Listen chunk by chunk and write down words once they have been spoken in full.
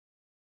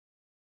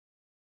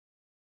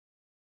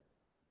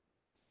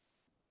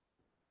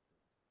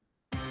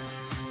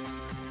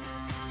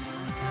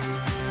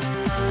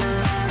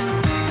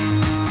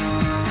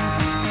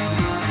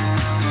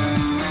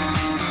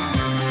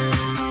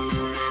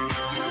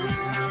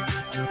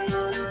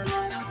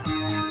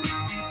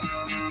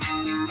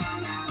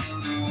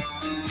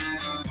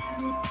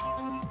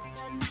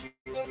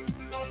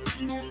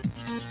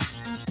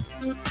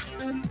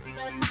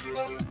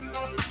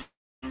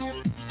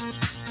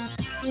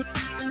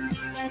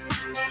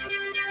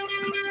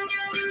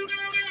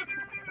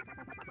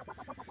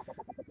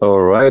All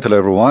right, hello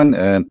everyone,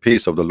 and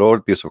peace of the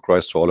Lord, peace of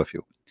Christ to all of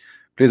you.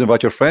 Please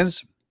invite your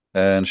friends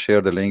and share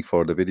the link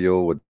for the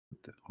video with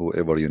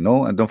whoever you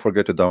know, and don't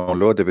forget to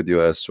download the video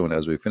as soon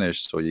as we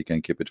finish so you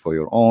can keep it for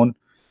your own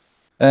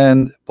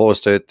and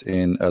post it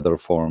in other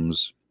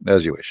forms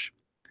as you wish.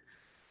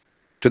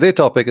 Today's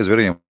topic is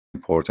very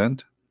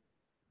important,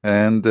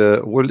 and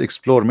we'll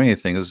explore many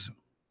things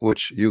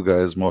which you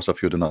guys, most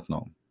of you, do not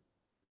know.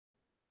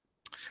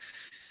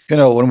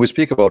 When we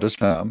speak about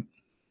Islam,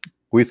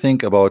 we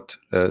think about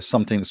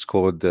something that's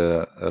called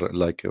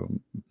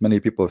many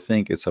people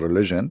think it's a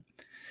religion,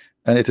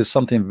 and it is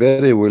something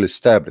very well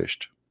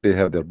established. They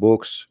have their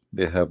books,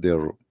 they have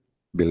their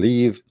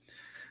belief,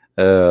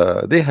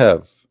 they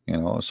have,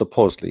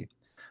 supposedly.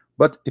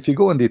 But if you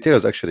go in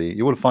details, actually,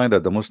 you will find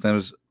that the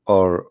Muslims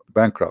are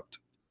bankrupt.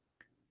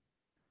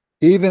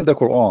 Even the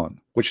Quran,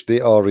 which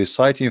they are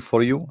reciting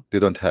for you, they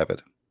don't have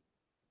it.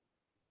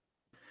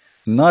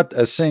 Not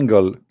a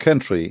single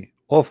country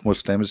of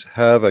Muslims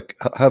have a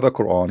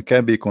Quran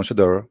can be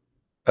considered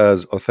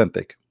as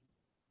authentic.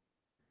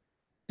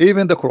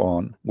 Even the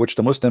Quran, which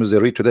the Muslims they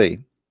read today,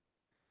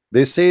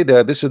 they say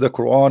that this is the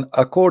Quran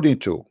according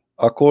to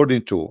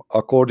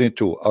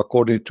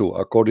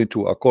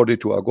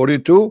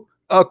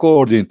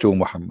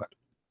Muhammad.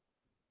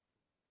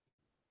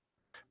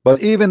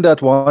 But even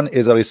that one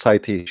is a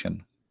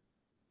recitation.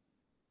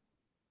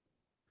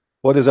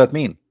 What does that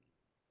mean?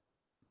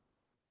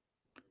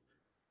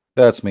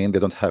 That's mean they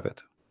don't have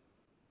it.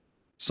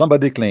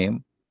 Somebody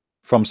claim,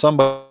 from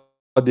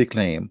somebody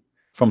claim,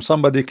 from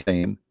somebody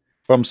claim,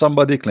 from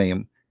somebody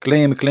claim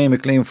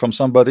from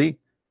somebody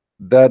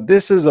that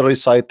this is a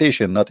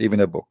recitation, not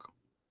even a book.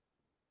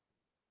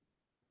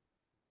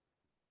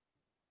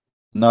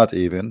 Not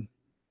even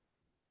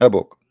a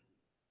book.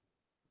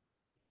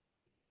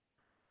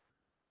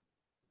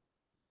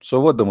 So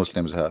what the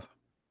Muslims have?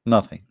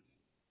 Nothing.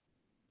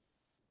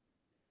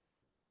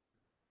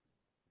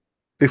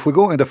 If we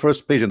go in the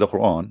first page in the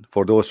Quran,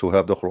 for those who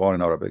have the Quran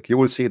in Arabic, you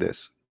will see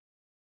this.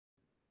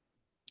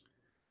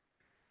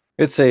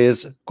 It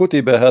says,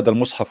 كتب هذا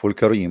المصحف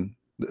الكريم.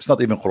 It's not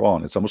even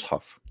Quran, it's a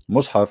mushaf.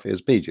 Mushaf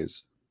is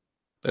pages.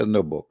 There's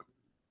no book.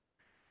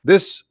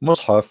 This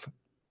mushaf,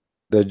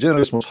 the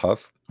generous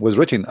mushaf, was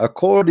written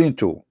according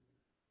to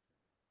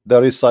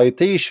the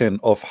recitation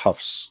of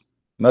Hafs,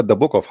 not the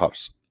book of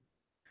Hafs.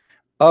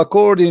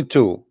 According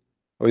to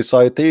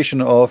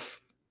recitation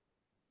of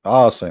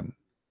Asim,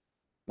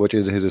 which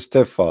is his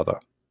stepfather.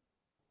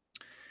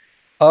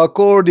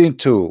 According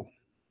to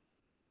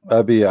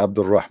Abi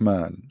Abdul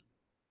Rahman.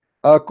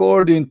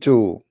 According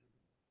to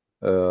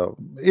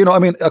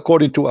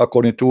according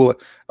to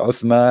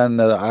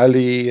Uthman,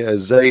 Ali,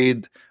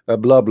 Zaid,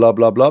 blah blah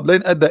blah blah.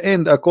 Then at the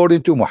end,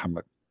 according to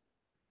Muhammad.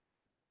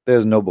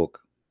 There's no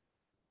book.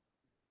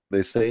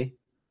 They say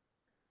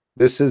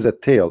this is a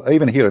tale.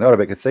 Even here in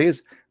Arabic, it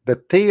says the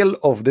tale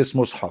of this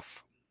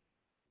mushaf.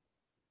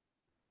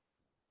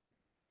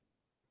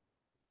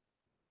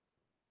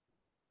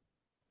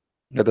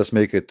 Let us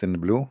make it in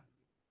blue.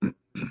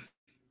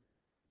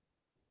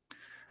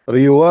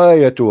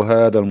 رواية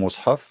هذا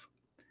المصحف.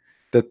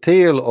 The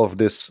tale of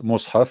this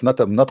mushaf, not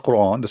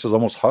Quran. This is a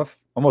mushaf.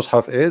 A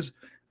mushaf is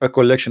a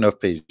collection of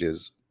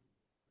pages.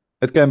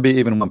 It can be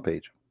even one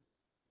page.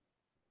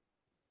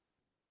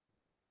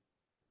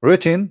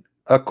 Written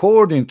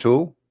according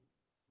to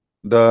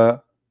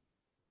the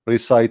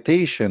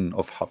recitation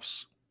of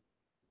Hafs.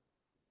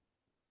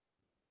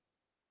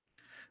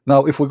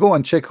 Now, if we go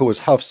and check who is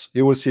Hafs,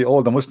 you will see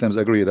all the Muslims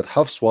agree that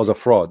Hafs was a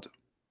fraud.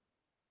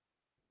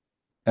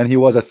 And he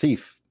was a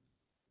thief.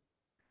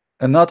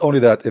 And not only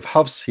that, if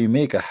Hafs he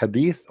make a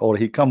hadith or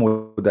he come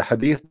with the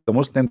hadith, the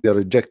Muslims they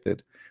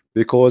rejected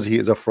because he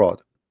is a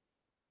fraud.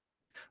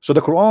 So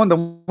the Quran, the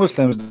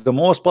Muslims, the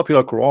most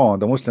popular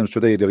Quran, the Muslims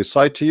today they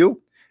recite to you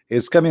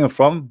is coming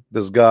from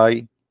this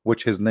guy,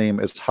 which his name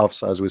is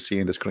Hafs, as we see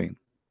in the screen.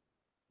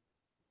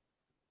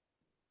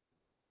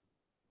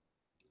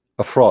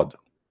 A fraud.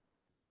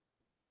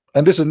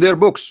 And this is in their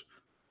books.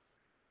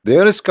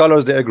 Their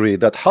scholars they agree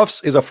that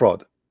Hafs is a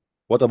fraud.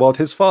 What about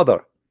his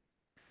father?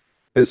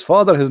 His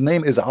father, his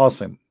name is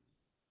Asim.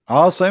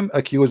 Asim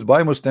accused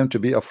by Muslim to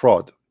be a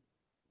fraud.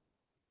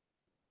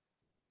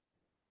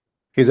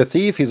 He's a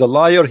thief, he's a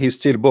liar, he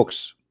steals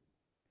books.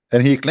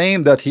 And he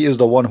claimed that he is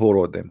the one who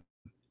wrote them.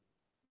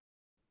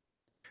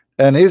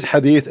 And his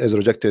hadith is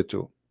rejected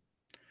too.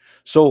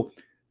 So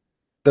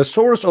the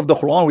source of the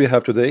Quran we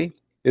have today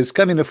is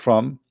coming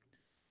from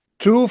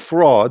two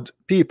fraud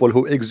people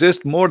who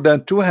exist more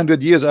than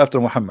 200 years after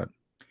Muhammad.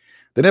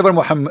 They never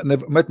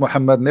met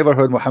Muhammad, never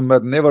heard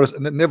Muhammad, never,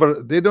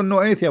 they don't know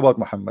anything about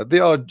Muhammad. They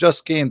are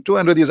just came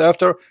 200 years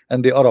after,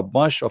 and they are a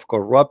bunch of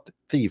corrupt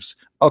thieves,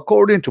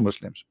 according to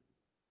Muslims.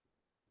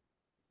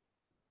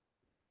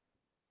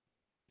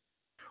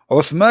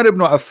 Uthman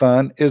ibn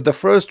Affan is the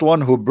first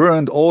one who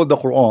burned all the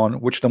Quran,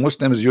 which the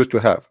Muslims used to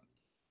have.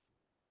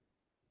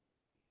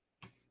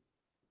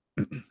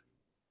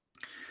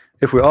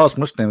 If we ask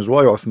Muslims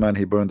why Uthman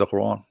he burned the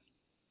Quran,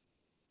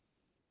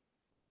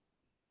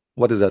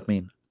 what does that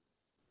mean?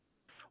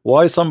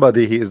 Why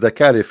somebody he is the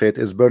caliphate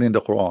is burning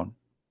the Quran?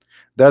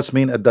 That's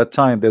mean at that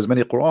time there's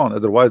many Quran,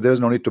 otherwise there is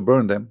no need to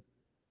burn them,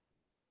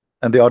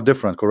 and they are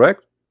different,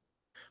 correct?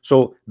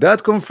 So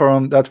that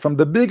confirmed that from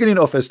the beginning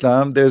of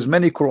Islam there's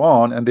many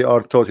Quran and they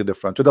are totally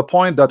different, to the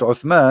point that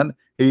Uthman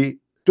he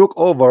took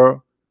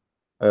over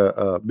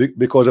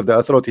because of the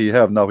authority he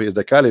have now. He is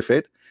the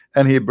caliphate,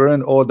 and he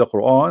burned all the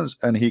Qurans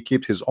and he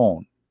kept his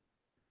own.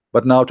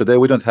 But now today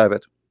we don't have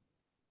it.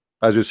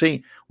 As you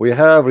see, we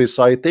have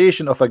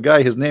recitation of a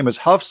guy, his name is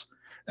Hafs,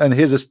 and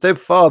his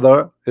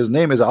stepfather, his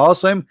name is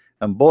Asim,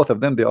 and both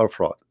of them they are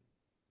fraud.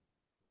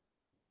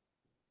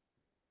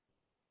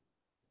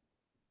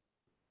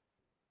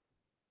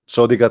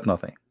 So they got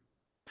nothing.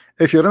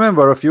 If you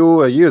remember a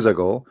few years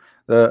ago,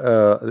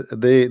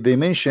 they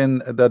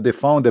mentioned that they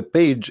found a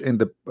page in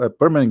the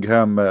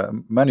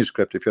Birmingham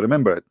manuscript, if you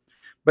remember it.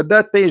 But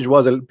that page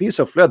was a piece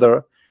of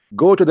leather.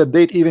 Go to the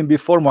date even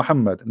before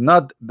Muhammad,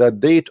 not the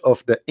date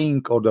of the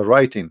ink or the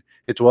writing.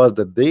 It was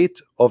the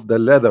date of the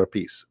leather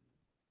piece.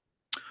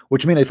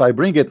 Which means if I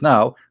bring it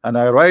now and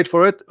I write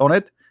for it on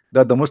it,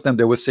 that the Muslim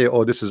they will say,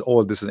 oh, this is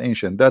old, this is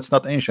ancient. That's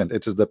not ancient.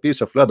 It is the piece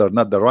of leather,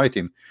 not the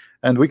writing.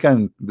 And we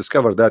can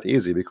discover that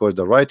easy, because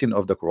the writing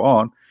of the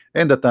Quran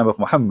in the time of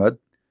Muhammad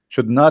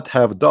should not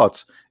have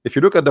dots. If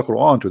you look at the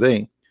Quran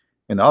today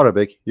in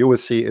Arabic, you will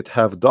see it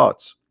have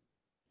dots.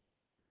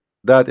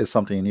 That is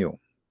something new.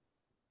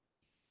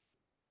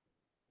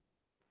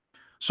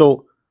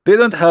 So they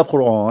don't have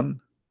Quran,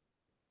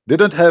 they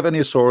don't have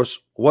any source.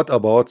 What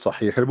about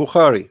Sahih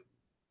al-Bukhari?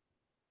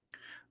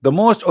 The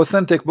most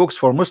authentic books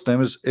for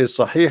Muslims is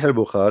Sahih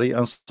al-Bukhari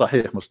and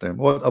Sahih Muslim.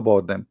 What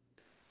about them?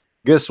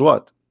 Guess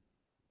what?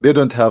 They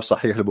don't have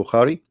Sahih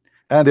al-Bukhari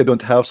and they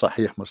don't have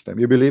Sahih Muslim.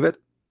 You believe it?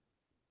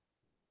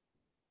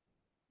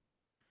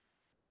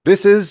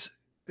 This is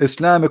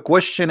Islamic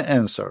question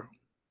answer.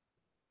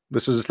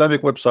 This is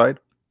Islamic website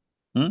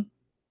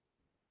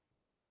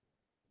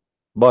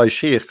by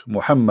Sheikh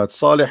Muhammad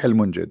Saleh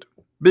al-Munjid.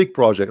 Big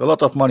project, a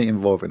lot of money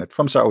involved in it,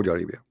 from Saudi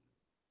Arabia.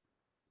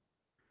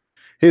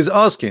 He's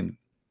asking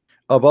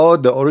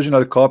about the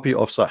original copy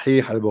of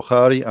Sahih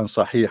al-Bukhari and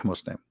Sahih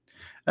Muslim.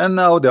 And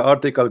now the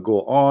article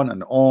go on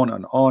and on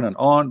and on and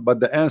on, but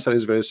the answer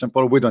is very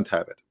simple. We don't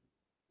have it.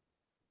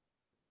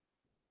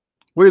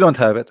 We don't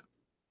have it.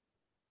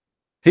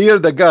 Here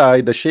the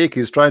guy, the sheikh,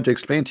 is trying to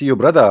explain to you,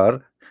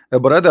 brother,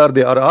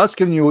 they are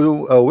asking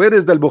you where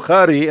is the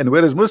Bukhari and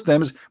where is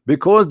Muslims,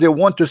 because they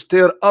want to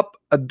stir up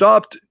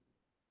adopt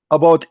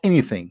about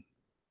anything.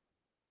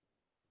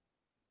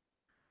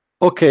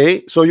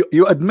 Okay, so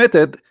you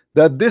admitted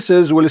that this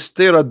is will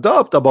stir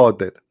adopt about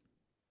it.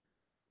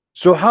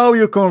 So how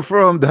you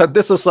confirm that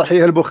this is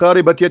Sahih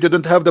al-Bukhari, but yet you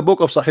don't have the book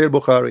of Sahih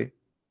al-Bukhari?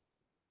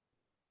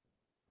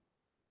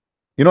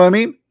 You know what I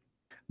mean?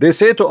 They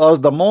say to us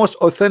the most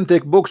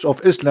authentic books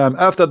of Islam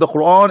after the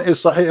Quran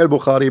is Sahih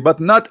al-Bukhari,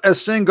 but not a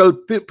single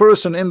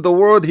person in the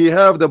world he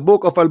have the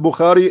book of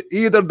al-Bukhari,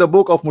 either the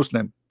book of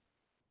Muslim.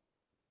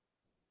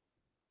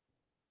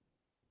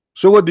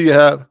 So what do you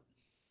have?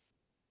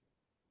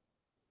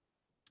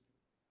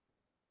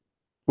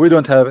 We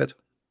don't have it.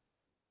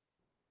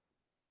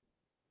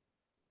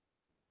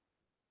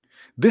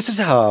 This is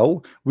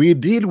how we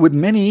deal with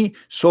many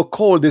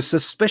so-called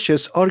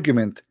suspicious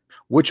argument,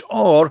 which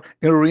are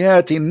in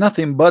reality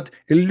nothing but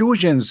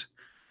illusions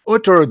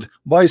uttered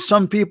by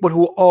some people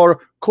who are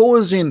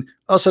causing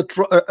us a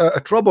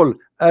trouble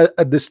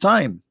at this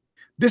time.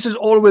 This is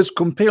always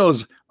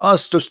compels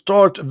us to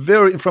start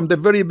from the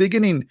very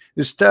beginning,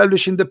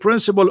 establishing the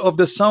principle of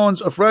the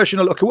sounds of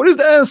rational. Okay, what is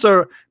the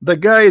answer? The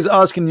guy is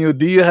asking you,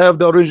 do you have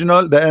the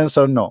original? The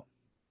answer, no.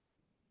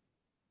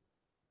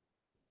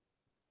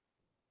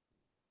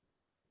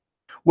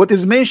 What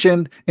is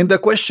mentioned in the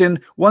question,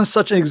 one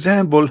such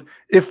example,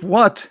 if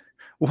what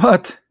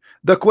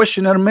the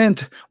questioner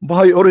meant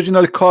by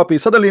original copy,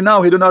 suddenly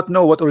now he do not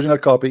know what original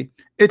copy.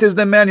 It is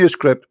the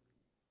manuscript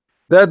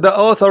that the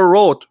author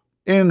wrote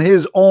in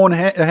his own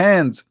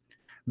hands.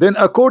 Then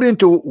according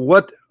to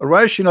what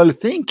rational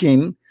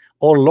thinking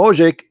or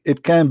logic,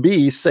 it can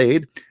be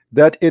said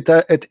that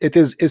it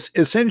is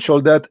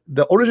essential that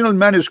the original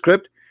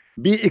manuscript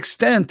be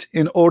extant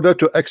in order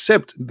to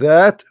accept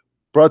that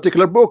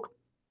particular book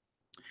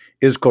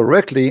is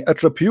correctly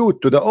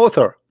attributed to the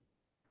author.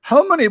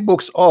 How many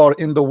books are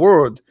in the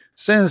world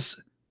since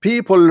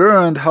people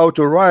learned how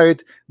to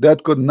write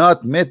that could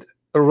not meet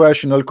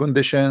rational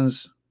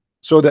conditions?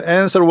 So the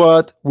answer,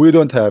 what? We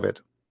don't have it.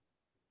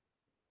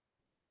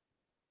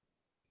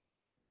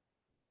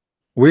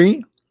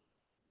 We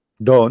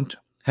don't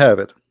have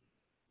it.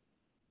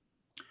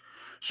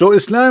 So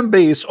Islam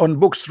based on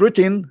books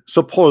written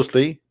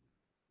supposedly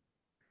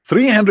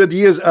 300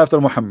 years after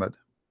Muhammad,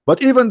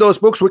 but even those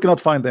books we cannot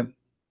find them.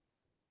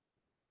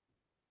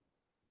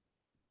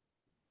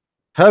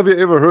 Have you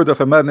ever heard of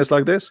a madness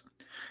like this?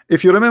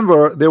 If you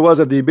remember, there was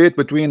a debate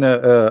between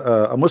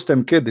a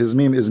Muslim kid, his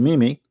name is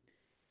Mimi,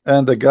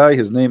 and the guy,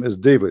 his name is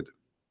David.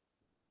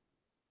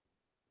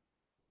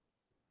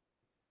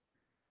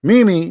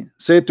 Mimi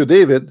said to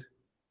David,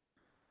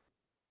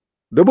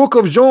 the book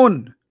of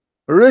John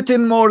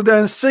written more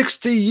than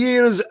 60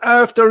 years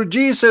after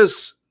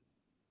Jesus.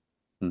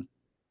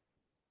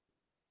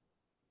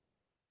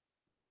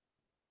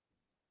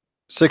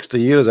 60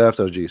 years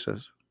after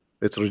Jesus.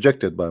 It's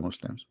rejected by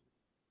Muslims.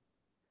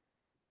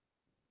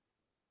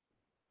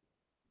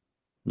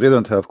 They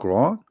don't have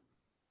Quran.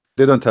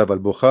 They don't have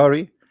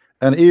Al-Bukhari.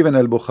 And even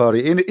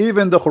Al-Bukhari,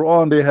 even the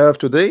Quran they have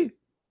today,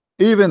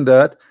 even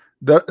that,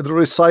 the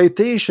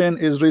recitation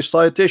is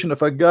recitation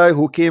of a guy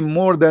who came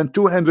more than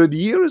 200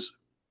 years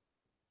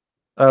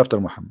after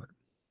Muhammad.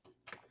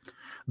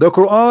 The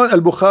Quran,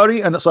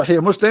 Al-Bukhari and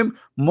Sahih Muslim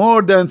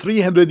more than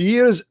 300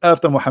 years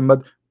after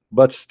Muhammad,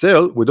 but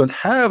still we don't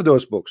have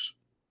those books.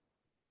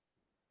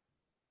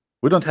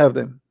 We don't have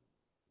them.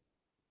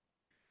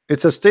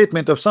 It's a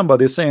statement of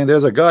somebody saying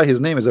there's a guy, his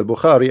name is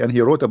Al-Bukhari, and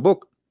he wrote a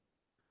book,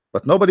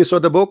 but nobody saw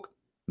the book,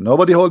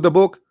 nobody hold the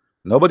book,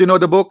 nobody know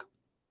the book.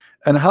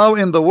 And how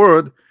in the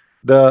world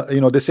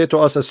they say to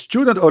us, a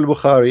student of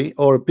Al-Bukhari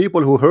or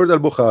people who heard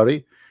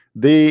Al-Bukhari,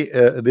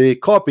 they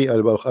copy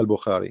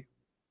Al-Bukhari.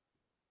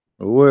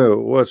 Well,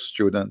 what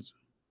students?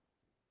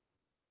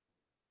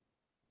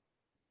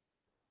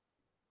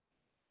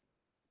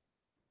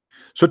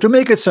 So to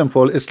make it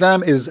simple,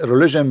 Islam is a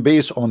religion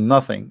based on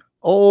nothing.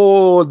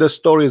 All the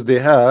stories they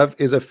have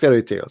is a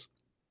fairy tales.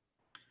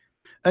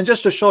 And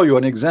just to show you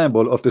an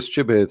example of the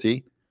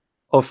stupidity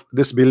of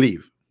this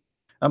belief.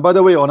 And by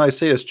the way, when I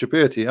say a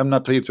stupidity, I'm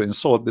not here to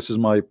insult. This is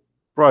my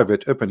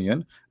private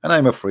opinion, and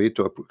I'm afraid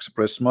to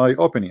express my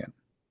opinion.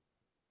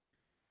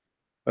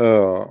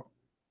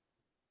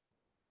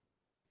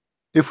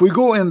 If we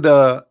go in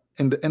the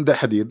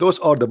hadith, those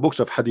are the books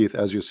of hadith,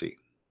 as you see.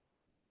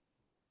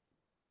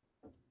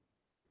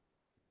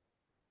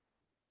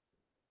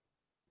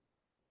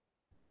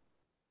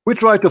 We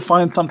try to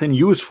find something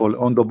useful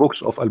on the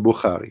books of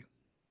Al-Bukhari.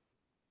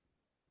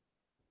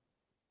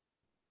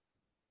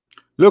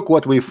 Look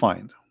what we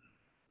find.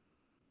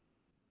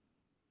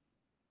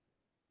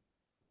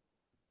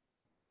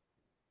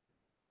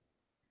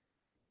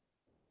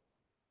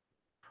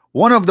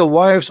 One of the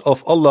wives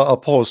of Allah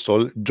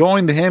apostle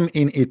joined him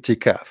in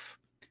itikaf,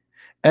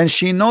 and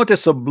she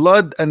noticed a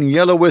blood and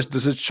yellowish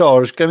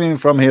discharge coming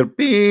from her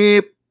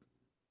peep,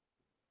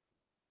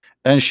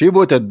 and she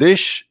put a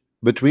dish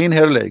between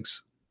her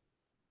legs.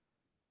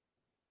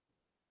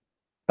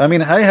 I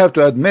mean, I have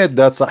to admit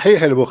that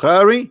Sahih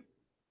al-Bukhari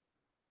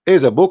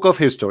is a book of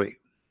history.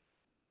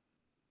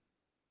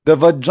 The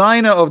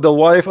vagina of the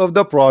wife of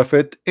the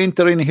Prophet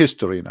entering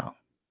history now.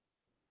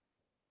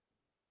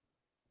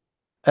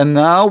 And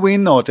now we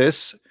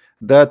notice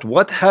that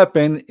what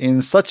happened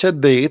in such a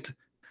date,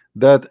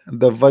 that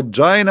the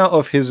vagina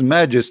of His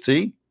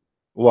Majesty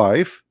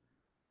wife,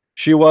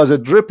 she was a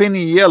dripping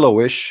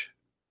yellowish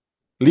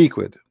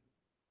liquid.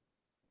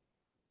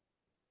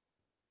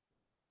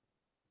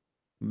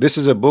 This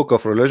is a book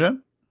of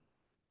religion.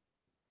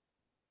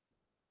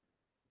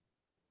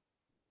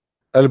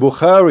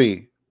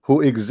 Al-Bukhari,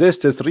 who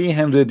existed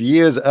 300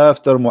 years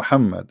after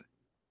Muhammad,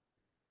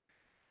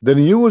 the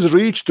news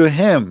reached to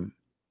him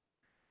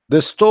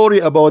the story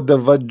about the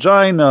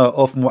vagina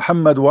of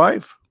Muhammad's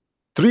wife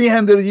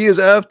 300 years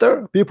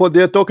after. People,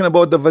 they're talking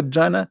about the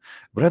vagina.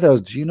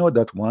 Brothers, do you know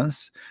that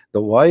once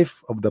the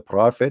wife of the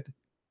Prophet,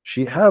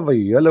 she have a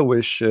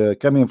yellowish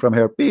coming from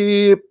her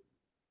peep,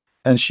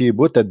 and she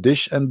put a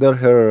dish under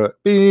her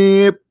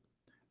peep,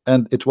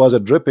 and it was a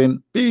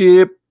dripping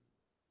peep.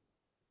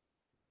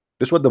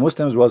 This is what the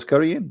Muslims was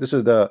carrying. This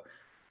is the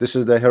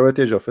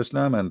heritage of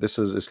Islam, and this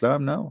is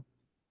Islam now.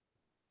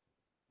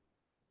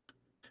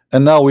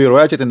 And now we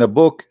write it in a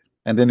book,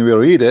 and then we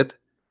read it,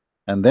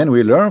 and then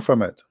we learn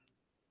from it.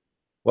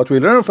 What we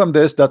learn from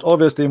this, that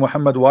obviously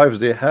Muhammad wives,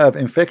 they have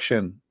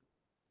infection.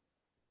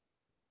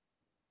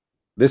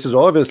 This is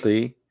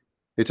obviously,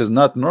 it is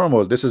not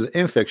normal. This is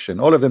infection.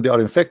 All of them, they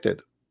are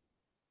infected.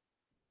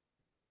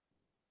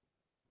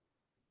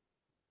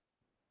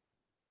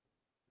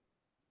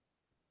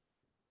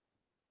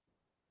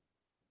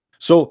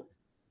 So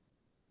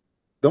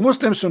the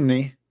Muslim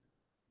Sunni,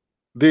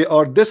 they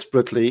are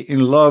desperately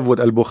in love with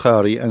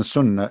Al-Bukhari and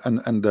Sunnah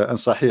and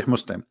Sahih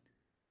Muslim.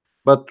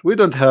 But we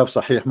don't have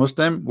Sahih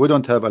Muslim, we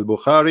don't have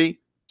Al-Bukhari,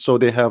 so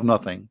they have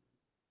nothing.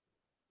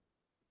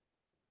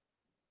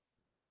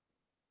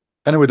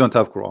 And we don't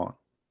have Quran.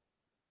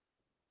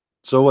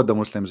 So what the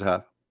Muslims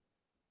have?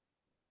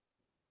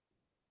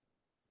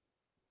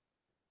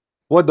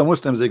 What the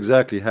Muslims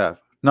exactly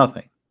have?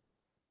 Nothing.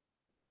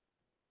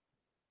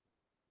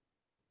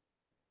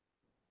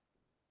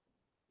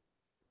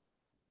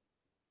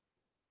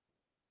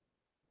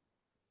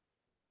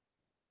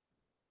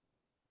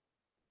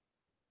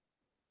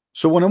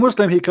 So when a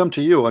Muslim, he come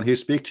to you and he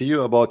speak to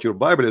you about your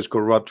Bible is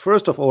corrupt,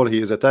 first of all,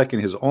 he is attacking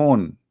his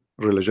own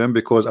religion,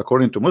 because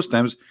according to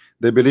Muslims,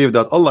 they believe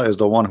that Allah is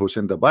the one who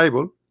sent the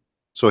Bible.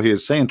 So he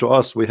is saying to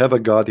us, we have a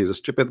God, he's a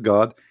stupid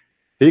God,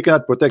 he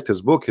cannot protect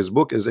his book is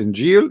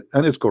Injil,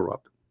 and it's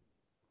corrupt.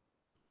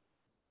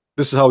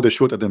 This is how they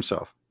shoot at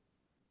themselves.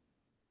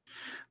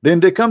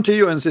 Then they come to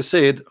you and they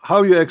said,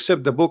 how you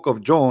accept the book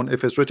of John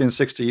if it's written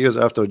 60 years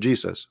after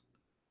Jesus?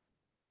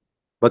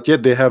 but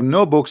yet they have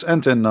no books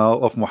until now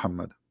of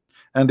Muhammad,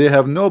 and they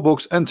have no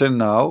books until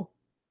now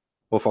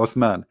of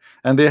Uthman,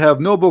 and they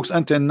have no books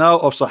until now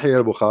of Sahih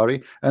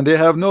al-Bukhari, and they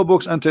have no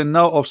books until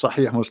now of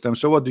Sahih Muslim.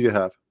 So what do you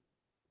have?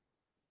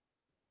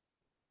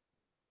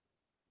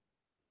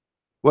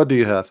 What do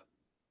you have?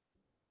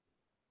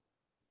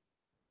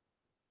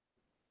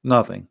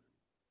 Nothing.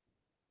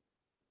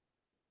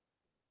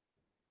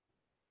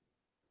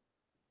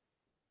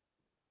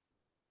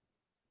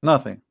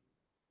 Nothing.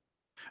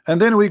 And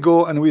then we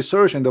go and we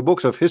search in the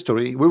books of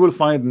history, we will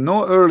find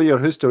no earlier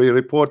history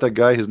report a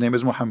guy, his name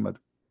is Muhammad.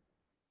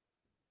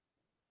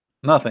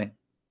 Nothing.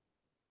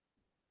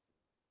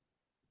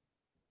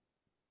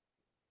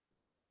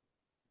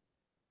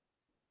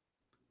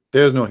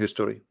 There's no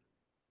history.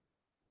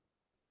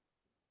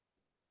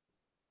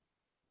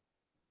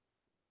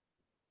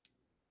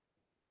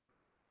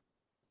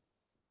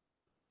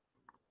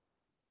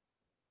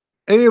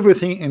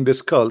 Everything in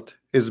this cult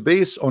is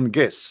based on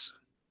guess.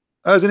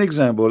 As an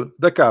example,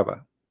 the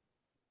Kaaba,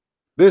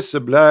 this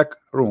black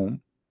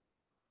room,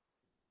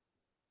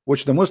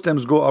 which the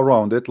Muslims go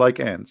around it like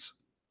ants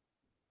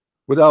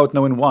without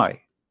knowing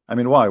why. I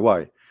mean,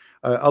 why?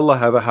 Allah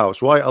have a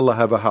house. Why Allah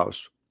have a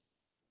house?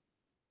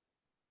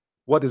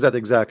 What is that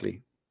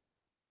exactly?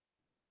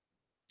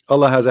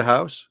 Allah has a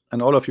house,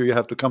 and all of you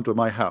have to come to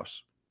my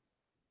house.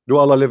 Do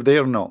Allah live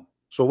there? No.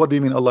 So what do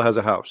you mean Allah has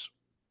a house?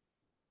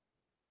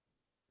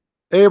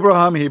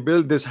 Abraham, he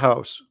built this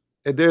house.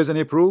 If there's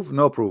any proof?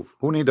 No proof.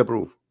 Who need the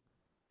proof?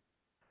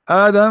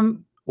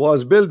 Adam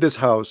was built this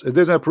house. Is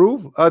there a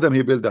proof? Adam,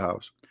 he built the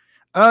house.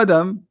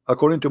 Adam,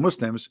 according to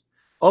Muslims,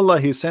 Allah,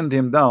 he sent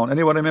him down.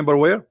 Anyone remember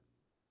where?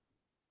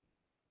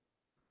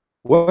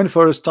 When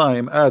first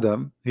time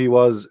Adam, he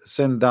was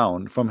sent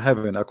down from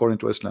heaven according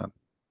to Islam?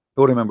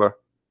 Who remember?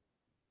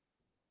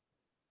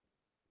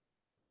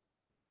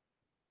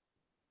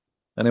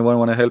 Anyone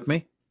want to help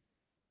me?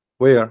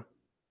 Where?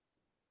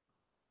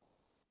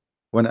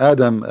 When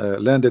Adam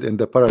landed in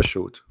the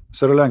parachute.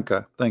 Sri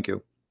Lanka. Thank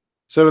you.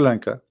 Sri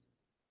Lanka.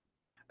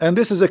 And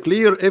this is a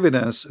clear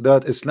evidence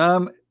that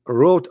Islam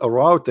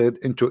routed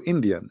into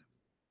Indian.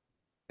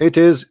 It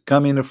is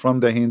coming from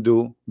the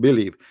Hindu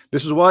belief.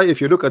 This is why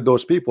if you look at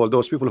those people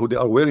who they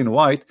are wearing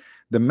white,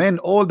 the men,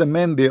 all the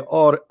men, they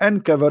are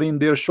uncovering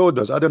their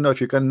shoulders. I don't know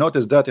if you can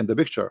notice that in the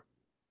picture.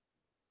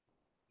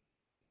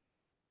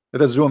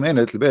 Let us zoom in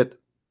a little bit,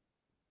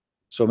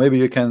 so maybe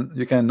you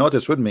can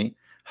notice with me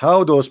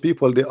how those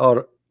people, they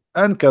are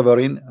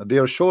uncovering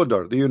their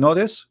shoulder. Do you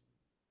notice?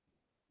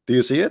 Do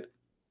you see it?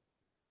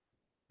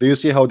 Do you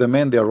see how the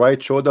men, their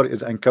right shoulder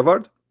is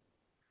uncovered?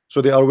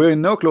 So they are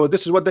wearing no clothes.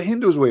 This is what the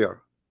Hindus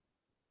wear.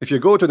 If you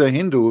go to the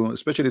Hindu,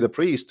 especially the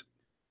priest,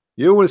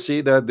 you will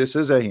see that this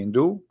is a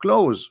Hindu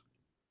clothes.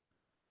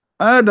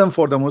 Adam,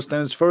 for the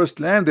Muslims, first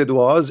landed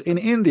was in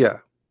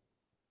India.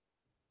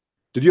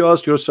 Did you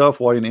ask yourself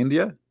why in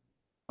India?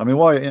 I mean,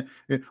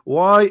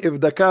 why if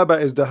the Kaaba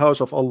is the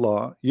house of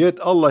Allah, yet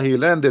Allah, he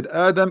landed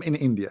Adam in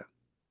India?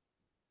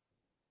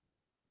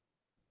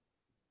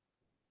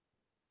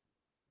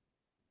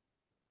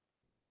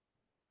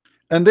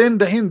 And then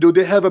the Hindu,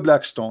 they have a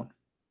black stone.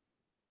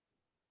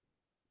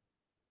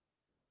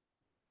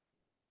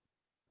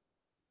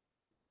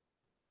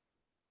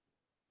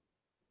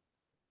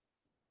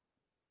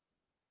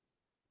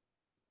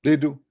 They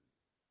do.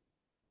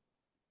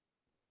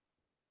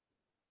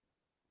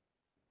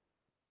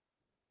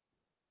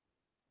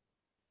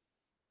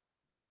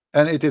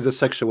 And it is a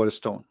sexual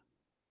stone.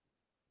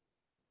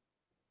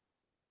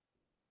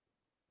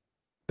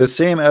 The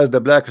same as the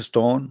black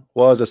stone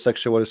was a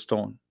sexual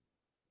stone.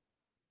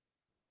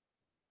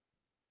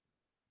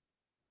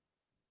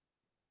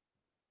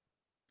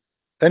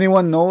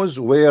 Anyone knows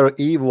where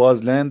Eve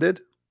was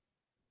landed?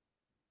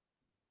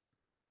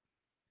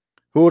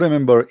 Who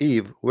remember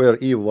Eve, where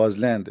Eve was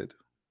landed?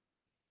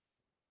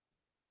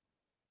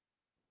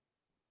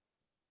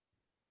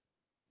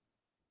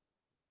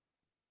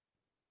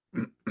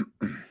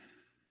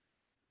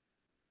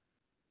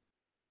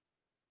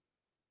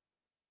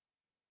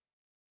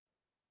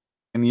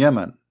 In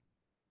Yemen.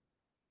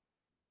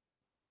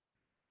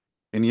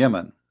 In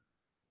Yemen.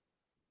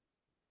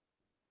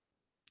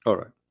 All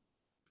right.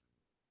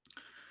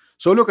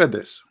 So look at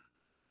this.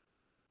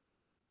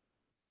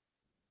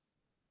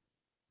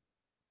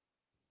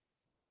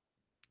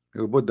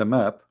 You put the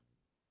map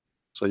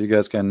so you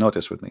guys can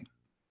notice with me.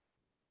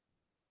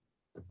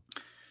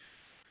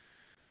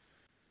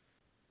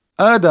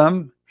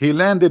 Adam, he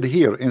landed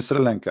here in Sri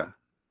Lanka.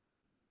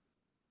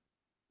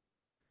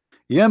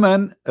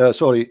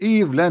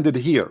 Eve landed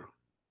here.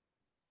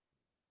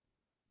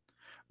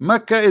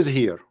 Mecca is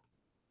here.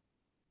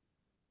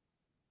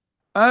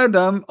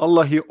 Adam,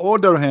 Allah, he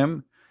ordered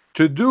him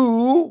to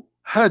do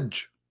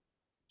Hajj.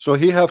 So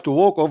he have to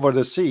walk over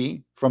the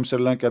sea from Sri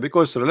Lanka,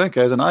 because Sri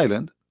Lanka is an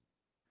island.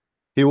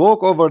 He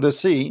walk over the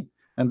sea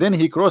and then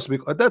he crossed.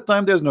 At that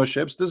time there's no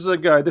ships. This is a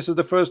guy, this is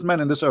the first man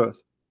in this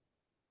earth.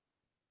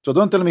 So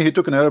don't tell me he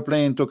took an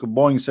airplane, took a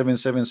Boeing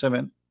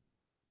 777.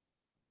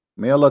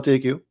 May Allah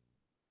take you.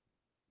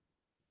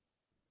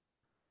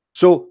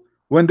 So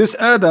When this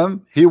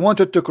Adam, he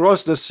wanted to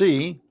cross the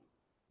sea,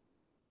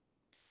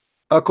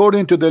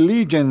 according to the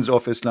legends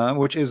of Islam,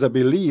 which is a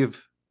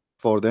belief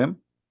for them.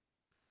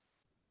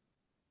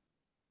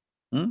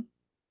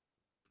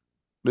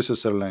 This is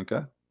Sri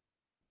Lanka.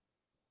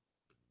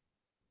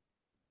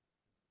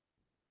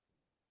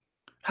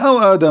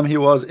 How Adam he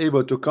was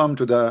able to come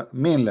to the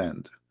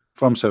mainland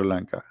from Sri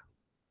Lanka?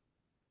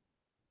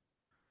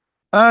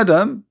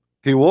 Adam,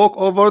 he walked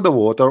over the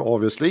water,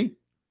 obviously,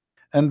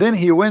 and then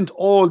he went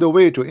all the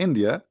way to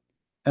India,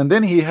 and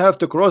then he have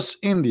to cross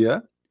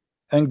India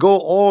and go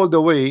all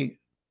the way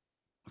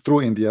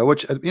through India,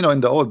 which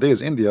in the old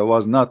days India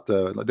was not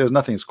there's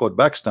nothing. It's called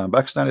Pakistan.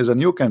 Pakistan is a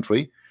new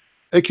country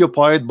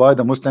occupied by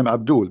the Muslim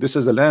Abdul. This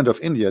is the land of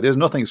India. There's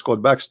nothing. It's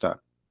called Pakistan.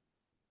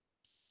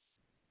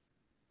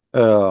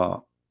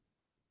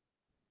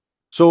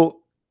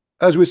 So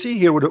as we see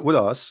here with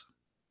us,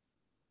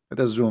 let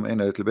us zoom in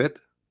a little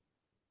bit.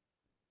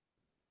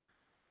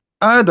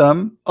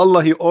 Adam,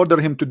 Allah, he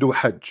ordered him to do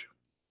Hajj,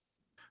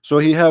 so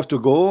he have to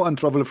go and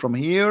travel from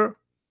here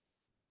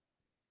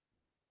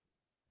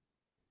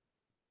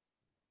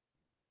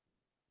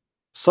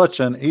such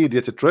an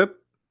idiot trip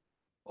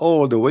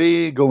all the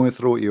way, going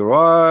through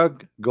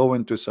Iraq,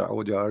 going to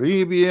Saudi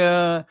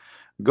Arabia,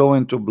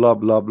 going to blah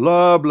blah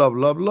blah blah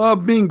blah blah,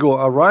 bingo,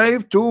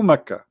 arrive to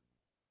Mecca.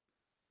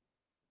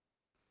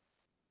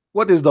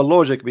 What is the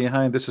logic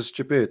behind this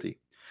stupidity?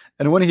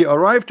 And when he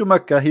arrived to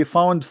Mecca, he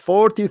found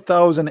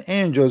 40,000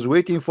 angels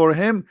waiting for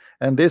him,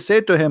 and they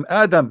said to him,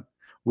 Adam,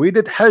 we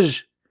did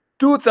Hajj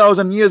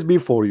 2,000 years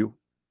before you.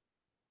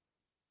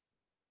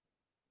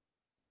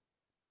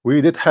 We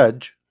did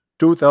Hajj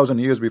 2,000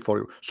 years before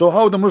you. So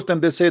how the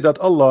Muslim they say that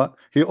Allah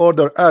he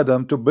ordered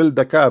Adam to build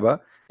the Kaaba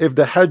if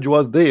the Hajj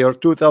was there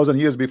 2,000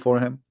 years before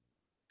him?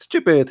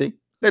 Stupidity.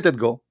 Let it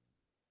go.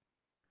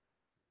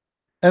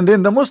 And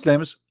then the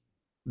Muslims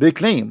they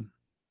claim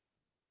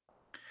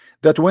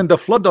that when the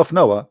flood of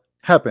Noah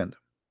happened,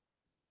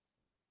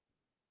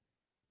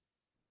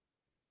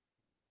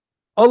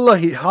 Allah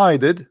he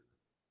hided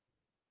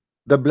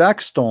the black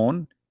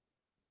stone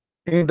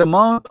in the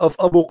mount of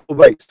Abu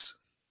Qubais,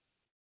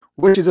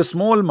 which is a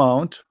small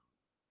mount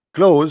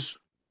close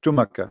to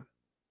Mecca.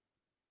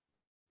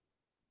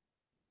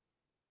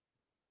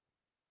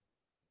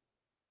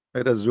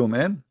 Let us zoom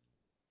in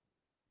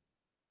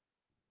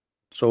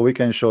so we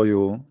can show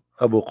you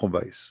Abu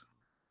Qubais.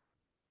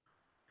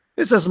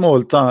 It's a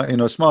small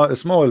town,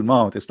 small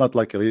mount. It's not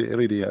like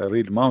really a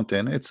real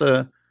mountain. It's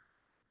a,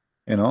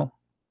 let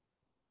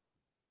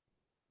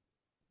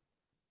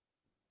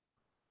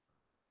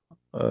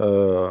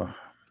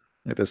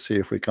us see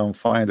if we can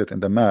find it in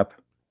the map.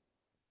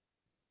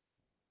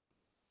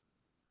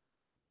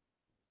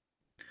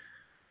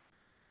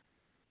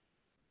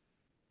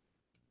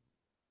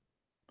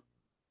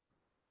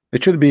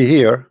 It should be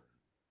here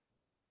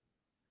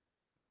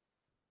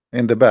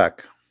in the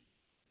back.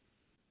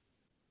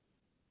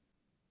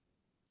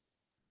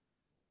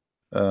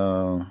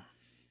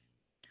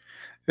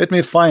 Let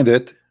me find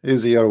it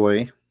easier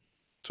way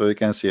so you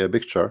can see a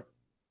picture.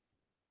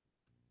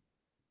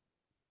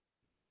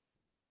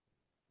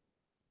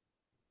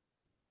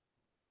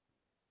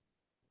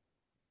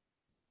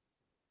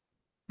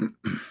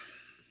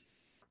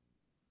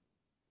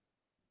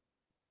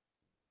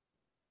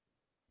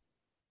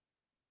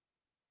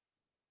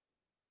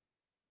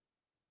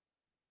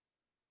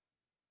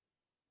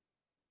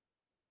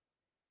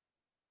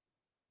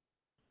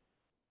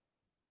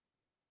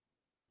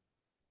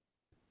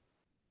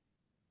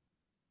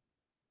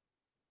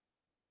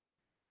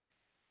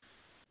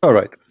 All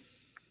right,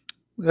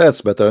 that's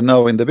better.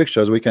 Now in the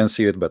pictures we can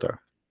see it better.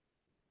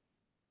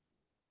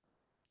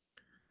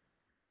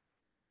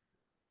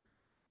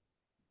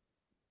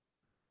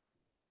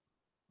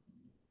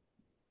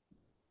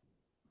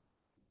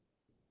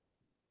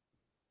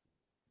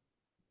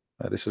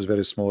 This is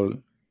very small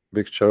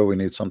picture. We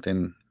need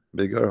something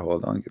bigger.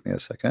 Hold on, give me a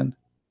second.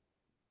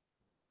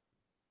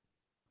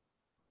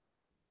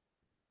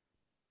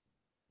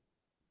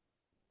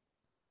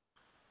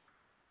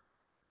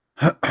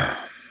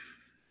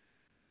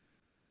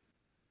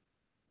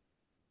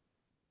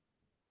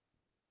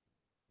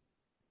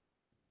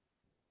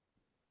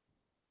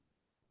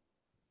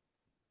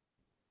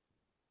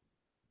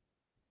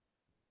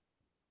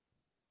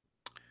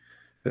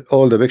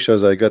 All the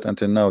pictures I got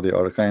until now, they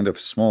are kind of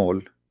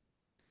small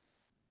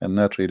and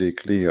not really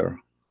clear.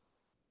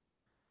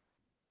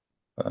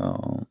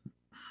 Well,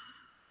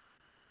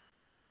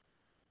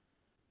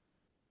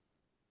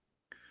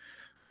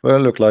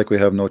 look like we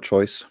have no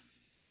choice.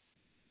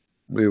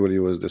 We will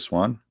use this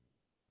one.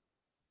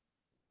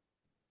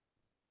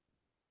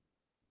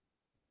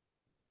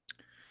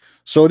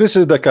 So this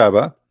is the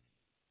Kaaba.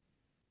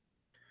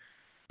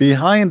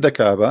 Behind the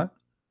Kaaba,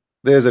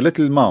 there's a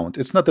little mount.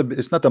 It's not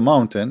a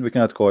mountain. We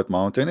cannot call it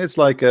mountain. It's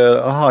like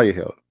a high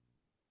hill.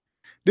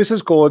 This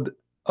is called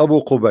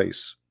Abu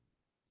Qubais.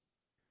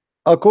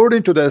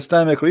 According to the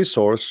Islamic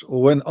resource,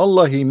 when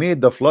Allah he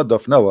made the flood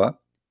of Noah,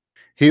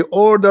 he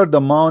ordered the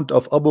mount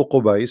of Abu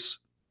Qubais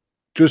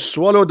to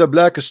swallow the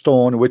black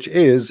stone which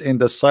is in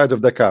the side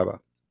of the Kaaba.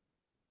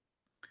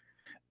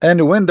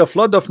 And when the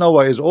flood of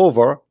Noah is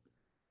over,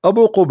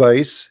 Abu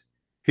Qubais,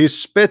 he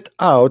spit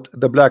out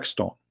the black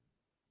stone.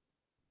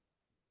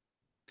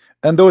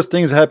 And those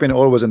things happen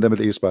always in the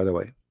Middle East, by the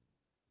way.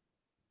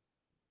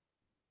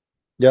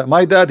 Yeah,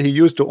 my dad, he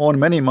used to own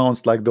many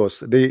mounts like those.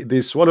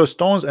 They swallow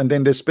stones and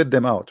then they spit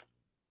them out.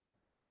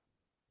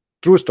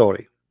 True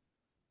story.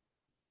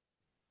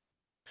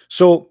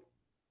 So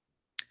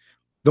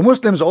the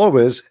Muslims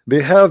always,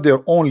 they have their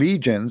own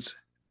legions,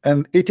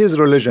 and it is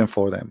religion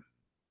for them.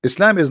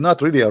 Islam is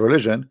not really a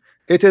religion.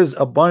 It is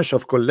a bunch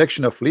of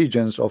collection of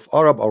legions of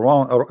Arab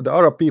around the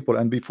Arab people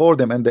and before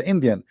them and the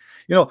Indian.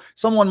 You know,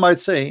 someone might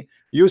say,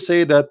 you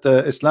say that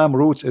Islam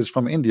roots is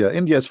from India.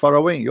 India is far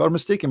away. You are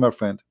mistaken, my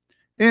friend.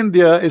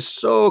 India is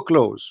so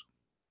close.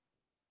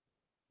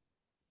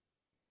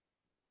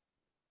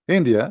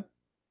 India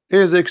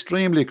is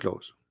extremely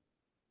close.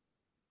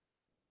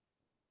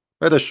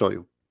 Let us show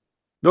you.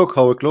 Look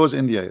how close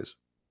India is.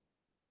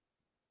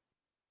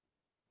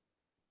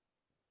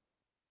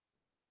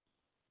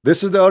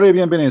 This is the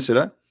Arabian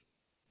Peninsula.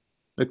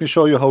 Let me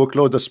show you how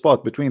close the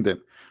spot between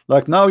them.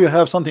 Like now you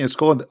have something, it's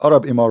called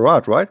Arab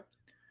Emirat, right?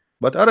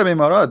 But Arab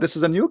Emirat, this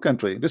is a new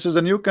country. This is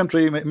a new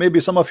country.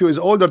 Maybe some of you is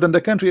older than the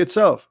country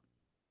itself.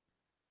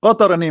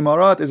 Qatar and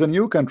Emirat is a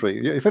new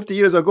country. 50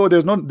 years ago,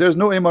 there's no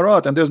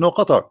Emirat and there's no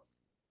Qatar.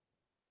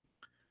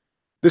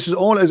 This is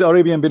all is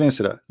Arabian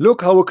Peninsula.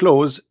 Look how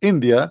close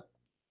India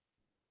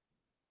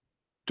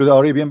to the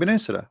Arabian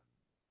Peninsula.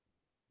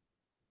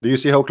 Do you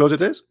see how close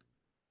it is?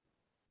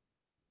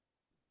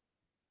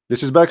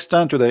 This is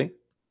Pakistan today,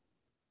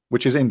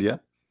 which is India,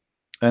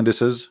 and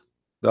this is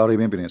the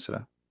Arabian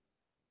Peninsula.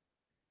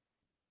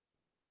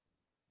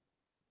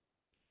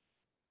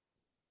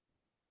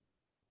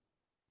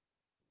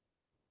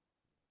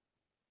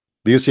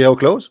 Do you see how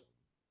close?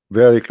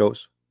 Very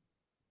close.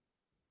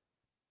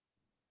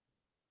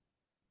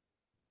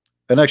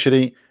 And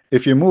actually,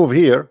 if you move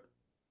here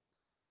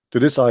to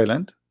this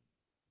island,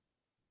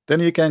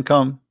 then you can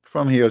come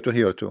from here to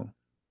here too.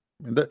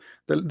 The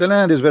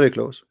land is very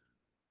close.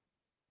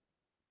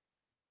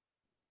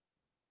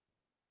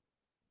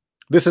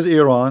 This is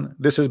Iran,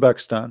 this is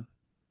Pakistan,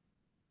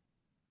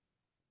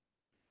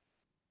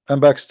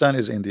 and Pakistan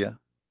is India.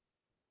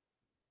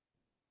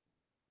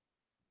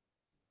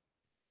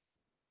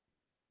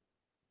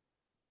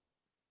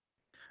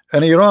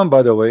 And Iran,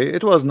 by the way,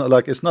 it was not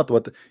like, it's not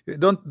what,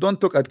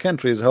 don't look at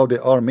countries how they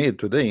are made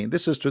today.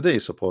 This is today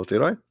supposedly,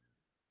 right?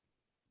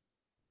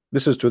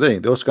 This is today.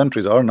 Those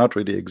countries are not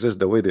really exist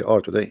the way they are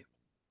today.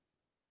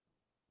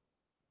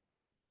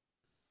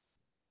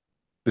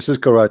 This is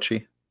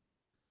Karachi,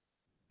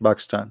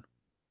 Pakistan.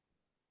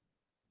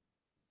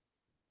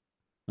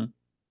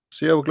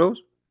 See how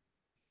close?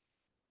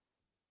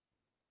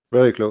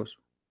 Very close.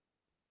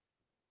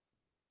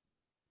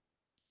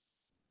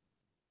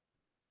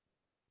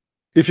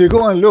 If you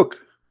go and look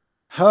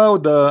how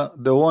the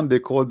one they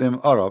call them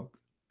Arab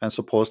and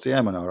supposedly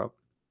I'm an Arab,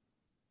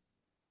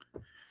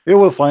 you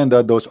will find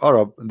that those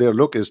Arab, their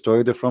look is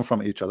totally different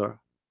from each other.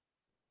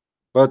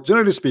 But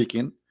generally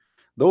speaking,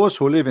 those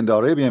who live in the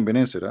Arabian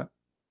Peninsula,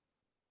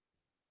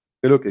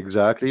 they look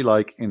exactly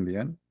like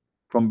Indian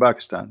from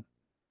Pakistan.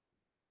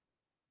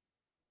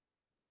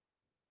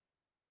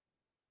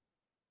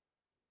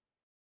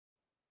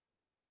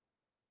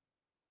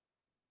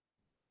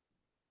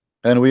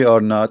 And we are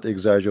not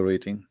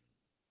exaggerating.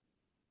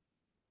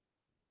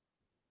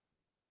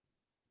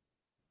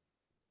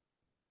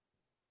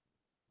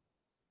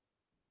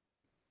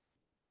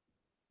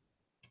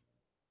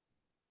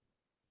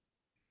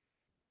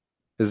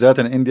 Is that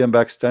an Indian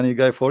Pakistani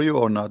guy for you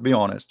or not? Be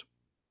honest.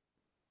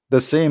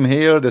 The same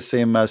hair, the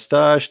same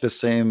mustache, the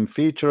same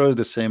features,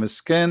 the same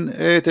skin.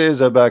 It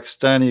is a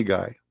Pakistani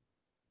guy.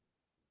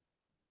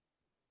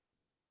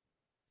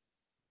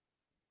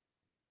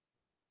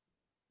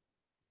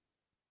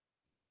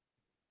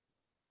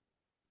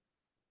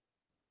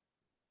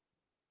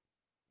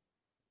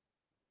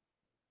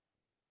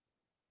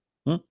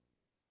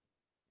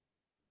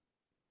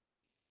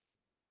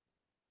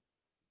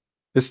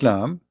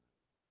 Islam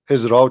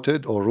is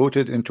routed or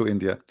rooted into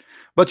India.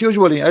 But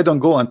usually I don't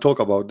go and talk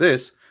about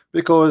this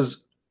because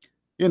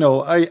you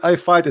know I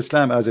fight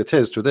Islam as it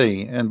is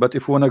today. And but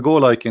if we want to go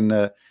like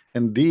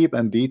in deep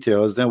and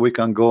details, then we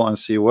can go and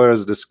see where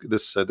is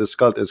this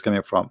cult is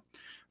coming from.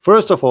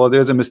 First of all,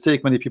 there's a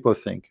mistake many people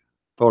think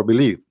or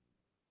believe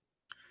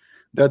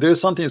that there is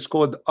something is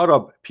called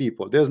Arab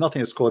people. There's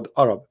nothing is called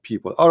Arab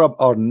people. Arab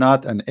are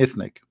not an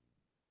ethnic.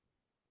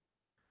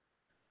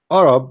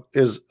 Arab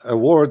is a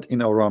word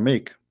in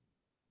Aramaic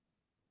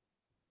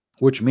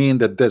which mean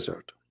the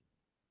desert.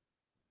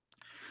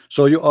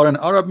 So you are an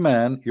Arab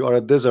man, you are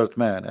a desert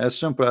man, as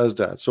simple as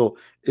that. So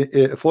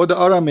for the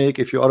Aramaic,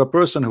 if you are a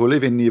person who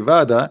live in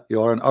Nevada,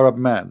 you are an Arab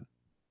man.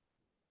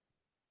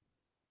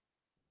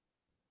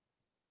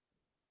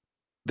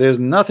 There's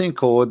nothing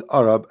called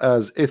Arab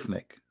as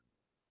ethnic.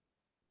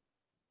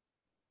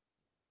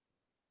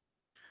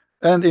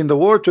 And in the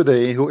world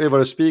today,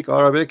 whoever speak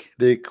Arabic,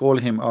 they call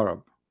him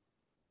Arab,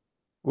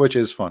 which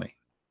is funny.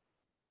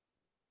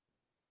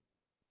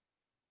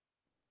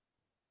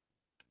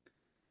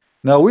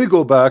 Now we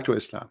go back to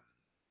Islam.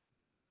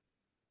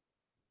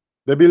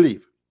 They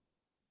believe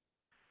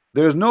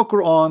there is no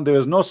Quran, there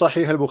is no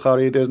Sahih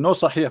al-Bukhari, there is no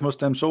Sahih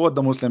Muslim. So what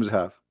the Muslims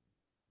have?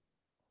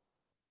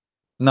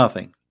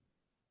 Nothing.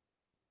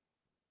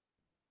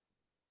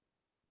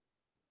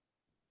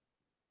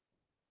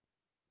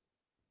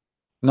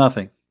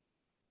 Nothing.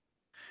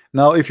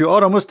 Now if you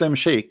are a Muslim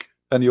sheikh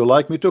and you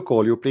like me to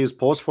call you, please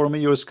post for me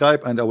your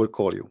Skype and I will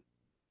call you.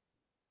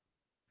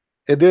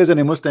 If there is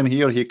any Muslim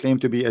here, he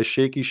claimed to be a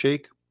shaky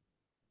sheikh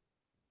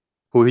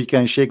who he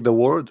can shake the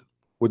world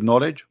with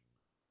knowledge.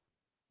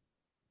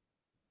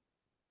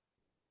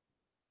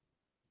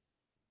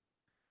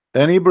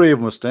 Any brave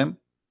Muslim,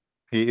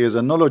 he is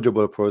a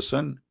knowledgeable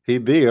person, he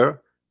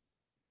there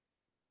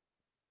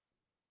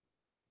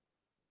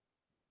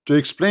to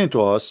explain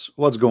to us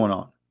what's going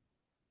on.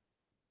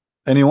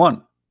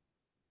 Anyone?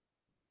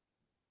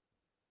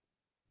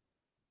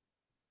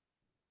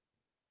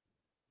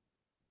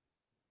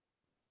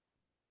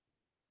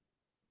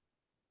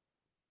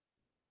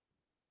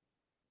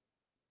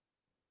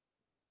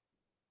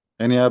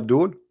 Any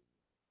Abdul?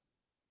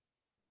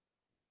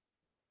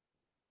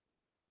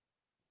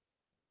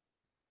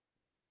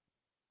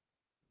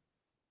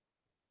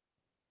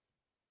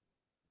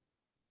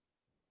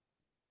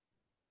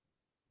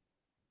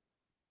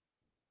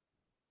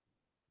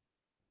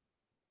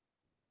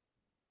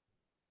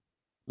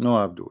 No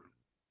Abdul.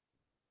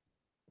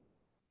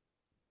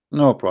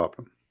 No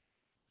problem.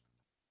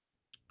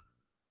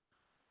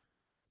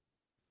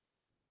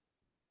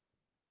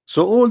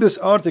 So all this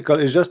article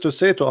is just to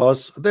say to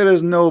us there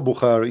is no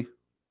Bukhari.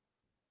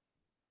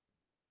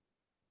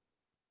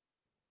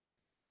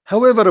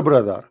 However,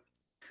 brother,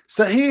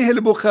 Sahih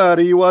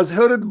al-Bukhari was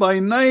heard by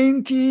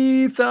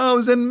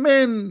 90,000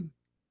 men.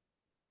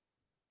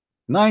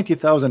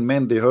 90,000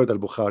 men, they heard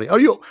al-Bukhari. Are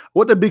you,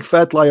 what a big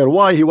fat liar.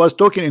 Why? He was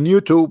talking in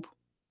YouTube.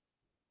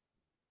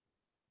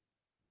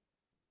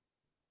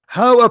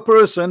 How a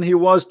person, he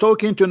was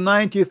talking to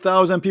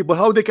 90,000 people,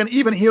 how they can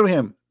even hear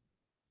him?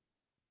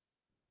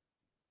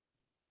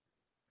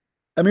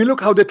 I mean, look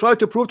how they try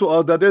to prove to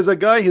us that there's a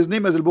guy, his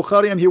name is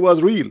al-Bukhari, and he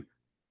was real.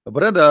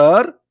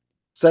 Brother,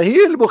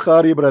 Sahih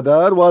al-Bukhari,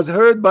 brother, was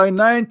heard by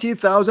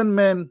 90,000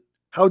 men.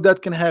 How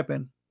that can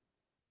happen?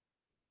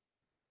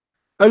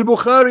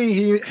 Al-Bukhari,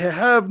 he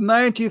have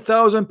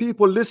 90,000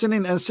 people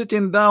listening and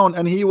sitting down,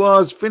 and he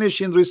was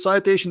finishing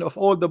recitation of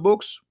all the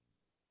books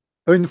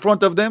in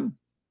front of them.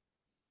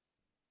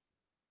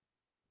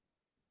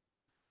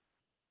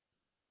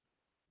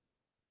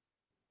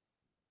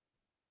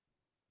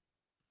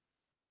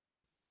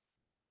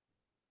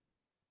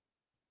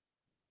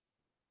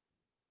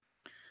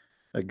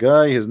 A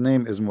guy, his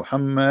name is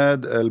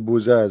Muhammad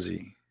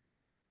al-Buzazi.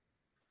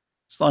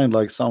 Sound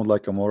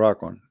like a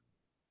Moroccan.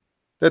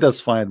 Let us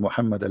find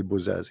Muhammad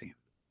al-Buzazi.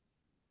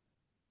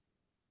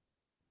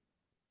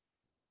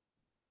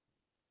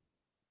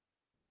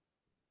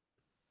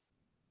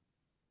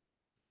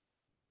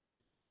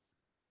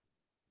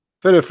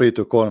 Feel free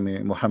to call me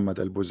Muhammad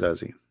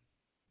al-Buzazi.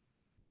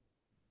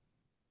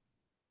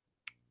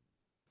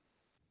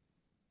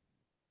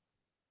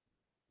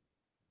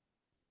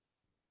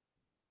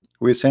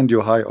 We send you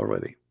hi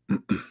already.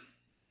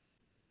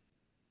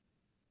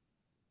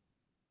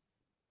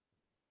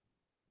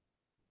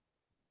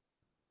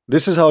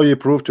 This is how you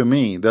prove to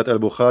me that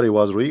al-Bukhari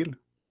was real.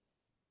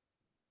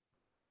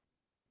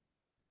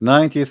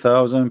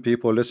 90,000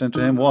 people listen to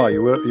him. Why?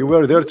 You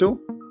were there too?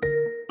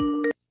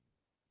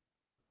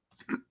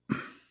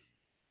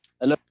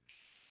 Hello.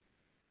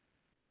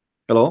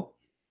 Hello?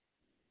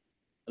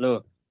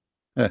 Hello.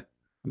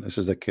 This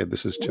is a kid.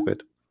 This is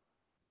stupid.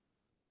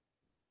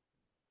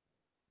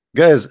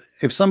 Guys,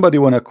 if somebody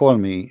wanna call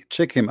me,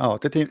 check him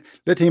out.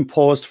 Let him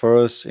post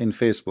first in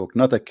Facebook.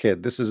 Not a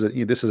kid. This is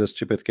a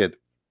stupid kid.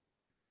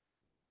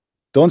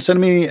 Don't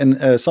send me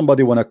and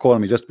somebody wanna call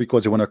me just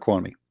because you wanna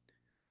call me.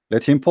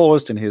 Let him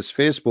post in his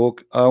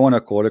Facebook. I wanna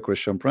call a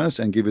Christian Prince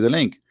and give you the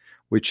link.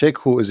 We check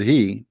who is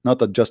he, not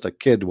just a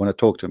kid wanna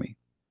talk to me.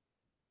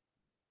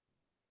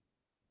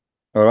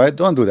 All right,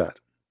 don't do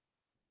that.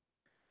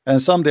 And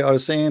some they are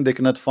saying they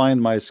cannot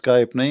find my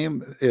Skype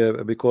name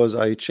because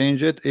I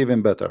changed it.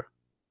 Even better.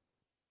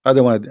 I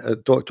don't want to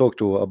talk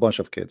to a bunch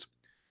of kids.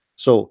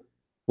 So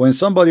when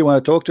somebody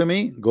want to talk to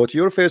me, go to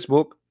your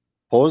Facebook,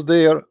 post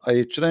there.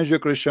 I challenge you,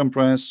 Christian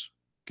Prince.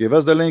 Give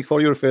us the link for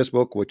your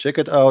Facebook. We'll check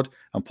it out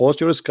and post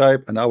your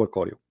Skype, and I will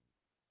call you.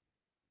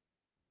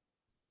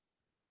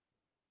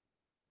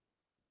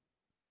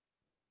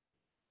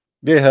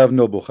 They have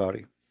no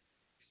Bukhari.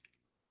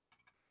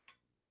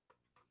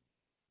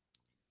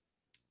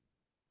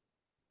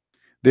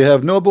 They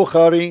have no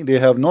Bukhari. They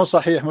have no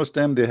Sahih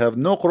Muslim. They have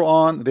no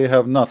Quran. They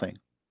have nothing.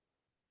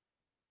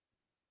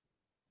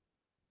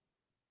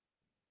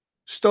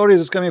 Stories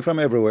is coming from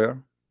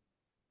everywhere,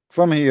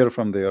 from here,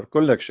 from there,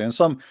 collection.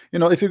 Some, you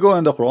know, if you go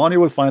in the Quran, you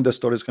will find the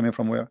stories coming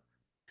from where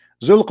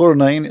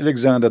Zulqarnain,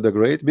 Alexander the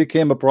Great,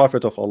 became a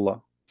prophet of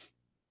Allah.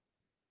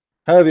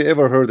 Have you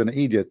ever heard an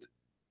idiot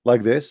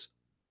like this?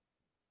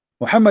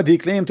 Muhammad, he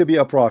claimed to be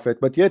a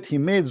prophet, but yet he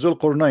made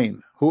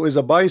Zulqarnain, who is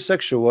a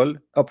bisexual,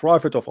 a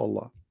prophet of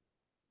Allah.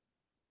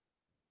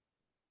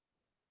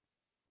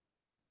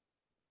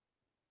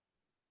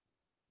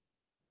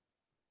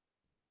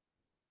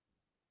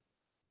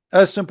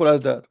 As simple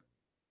as that.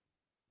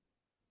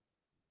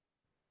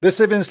 The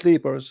Seven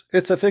Sleepers,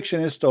 it's a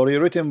fictional story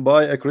written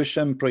by a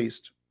Christian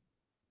priest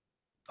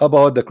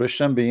about the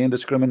Christian being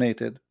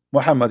discriminated.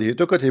 Muhammad, he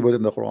took it, he put it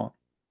in the Quran.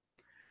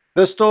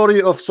 The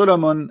story of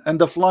Solomon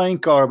and the flying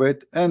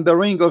carpet and the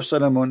ring of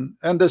Solomon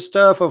and the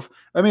staff of,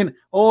 I mean,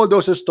 all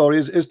those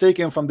stories is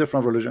taken from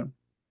different religion.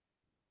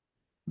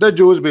 The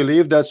Jews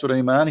believe that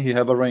Suleiman, he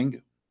have a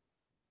ring,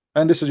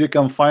 and this is you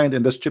can find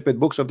in the stupid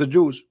books of the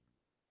Jews.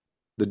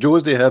 The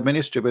Jews, they have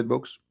many stupid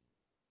books,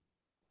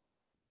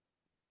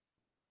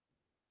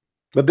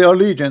 but they are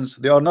legends.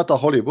 They are not a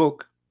holy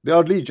book. They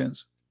are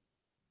legends.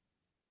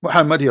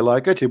 Muhammad, he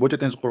like it, he put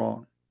it in his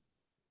Quran.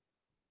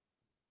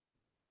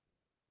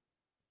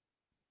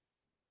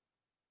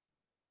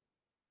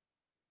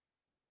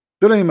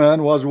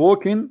 Suleiman was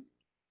walking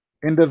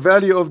in the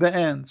valley of the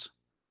ants,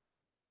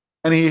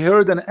 and he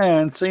heard an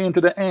ant saying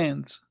to the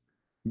ants,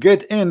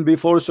 "Get in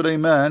before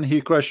Suleiman he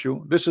crush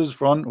you." This is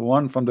from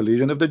one from the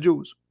Legion of the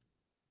Jews.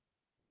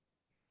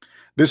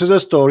 This is a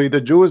story the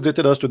Jews did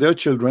tell us to their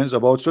children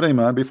about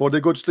Suleiman before they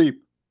go to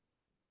sleep.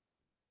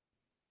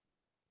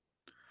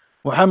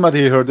 Muhammad,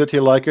 he heard it,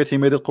 he liked it, he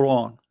made it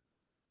Quran.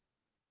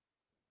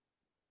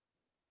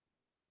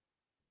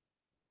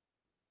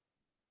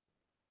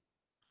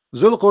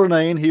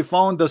 Zulqarnain, he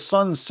found the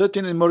sun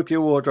sitting in murky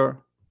water.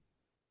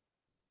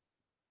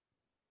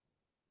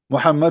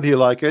 Muhammad, he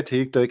liked it,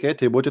 he took it,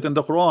 he put it in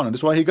the Quran, and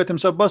that's why he got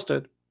himself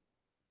busted.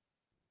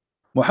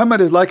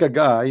 Muhammad is like a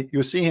guy,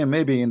 you see him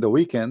maybe in the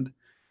weekend,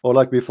 or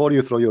like before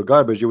you throw your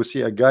garbage, you will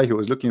see a guy who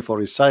is looking for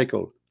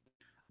recycle,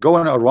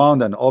 going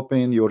around and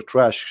opening your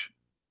trash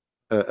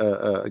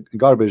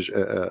garbage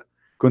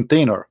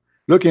container,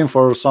 looking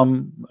for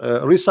some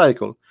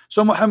recycle.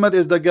 So Muhammad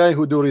is the guy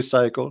who do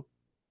recycle.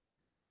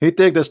 He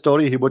take the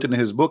story, he put it in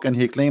his book, and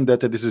he claimed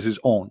that this is his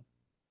own.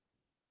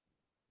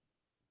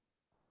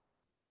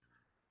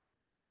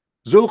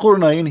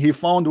 Zulqarnain, he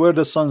found where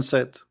the sun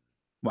set.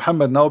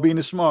 Muhammad, now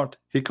being smart,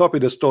 he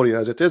copied the story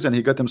as it is, and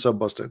he got himself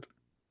busted.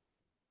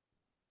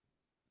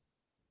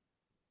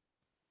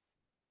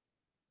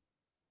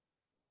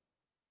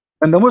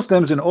 And the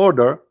Muslims, in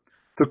order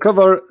to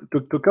cover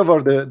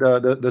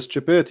the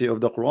stupidity of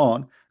the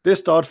Quran, they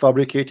start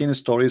fabricating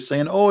stories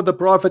saying, oh, the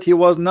prophet, he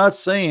was not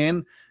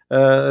saying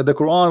the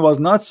Quran was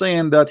not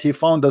saying that he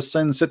found the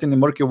sun sitting in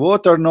murky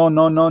water. No,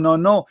 no, no, no,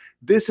 no.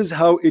 This is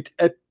how it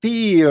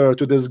appeared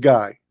to this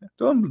guy.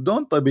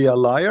 Don't be a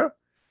liar.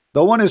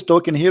 The one is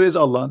talking here is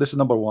Allah. This is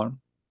number one.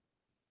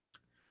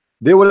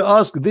 They will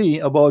ask thee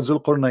about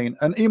Zulqarnain,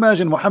 and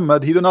imagine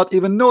Muhammad, he do not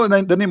even know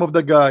the name of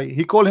the guy.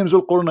 He called him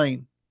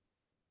Zulqarnain.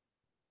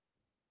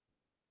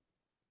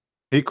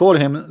 He called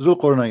him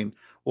Zulqarnain.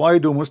 Why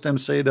do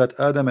Muslims say that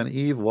Adam and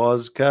Eve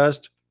was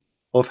cast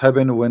of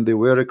heaven when they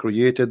were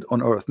created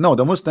on earth? No,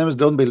 the Muslims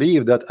don't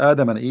believe that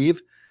Adam and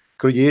Eve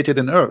created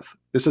in earth.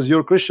 This is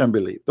your Christian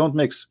belief. Don't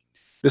mix.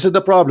 This is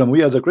the problem.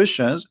 We as a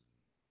Christians,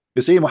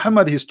 you see,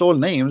 Muhammad, he stole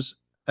names,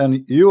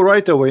 and you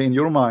right away in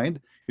your mind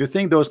you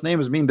think those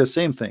names mean the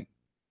same thing.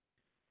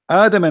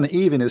 Adam and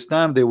Eve in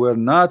Islam, they were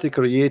not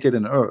created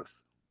in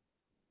earth.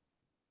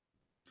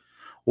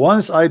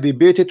 Once I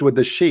debated with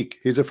the sheikh,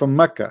 he's from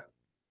Mecca.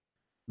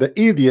 The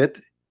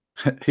idiot,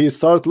 he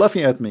started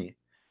laughing at me.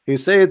 He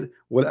said,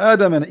 well,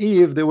 Adam and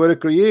Eve, they were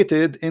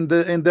created in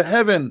the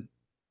heaven,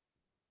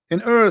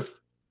 in earth.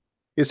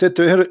 He said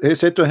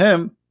to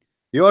him,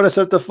 you are a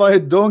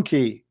certified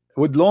donkey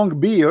with long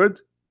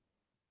beard,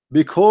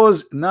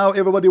 because now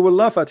everybody will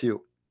laugh at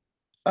you.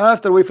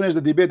 After we finished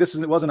the debate, this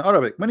was in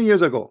Arabic many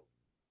years ago.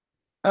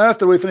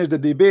 After we finished the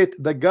debate,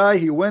 the guy,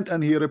 he went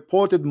and he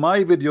reported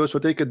my video, so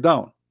take it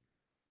down,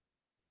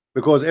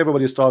 because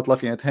everybody started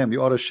laughing at him.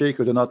 You are a sheikh,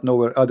 you do not know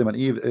where Adam and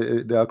Eve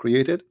they are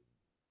created.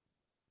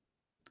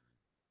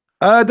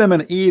 Adam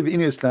and Eve in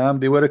Islam,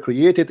 they were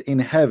created in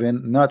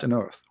heaven, not on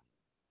earth.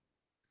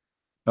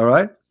 All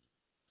right.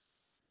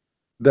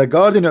 The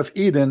Garden of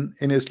Eden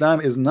in Islam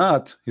is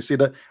not, you see,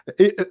 that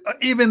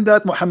even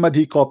that Muhammad,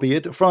 he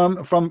copied it from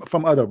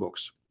other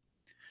books.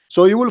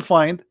 So you will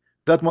find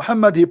that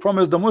Muhammad, he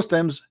promised the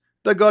Muslims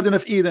the Garden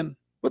of Eden.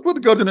 But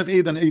what Garden of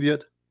Eden,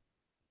 idiot?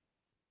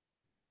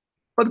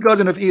 What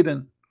Garden of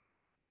Eden?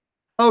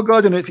 How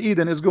Garden of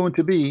Eden is going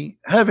to be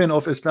heaven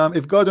of Islam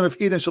if Garden of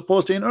Eden is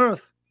supposed to be in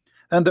earth,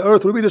 and the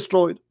earth will be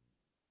destroyed?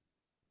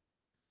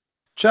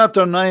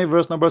 Chapter 9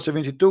 verse number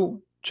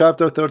 72,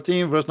 chapter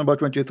 13 verse number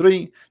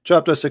 23,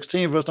 chapter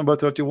 16 verse number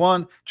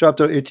 31,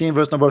 chapter 18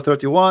 verse number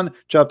 31,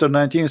 chapter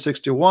 19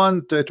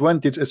 61,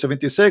 20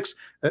 76,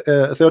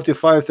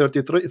 35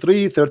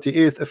 33,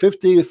 38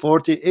 50,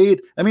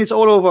 48. I mean, it's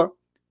all over.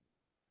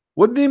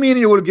 What do you mean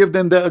you will give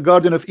them the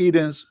Garden of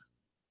Edens?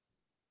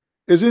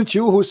 Isn't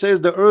you who says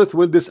the earth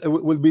will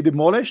be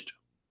demolished?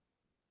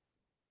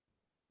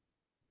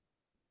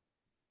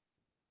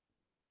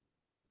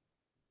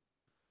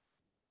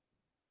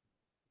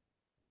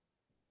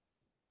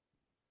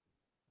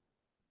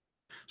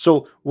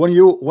 So when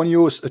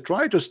you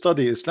try to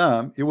study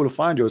Islam, you will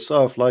find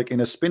yourself like in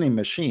a spinning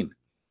machine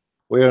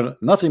where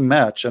nothing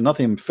match and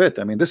nothing fit.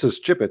 I mean, this is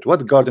stupid.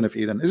 What Garden of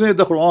Eden? Isn't it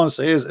the Quran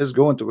says is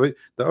going to be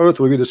the earth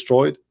will be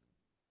destroyed?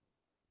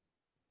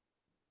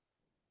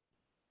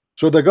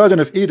 So the Garden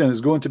of Eden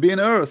is going to be in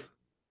earth.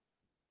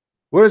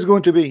 Where is it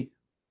going to be?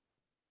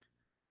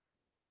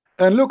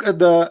 And look at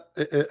the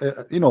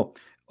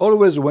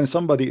always when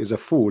somebody is a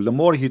fool, the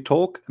more he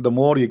talk, the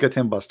more you get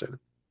him busted.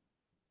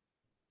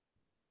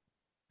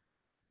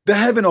 The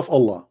heaven of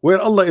Allah,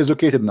 where Allah is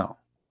located now,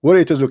 where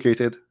it is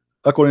located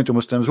according to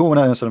Muslims. Who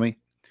wanna answer me?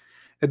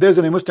 If there's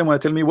any Muslim wanna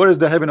tell me where is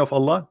the heaven of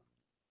Allah?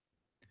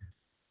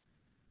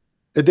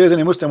 If there's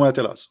any Muslim wanna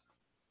tell us.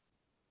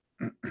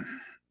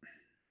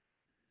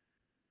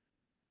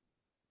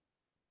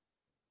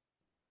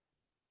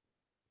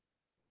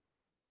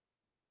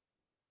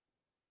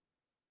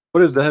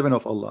 What is the heaven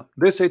of Allah?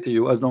 They say to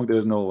you, as long as there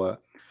is no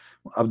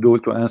Abdul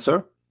to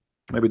answer,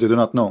 maybe they do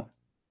not know.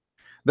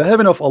 The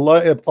heaven of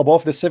Allah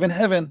above the seven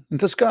heaven in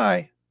the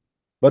sky.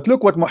 But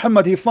look what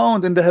Muhammad he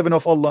found in the heaven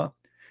of Allah.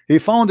 He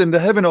found in the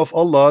heaven of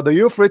Allah the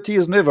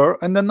Euphrates River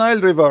and the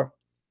Nile River.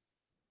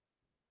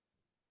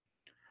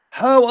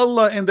 How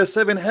Allah in the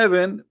seven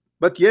heaven,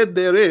 but yet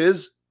there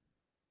is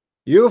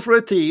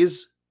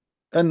Euphrates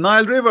and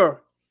Nile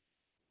River?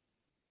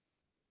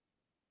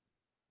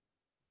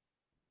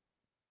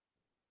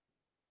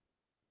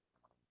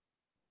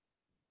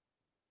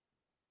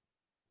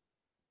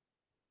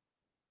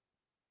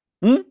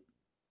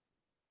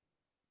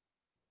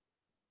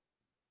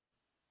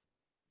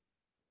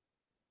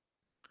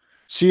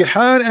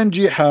 Sihan and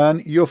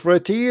Jihan,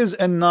 Euphrates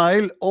and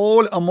Nile,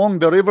 all among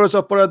the rivers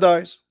of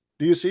paradise.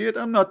 Do you see it?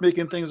 I'm not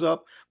making things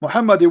up.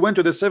 Muhammad he went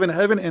to the seven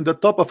heaven in the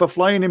top of a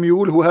flying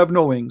mule who have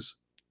no wings.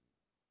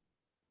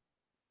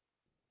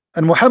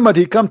 And Muhammad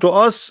he come to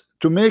us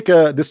to make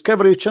a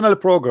Discovery Channel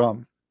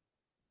program.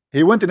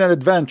 He went in an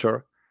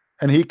adventure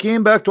and he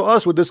came back to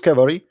us with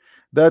discovery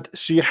that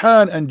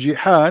Sihan and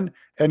Jihan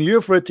and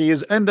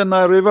Euphrates and the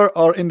Nile River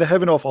are in the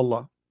heaven of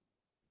Allah.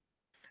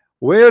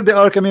 Where they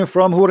are coming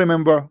from, who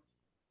remember?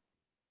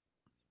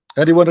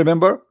 Anyone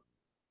remember?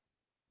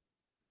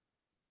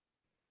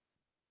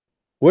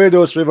 Where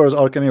those rivers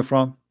are coming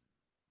from?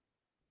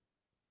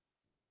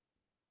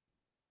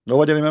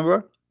 Nobody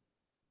remember?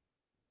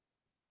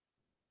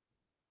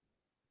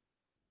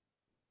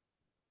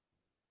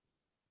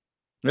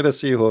 Let us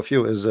see who of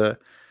you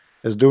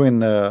is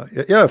doing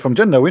yeah, from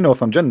Jannah. We know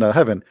from Jannah,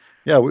 heaven.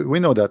 Yeah,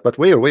 we know that. But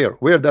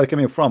where they're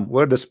coming from?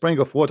 Where the spring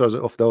of waters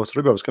of those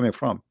rivers coming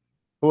from?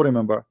 Who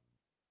remember?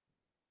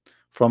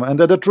 From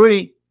under the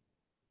tree.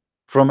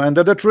 From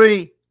under the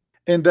tree.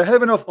 In the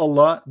heaven of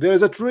Allah there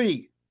is a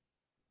tree.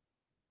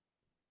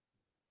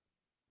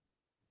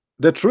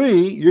 The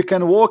tree you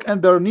can walk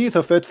underneath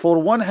of it for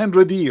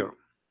 100 years.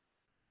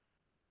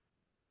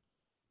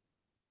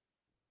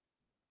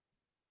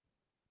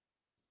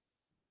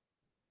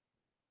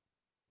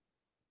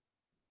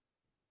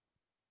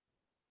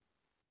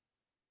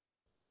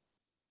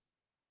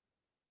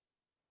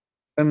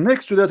 And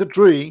next to that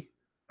tree,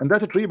 and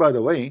that tree by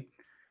the way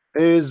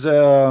is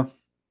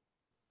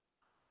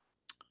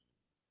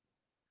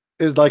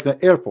like the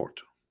airport.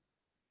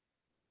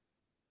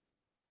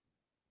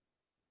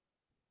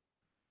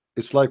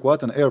 It's like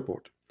what? An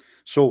airport.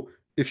 So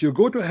if you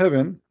go to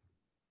heaven,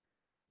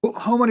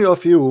 how many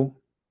of you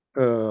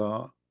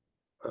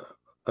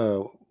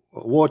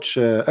watch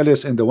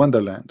Alice in the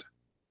Wonderland?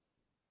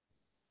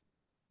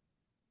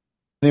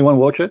 Anyone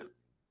watch it?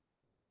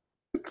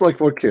 It's like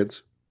for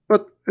kids,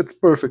 but it's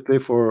perfectly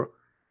for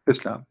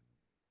Islam.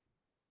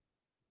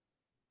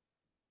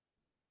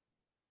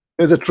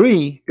 There's a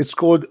tree. It's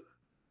called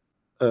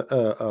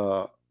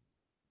or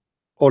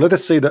let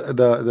us say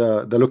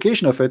the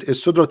location of it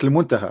is Sidrat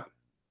al-Muntaha.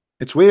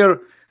 It's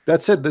where,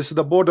 that's it, this is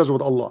the borders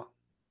with Allah.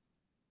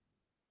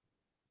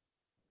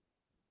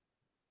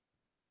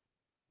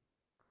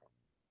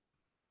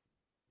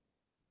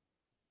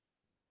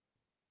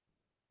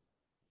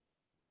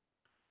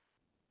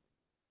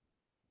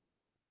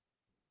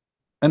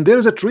 And there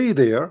is a tree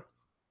there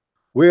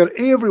where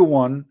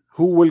everyone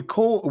who will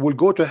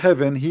go to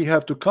heaven, he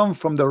have to come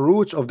from the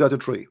roots of that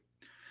tree.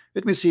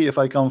 Let me see if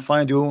I can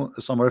find you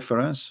some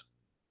reference.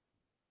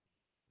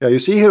 Yeah, you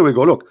see, here we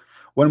go. Look,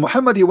 when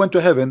Muhammad he went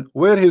to heaven,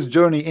 where his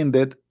journey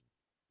ended,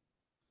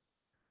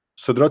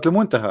 Sidrat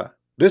al-Muntaha.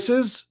 This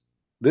is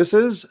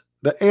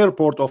the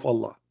airport of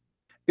Allah.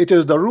 It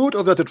is the root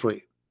of that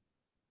tree.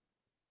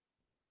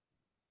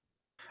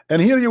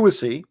 And here you will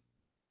see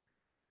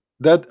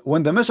that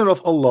when the Messenger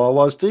of Allah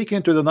was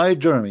taken to the night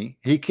journey,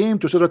 he came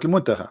to Sidrat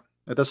al-Muntaha.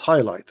 Let us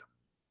highlight,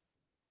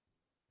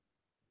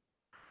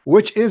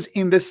 which is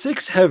in the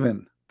sixth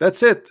heaven.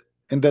 That's it.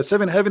 In the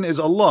seventh heaven is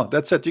Allah.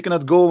 That's it. You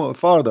cannot go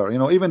farther. You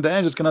know, even the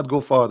angels cannot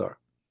go farther.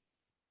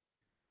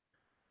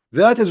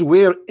 That is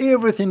where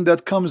everything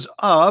that comes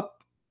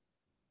up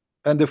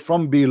and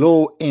from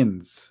below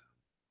ends,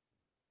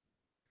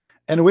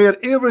 and where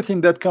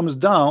everything that comes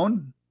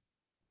down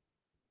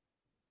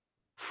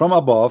from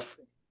above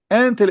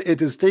until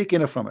it is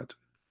taken from it.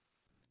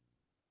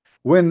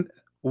 When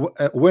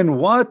when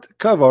what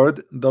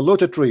covered the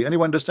lotus tree?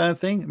 Anyone understand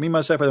thing? Me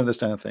myself, I don't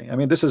understand thing. I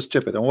mean, this is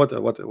stupid. And what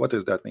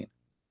does that mean?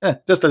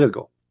 Just let it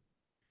go.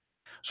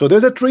 So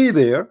there's a tree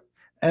there,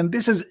 and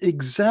this is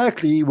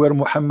exactly where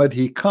Muhammad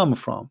he come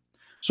from.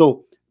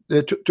 So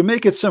to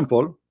make it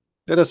simple,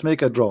 let us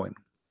make a drawing.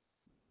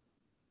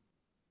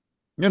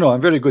 You know,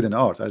 I'm very good in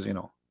art, as you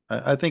know.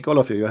 I think all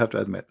of you have to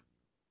admit.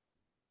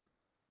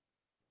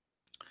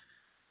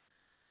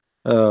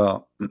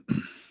 Are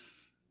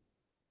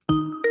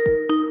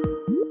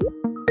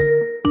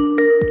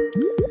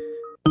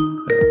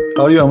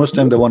you a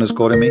Muslim? The one is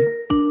calling me.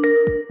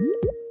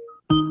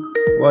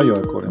 Why you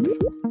are calling me?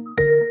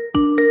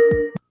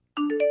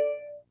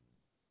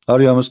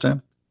 Are you a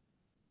Muslim?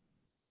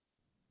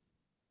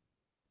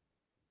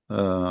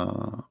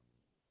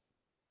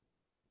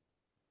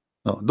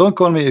 No, don't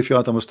call me if you are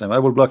not a Muslim. I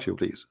will block you,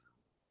 please.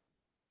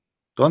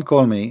 Don't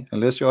call me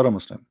unless you are a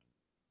Muslim.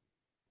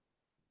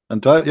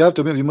 And you have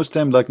to be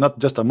Muslim, like not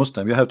just a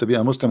Muslim. You have to be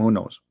a Muslim who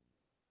knows.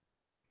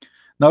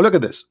 Now look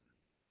at this.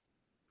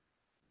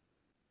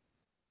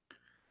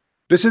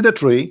 This is the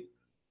tree.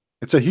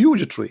 It's a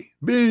huge tree,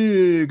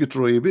 big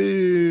tree,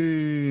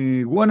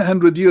 big.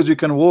 100 years you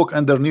can walk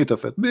underneath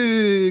of it.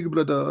 Big,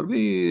 brother,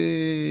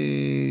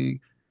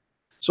 big.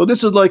 So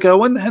this is like a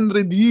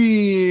 100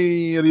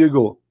 year you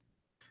go.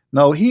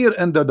 Now here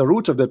under the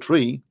roots of the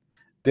tree,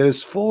 there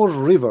is 4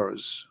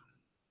 rivers.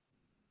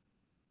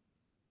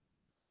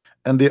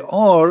 And they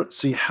are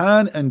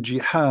Sihan and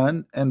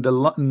Jihan and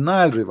the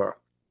Nile River.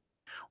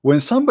 When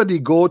somebody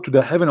go to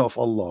the heaven of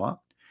Allah,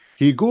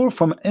 he go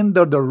from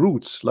under the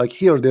roots. Like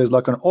here, there's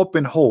like an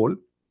open hole.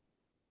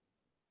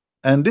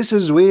 And this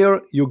is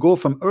where you go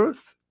from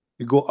earth.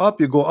 You go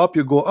up, you go up,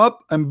 you go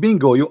up, and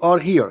bingo, you are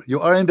here. You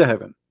are in the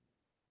heaven.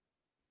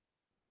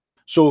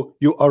 So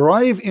you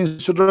arrive in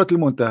Sidratul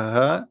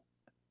Muntaha,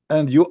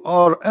 and you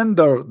are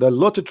under the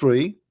lotus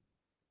tree.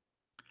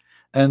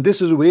 And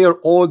this is where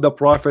all the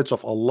prophets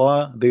of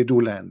Allah they do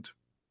land.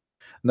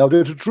 Now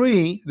this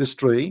tree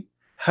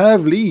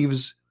have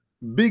leaves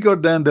bigger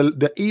than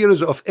the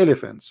ears of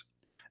elephants,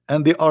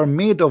 and they are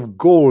made of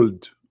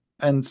gold,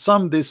 and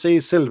some they say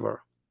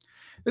silver.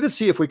 Let us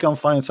see if we can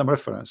find some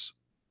reference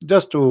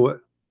just to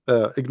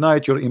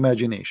ignite your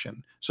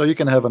imagination, so you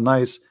can have a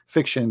nice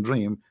fiction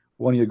dream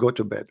when you go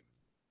to bed.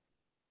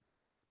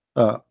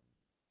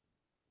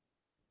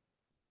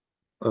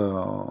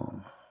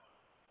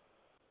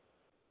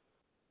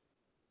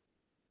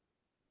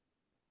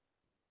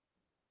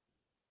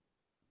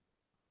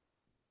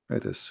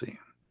 Let us see.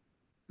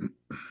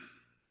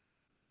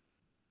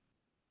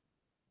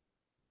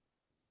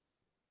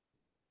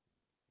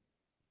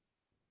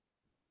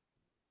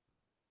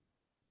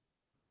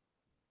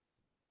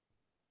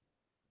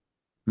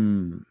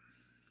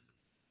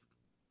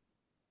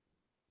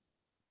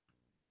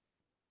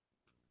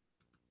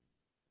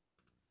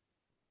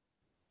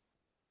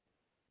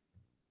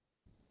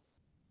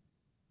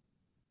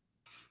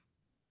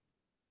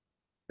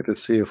 Let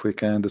us see if we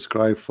can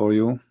describe for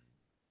you.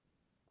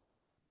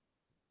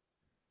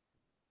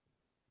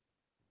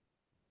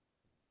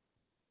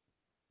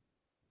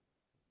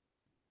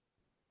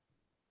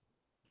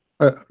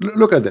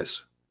 Look at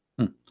this.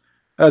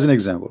 As an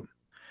example,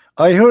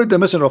 I heard the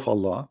Messenger of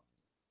Allah,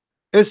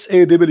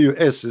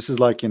 SAWS. This is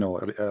like, you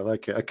know,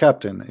 like a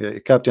captain,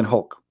 Captain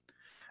Hawk,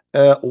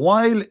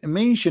 while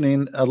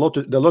mentioning the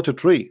lotus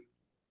tree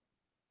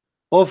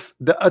of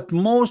the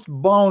utmost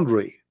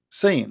boundary,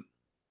 saying,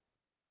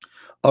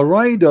 a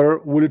rider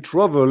will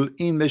travel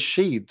in the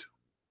shade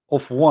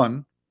of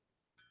one,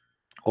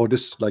 or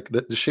this like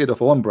the shade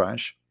of one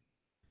branch,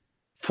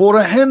 for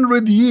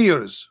 100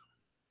 years.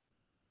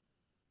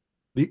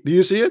 Do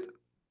you see it?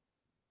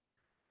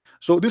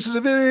 So this is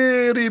a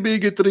very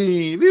big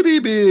tree, very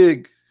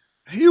big,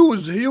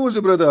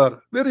 huge,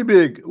 brother, very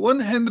big.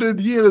 100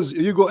 years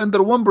you go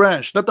under one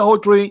branch, not the whole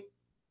tree,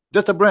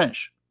 just a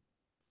branch.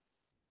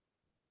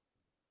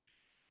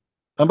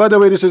 And by the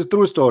way, this is a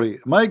true story.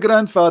 My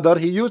grandfather,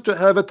 he used to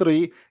have a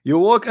tree. You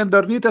walk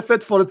underneath of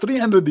it for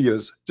 300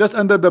 years, just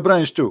under the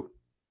branch too.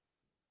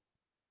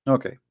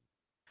 Okay.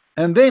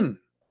 And then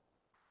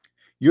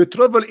you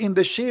travel in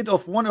the shade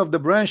of one of the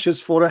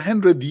branches for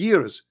 100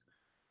 years,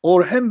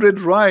 or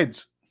 100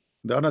 rides.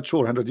 They are not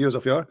sure 100 years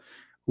of year.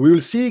 We will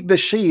seek the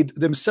shade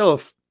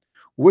themselves,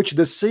 which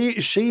the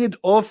shade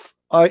of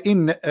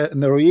in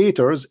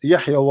narrators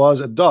Yahya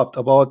was adopt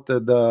about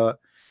the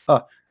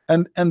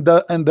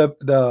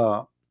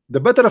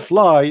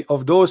butterfly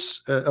of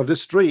those of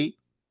this tree.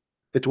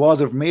 It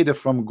was made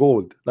from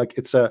gold, like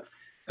it's a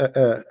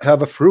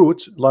have a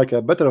fruit like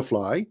a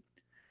butterfly,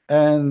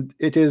 and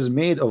it is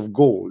made of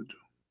gold.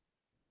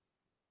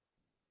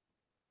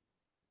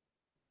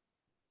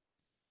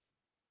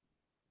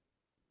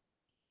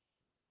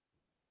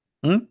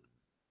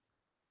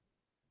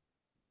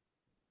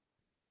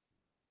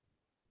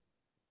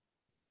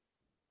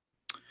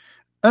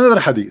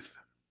 Another hadith.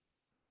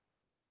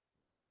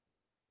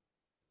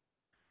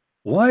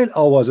 While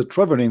I was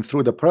traveling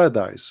through the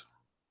paradise,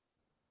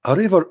 a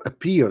river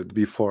appeared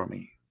before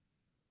me,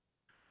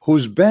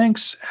 whose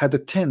banks had a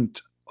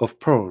tint of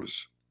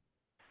pearls,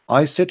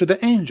 I said to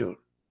the angel,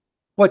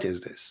 what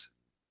is this?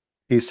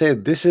 He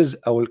said, this is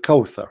our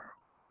Kawthar,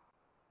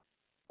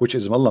 which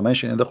is Allah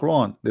mentioned in the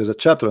Quran. There's a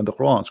chapter in the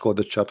Quran, it's called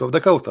the chapter of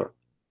the Kawthar,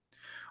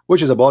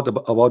 which is about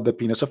the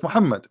penis of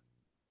Muhammad,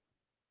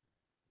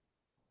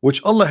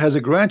 which Allah has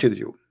granted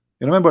you.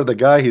 You remember the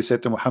guy, he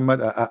said to Muhammad,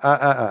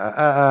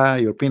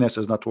 your penis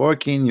is not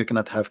working, you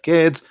cannot have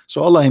kids.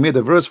 So Allah, he made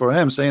a verse for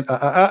him saying,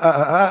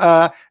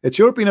 it's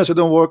your penis, you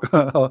don't work.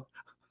 What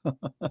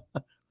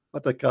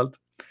a cult.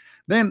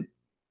 Then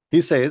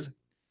he says,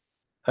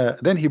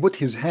 then he put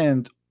his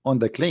hand on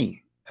the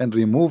clay and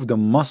removed the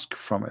musk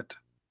from it.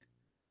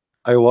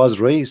 I was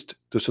raised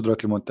to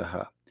Sidrat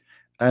al-Muntaha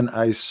and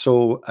I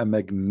saw a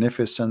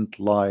magnificent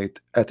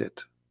light at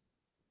it.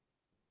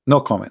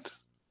 No comment.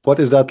 What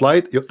is that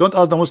light? You don't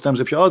ask the Muslims.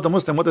 If you ask the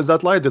Muslim what is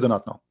that light, they do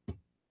not know.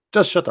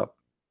 Just shut up.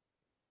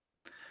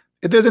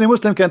 If there's any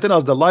Muslim can tell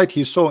us the light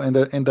he saw in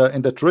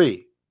the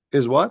tree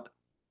is what?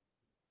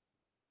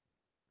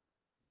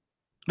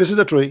 This is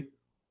the tree.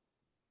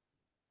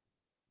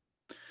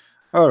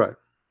 All right.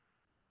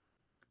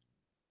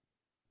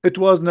 It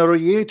was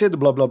narrated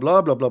blah blah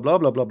blah blah blah blah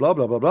blah blah blah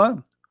blah blah blah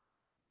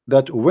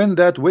that when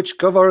that which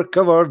cover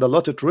the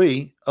lot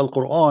tree,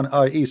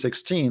 Al-Quran IE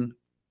 16,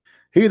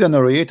 he the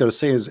narrator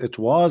says it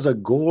was a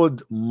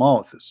gold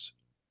mouth.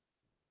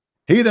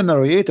 He the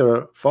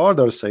narrator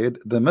further said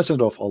the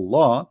messenger of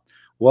Allah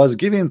was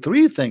given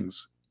three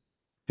things.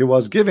 He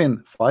was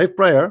given 5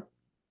 prayer.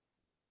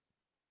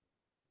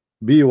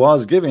 B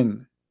was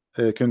given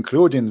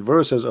concluding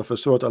verses of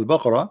Surah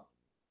Al-Baqarah.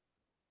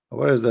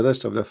 Where is the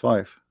rest of the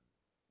 5?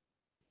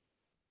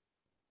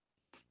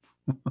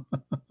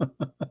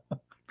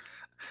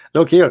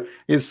 Look here,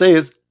 it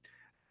says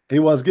he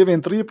was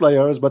given 3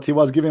 players, but he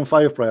was given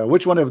 5 prayer.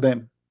 Which one of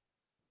them?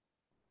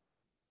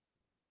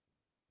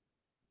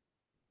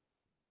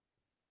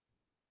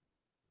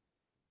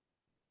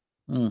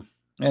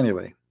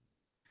 Anyway,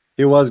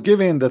 he was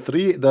given the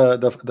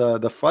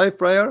 5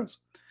 prayers,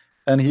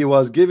 and he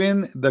was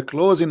given the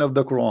closing of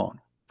the Quran,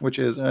 which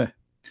is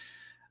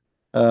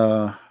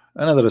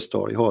another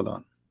story. Hold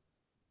on.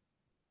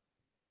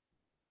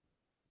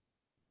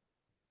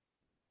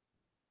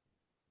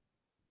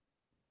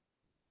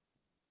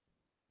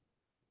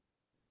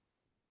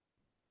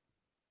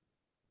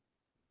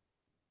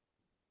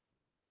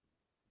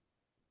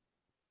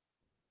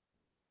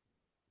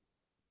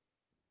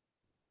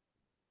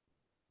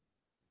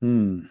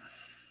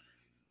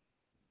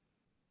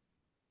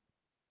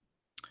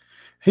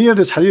 Here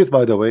this hadith,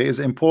 by the way, is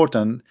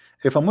important.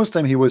 If a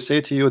Muslim, he will say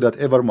to you that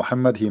ever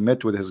Muhammad he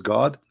met with his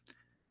God,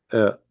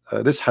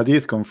 this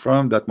hadith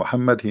confirmed that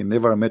Muhammad he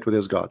never met with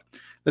his God.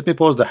 Let me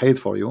pause the hadith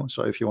for you,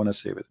 so if you want to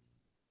save it.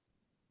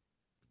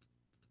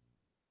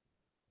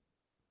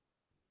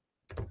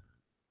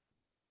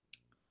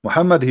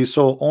 Muhammad he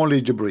saw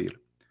only Jibreel.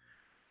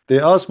 They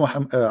asked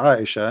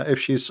Aisha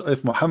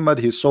if Muhammad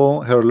he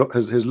saw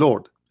his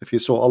Lord, if he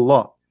saw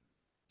Allah.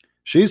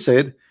 She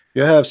said,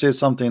 you have said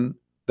something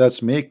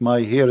that's make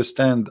my hair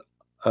stand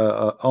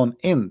on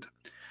end.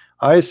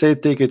 I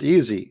said, take it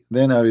easy.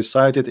 Then I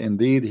recited,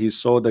 indeed he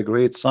saw the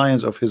great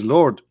signs of his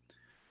Lord.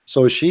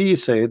 So she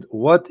said,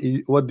 what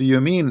do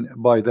you mean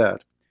by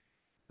that?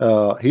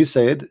 He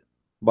said,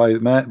 by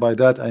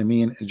that I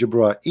mean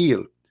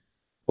Jibreel.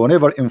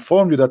 Whenever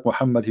informed you that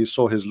Muhammad he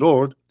saw his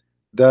Lord,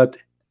 that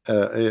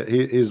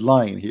he is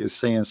lying, he is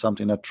saying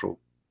something not true.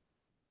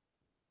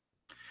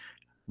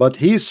 But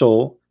he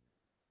saw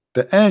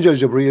the angel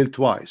Jibreel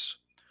twice.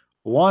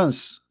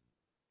 Once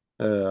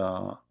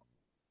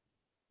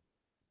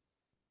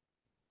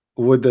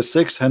with the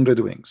 600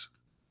 wings.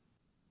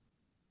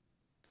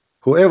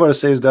 Whoever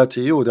says that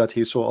to you that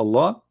he saw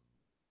Allah,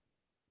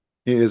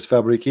 he is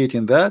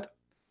fabricating that,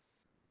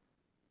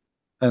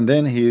 and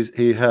then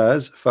he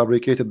has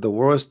fabricated the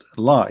worst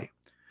lie.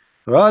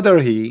 Rather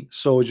he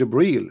saw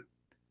Jibreel,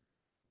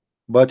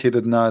 but he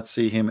did not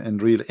see him in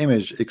real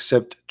image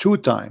except 2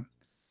 times.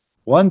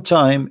 1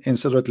 time in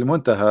Sidrat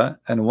al-Muntaha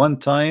and 1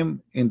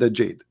 time in the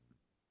Jade,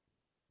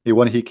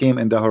 when he came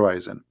in the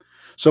horizon.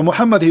 So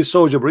Muhammad he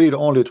saw Jibreel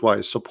only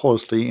twice,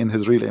 supposedly in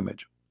his real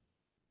image.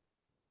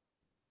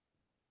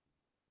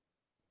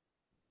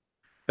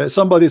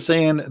 Somebody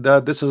saying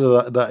that this is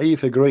a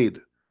da'if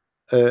grade.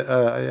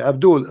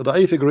 Abdul,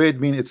 da'if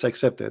grade means it's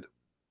accepted,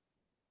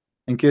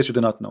 in case you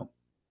do not know.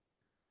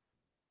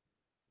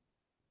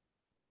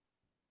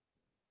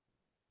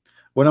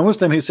 When a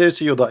Muslim he says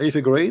to you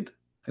da'if grade,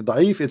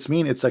 da'if, it's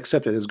mean it's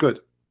accepted, it's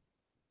good.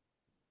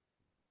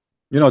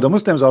 You know, the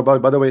Muslims are,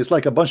 by the way, it's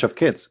like a bunch of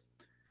kids.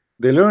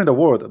 They learn the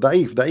word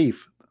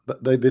da'if.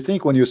 They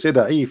think when you say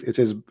da'if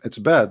it's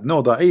bad.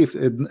 No, da'if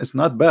it's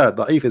not bad.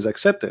 Da'if is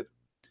accepted.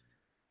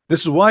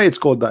 This is why it's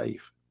called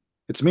da'if.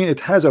 It's mean it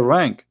has a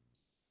rank,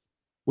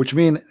 which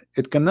means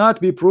it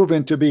cannot be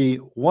proven to be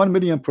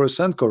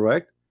 1,000,000%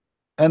 correct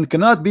and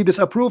cannot be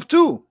disapproved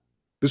too.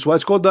 This is why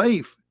it's called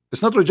da'if.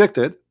 It's not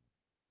rejected.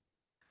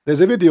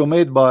 There's a video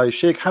made by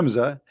Sheikh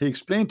Hamza. He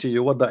explained to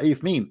you what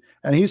da'if mean,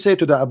 and he said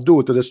to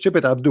the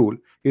stupid Abdul,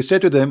 he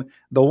said to them,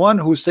 the one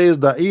who says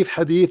da'if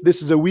hadith,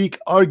 this is a weak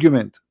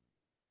argument.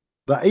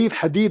 Da'if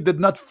hadith did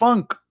not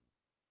funk.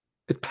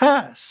 It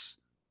pass.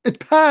 It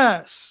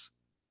pass.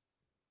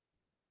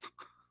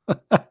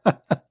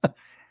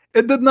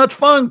 It did not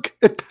funk.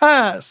 It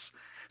pass.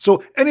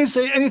 So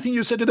anything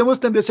you say to the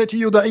Muslim, they say to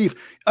you da'if.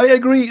 I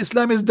agree,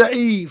 Islam is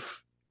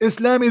da'if.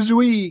 Islam is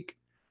weak.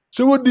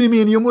 So what do you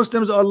mean? You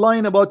Muslims are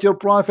lying about your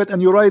prophet,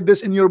 and you write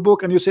this in your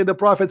book, and you say the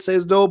prophet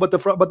says no, but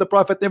the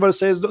prophet never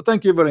says no.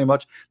 Thank you very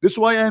much. This is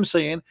why I am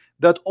saying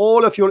that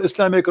all of your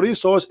Islamic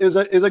resource is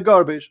a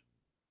garbage.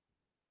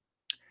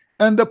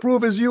 And the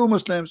proof is you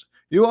Muslims.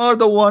 You are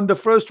the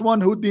first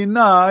one who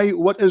deny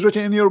what is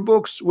written in your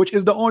books, which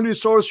is the only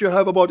source you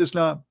have about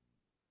Islam.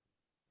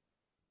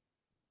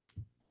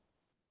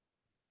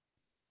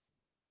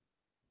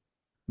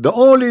 The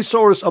only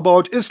source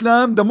about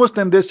Islam, the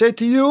Muslim, they say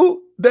to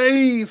you,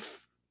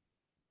 Da'if.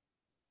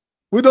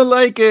 We don't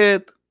like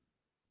it.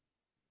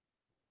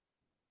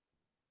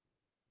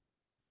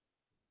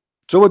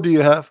 So what do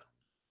you have?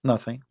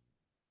 Nothing.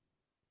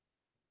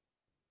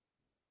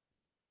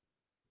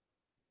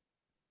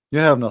 You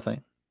have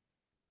nothing.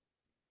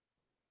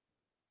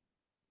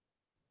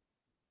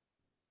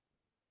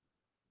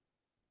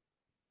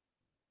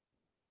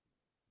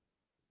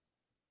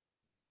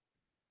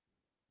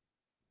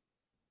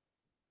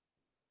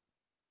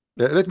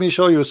 Let me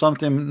show you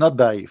something not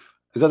da'if.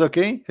 Is that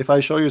okay if I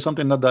show you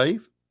something not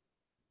da'if?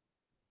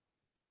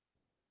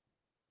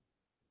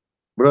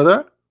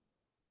 Brother?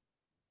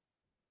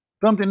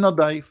 Something not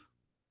da'if.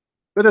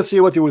 Let us see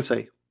what you will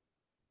say.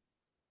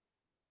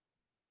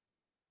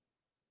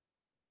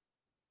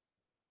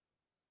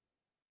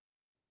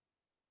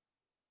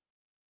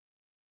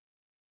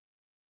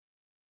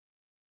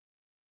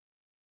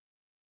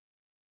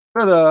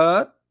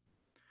 Brother,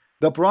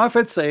 the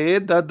prophet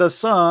said that the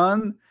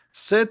sun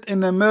set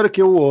in the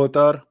murky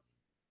water.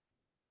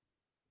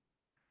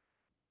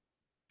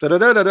 Not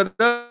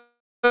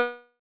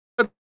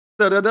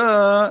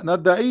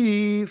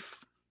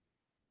da'if.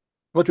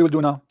 What we will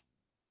do now?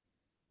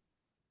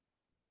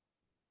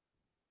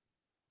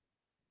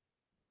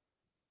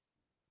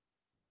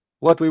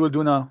 What we will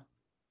do now?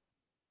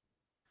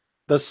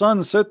 The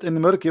sun set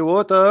in murky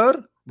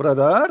water,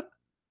 brother.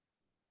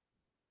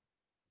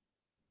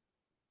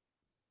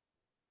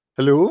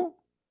 Hello?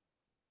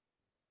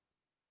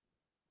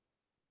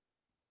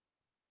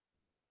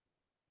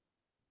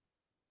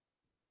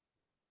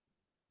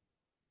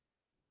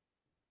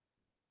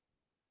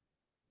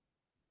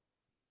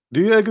 Do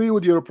you agree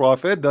with your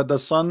prophet that the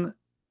sun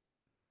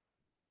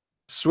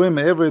swim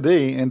every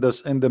day in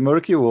the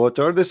murky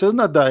water? This is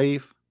not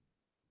da'if.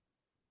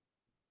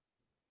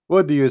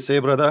 What do you say,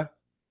 brother?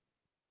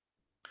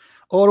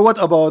 Or what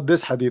about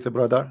this hadith,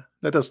 brother?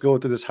 Let us go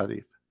to this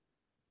hadith.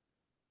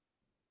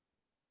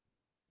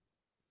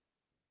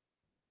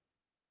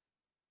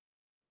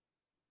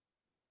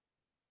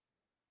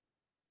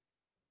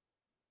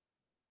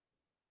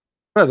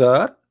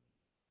 Brother,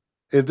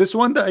 is this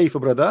one da'if,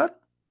 brother?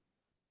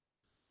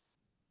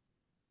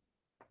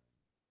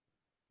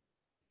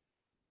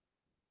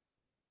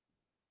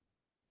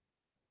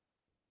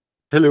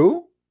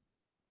 Hello?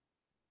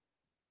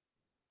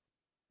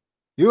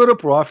 Your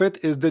prophet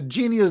is the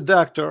genius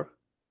doctor.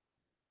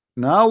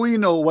 Now we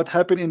know what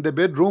happened in the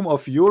bedroom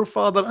of your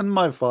father and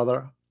my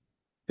father.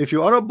 If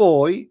you are a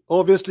boy,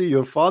 obviously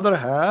your father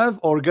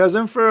have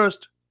orgasm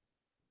first.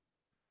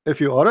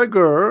 If you are a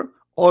girl,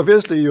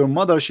 obviously your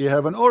mother, she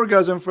have an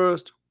orgasm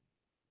first.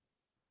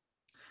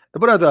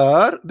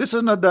 Brother, this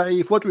is not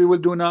da'if. What we will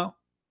do now?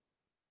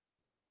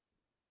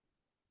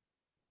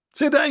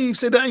 Say da'if,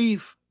 say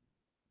da'if.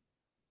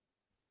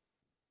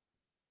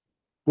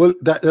 Well,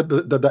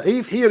 the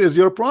da'if here is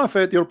your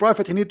prophet. Your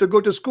prophet, he need to go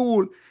to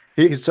school.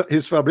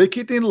 He's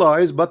fabricating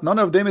lies, but none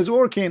of them is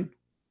working.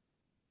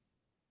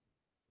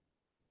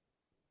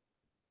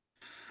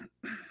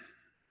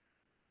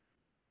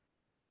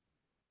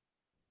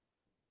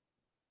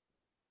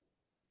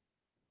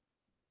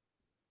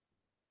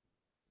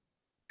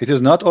 It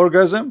is not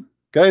orgasm,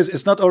 guys.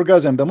 It's not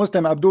orgasm. The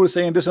Muslim Abdul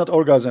saying this is not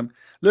orgasm.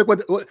 Look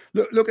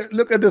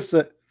look at this.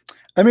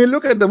 I mean,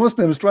 look at the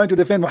Muslims trying to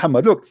defend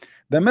Muhammad. Look,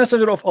 the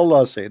messenger of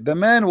Allah said, the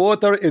man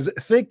water is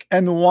thick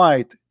and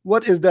white.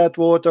 What is that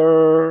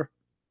water?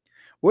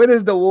 What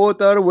is the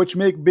water which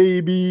make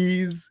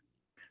babies?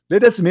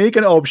 Let us make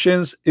an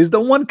options. Is the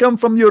one come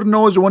from your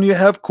nose when you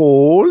have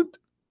cold?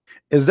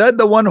 Is that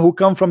the one who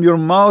come from your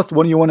mouth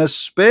when you want to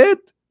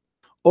spit?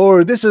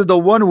 Or this is the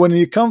one when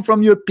you come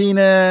from your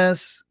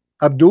penis?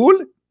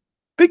 Abdul,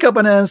 pick up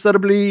an answer,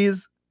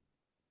 please.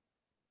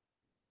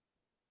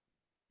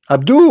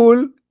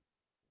 Abdul,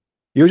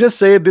 you just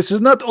said this is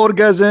not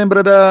orgasm,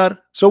 brother.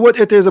 So what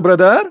it is,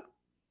 brother?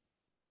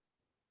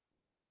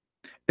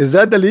 Is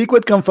that the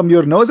liquid come from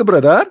your nose,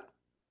 brother?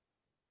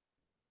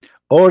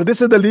 Or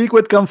this is the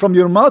liquid come from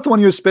your mouth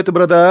when you spit,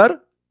 brother?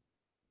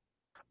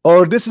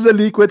 Or this is a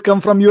liquid come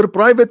from your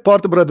private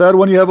part, brother,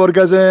 when you have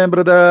orgasm,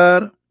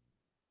 brother?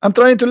 I'm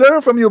trying to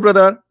learn from you,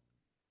 brother.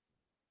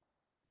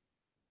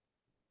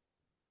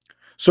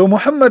 So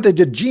Muhammad is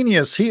a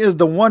genius. He is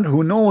the one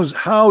who knows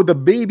how the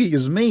baby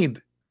is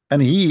made,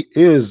 and he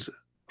is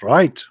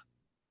right.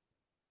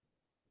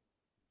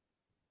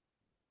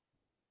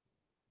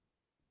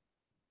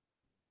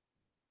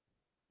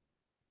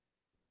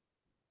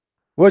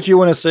 What you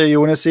want to say? You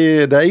want to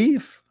say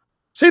Da'if?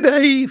 Say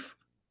Da'if.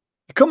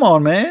 Come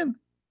on, man.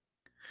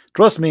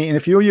 Trust me, in a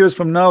few years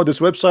from now, this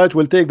website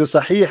will take the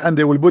Sahih and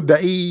they will put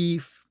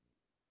Da'if.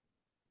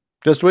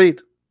 Just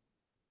wait.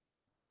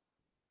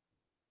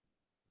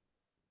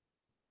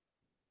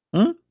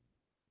 Hmm?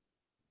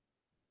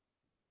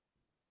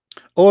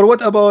 Or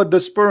what about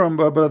the sperm,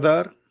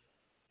 brother?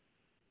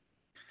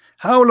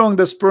 How long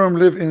the sperm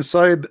live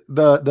inside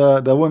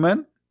the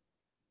woman?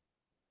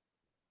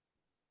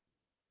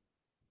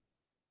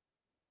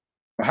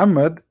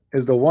 Muhammad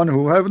is the one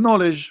who have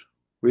knowledge.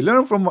 We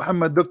learn from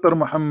Muhammad, Dr.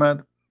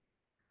 Muhammad.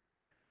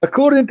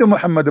 According to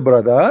Muhammad,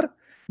 brother,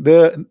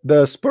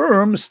 the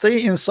sperm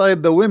stay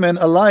inside the women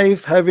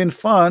alive, having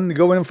fun,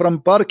 going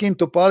from parking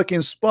to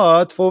parking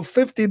spot for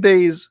 50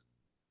 days.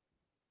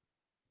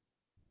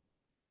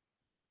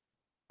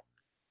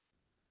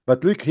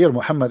 But look here,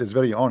 Muhammad is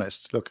very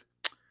honest. Look,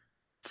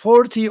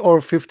 40 or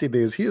 50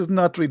 days, he is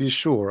not really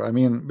sure. I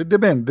mean, it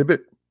depend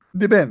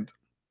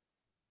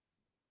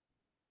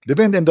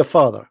in the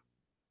father.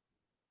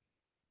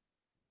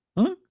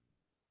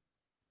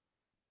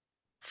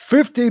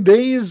 50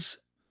 days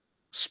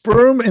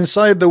sperm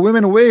inside the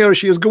women. Where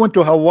she is going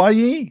to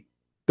Hawaii?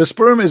 The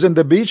sperm is in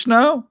the beach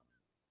now.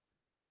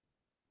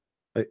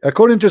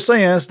 According to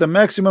science, the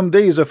maximum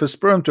days of a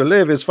sperm to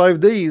live is 5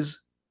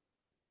 days.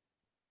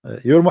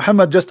 Your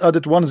Muhammad just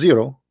added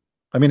 10.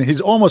 I mean,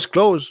 he's almost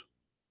close.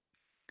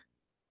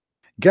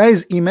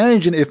 Guys,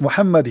 imagine if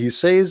Muhammad, he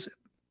says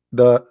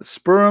the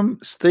sperm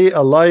stay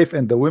alive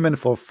in the women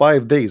for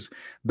 5 days.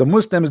 The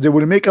Muslims, they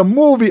will make a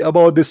movie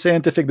about this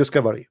scientific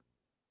discovery.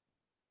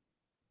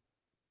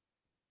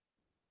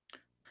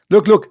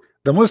 Look,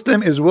 the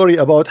Muslim is worried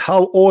about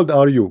how old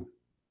are you.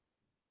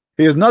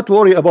 He is not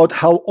worried about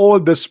how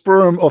old the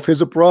sperm of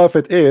his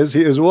prophet is.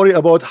 He is worried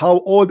about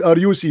how old are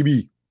you,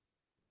 CB.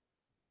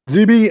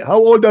 ZB, how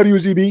old are you,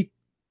 ZB?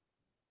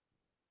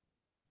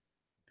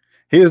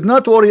 He is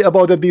not worried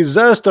about the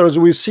disasters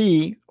we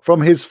see from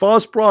his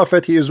false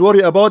prophet. He is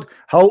worried about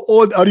how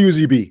old are you,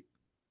 ZB?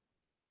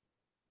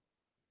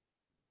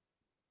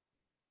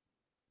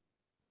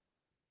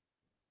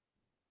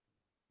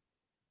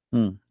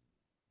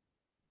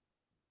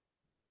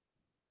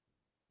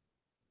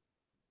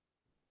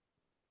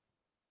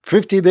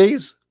 50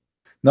 days.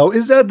 Now,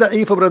 is that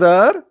da'if,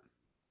 brother?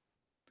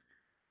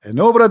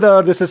 No,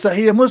 brother. This is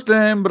Sahih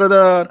Muslim,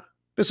 brother.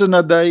 This is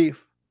not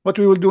da'if. What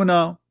we will do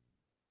now?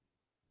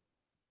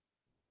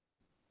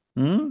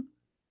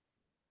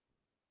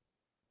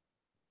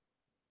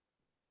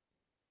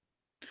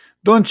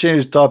 Don't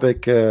change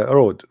topic,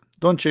 Road.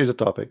 Don't change the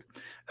topic.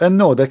 And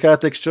no, the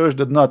Catholic Church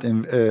did not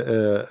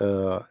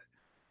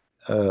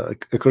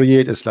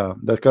create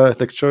Islam. The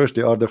Catholic Church,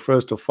 they are the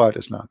first to fight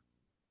Islam.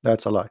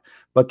 That's a lie.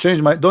 But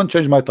don't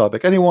change my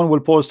topic. Anyone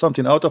will post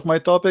something out of my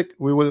topic,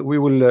 we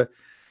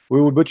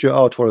will put you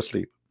out for a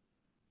sleep.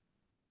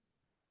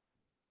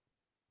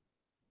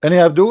 Any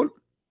Abdul?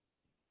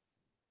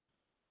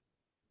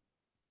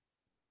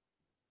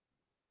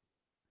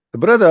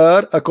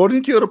 Brother,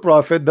 according to your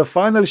prophet, the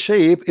final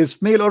shape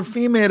is male or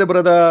female,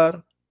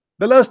 brother.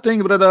 The last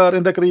thing, brother,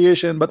 in the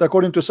creation. But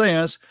according to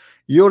science,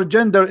 your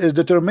gender is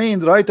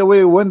determined right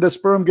away when the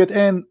sperm get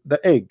in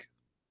the egg.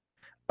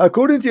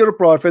 According to your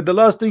prophet, the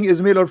last thing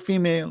is male or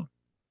female,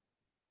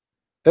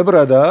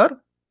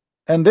 brother.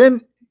 And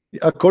then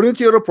according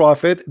to your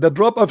prophet, the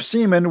drop of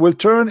semen will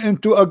turn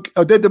into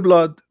a dead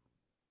blood.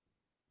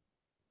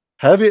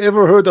 Have you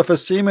ever heard of a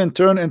semen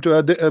turn into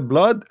a dead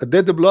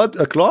blood,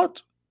 a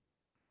clot?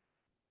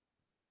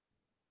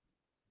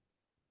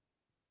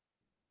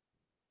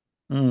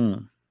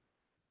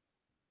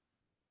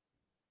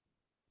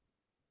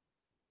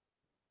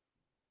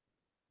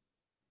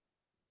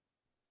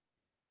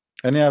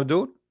 Any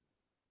Abdul?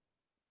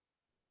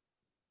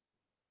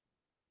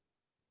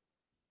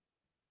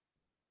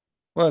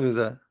 What is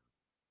that?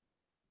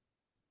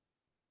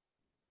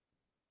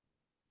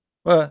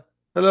 What?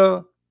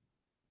 Hello?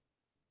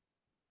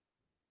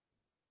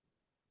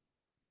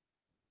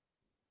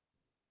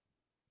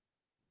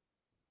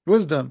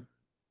 Wisdom.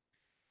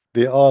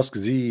 They ask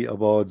thee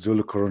about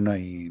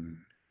Zulkarnain.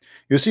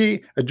 You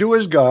see, a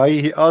Jewish guy,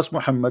 he asked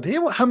Muhammad, hey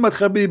Muhammad,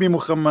 Habibi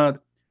Muhammad,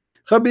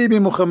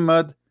 Habibi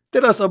Muhammad,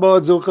 tell us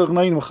about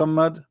Zulkarnain,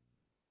 Muhammad.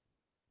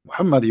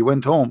 Muhammad, he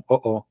went home.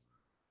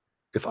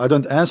 If I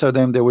don't answer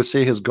them, they will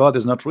say his God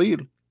is not real.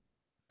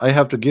 I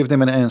have to give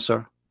them an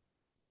answer.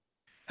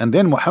 And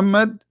then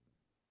Muhammad,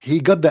 he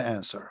got the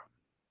answer.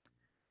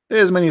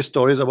 There's many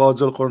stories about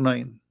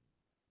Zulkarnain.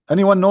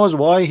 Anyone knows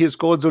why he's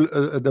called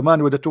the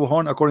man with the two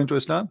horns according to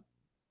Islam?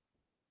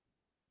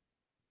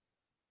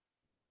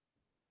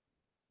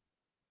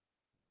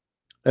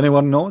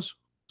 Anyone knows?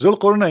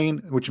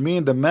 Zulkarnain, which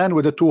means the man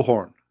with the two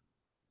horn.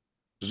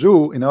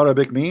 Zu in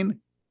Arabic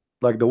mean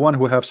like the one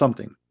who have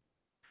something.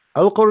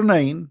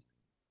 Al-Qarnain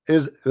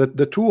is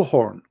the two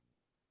horn.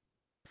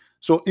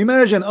 So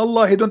imagine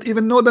Allah, he don't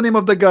even know the name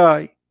of the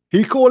guy.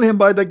 He called him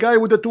by the guy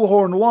with the two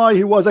horn. Why?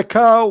 He was a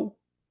cow.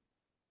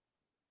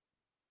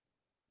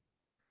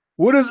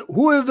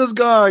 Who is this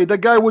guy? The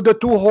guy with the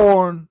two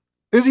horn.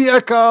 Is he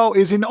a cow?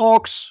 Is he an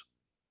ox?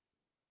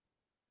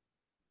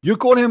 You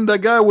call him the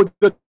guy with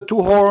the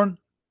two horn.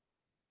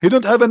 He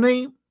don't have a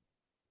name.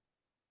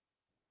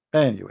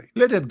 Anyway,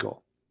 let it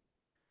go.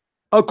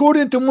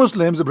 According to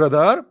Muslims,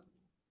 brother,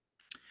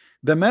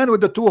 the man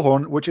with the two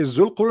horn, which is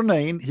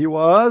Zulqarnain, he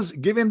was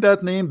given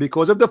that name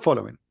because of the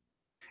following.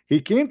 He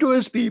came to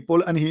his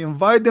people and he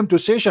invited them to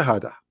say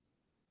Shahada.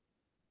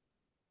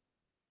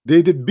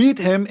 They did beat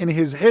him in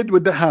his head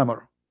with the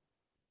hammer.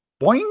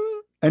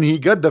 Boing, and he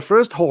got the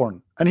first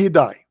horn and he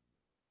died.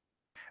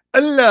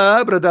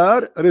 Allah,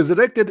 brother,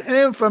 resurrected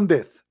him from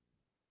death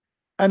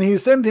and he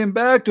sent him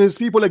back to his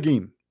people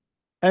again.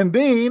 And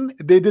then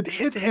they did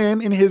hit him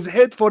in his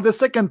head for the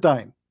second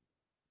time.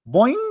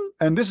 Boing,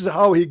 and this is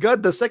how he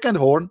got the second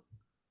horn.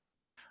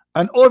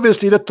 And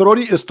obviously the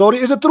story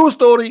is a true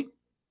story.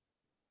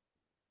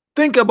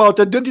 Think about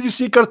it. Didn't you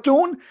see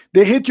cartoon?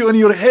 They hit you in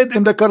your head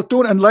in the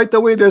cartoon and right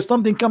away there's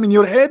something coming in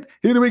your head.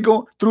 Here we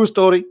go. True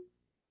story.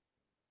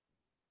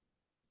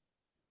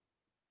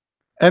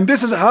 And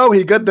this is how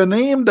he got the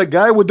name, the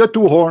guy with the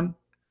two horn.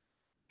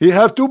 He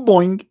have two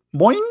boing,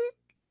 boing,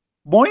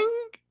 boing.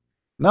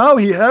 Now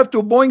he have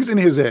two boings in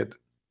his head.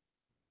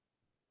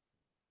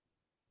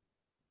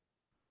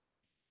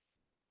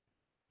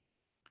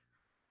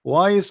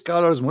 Why is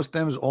scholars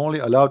Muslims only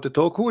allowed to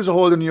talk? Who is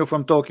holding you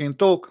from talking?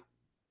 Talk.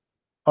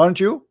 Aren't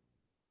you?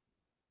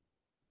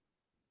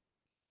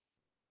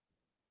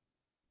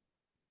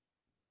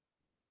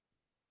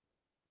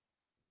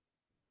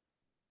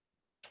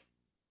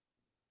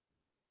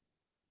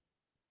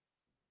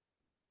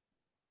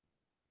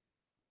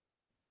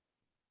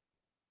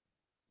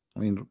 I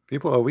mean,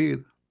 people are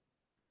weird.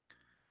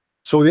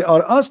 So they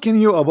are asking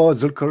you about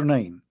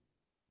Zulkarnain.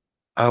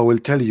 I will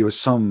tell you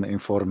some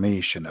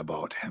information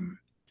about him.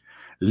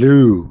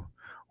 Lou,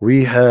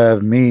 we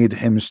have made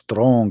him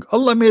strong.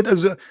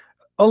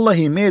 Allah,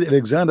 he made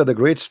Alexander the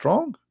Great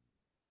strong.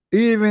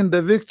 Even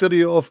the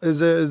victory of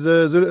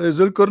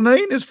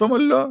Zulkarnain is from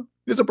Allah.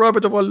 He's a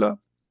prophet of Allah.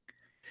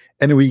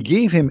 And we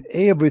gave him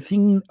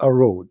everything a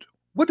road.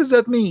 What does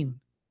that mean?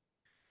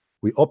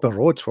 We open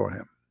roads for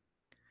him.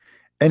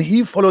 And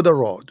he followed the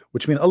road,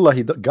 which means Allah,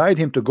 he guide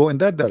him to go in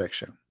that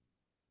direction.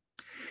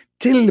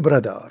 Till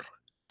brother,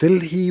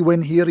 till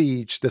when he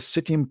reached the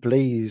sitting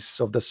place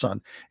of the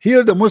sun.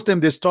 Here the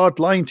Muslim, they start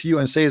lying to you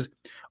and says,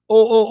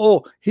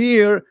 oh,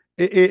 here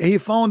he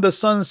found the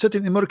sun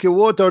sitting in murky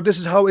water. This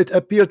is how it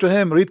appeared to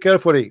him. Read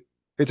carefully.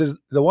 It is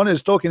the one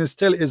is talking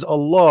still is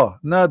Allah,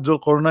 not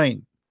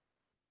Zulqarnain.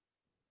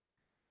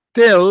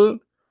 Till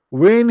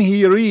when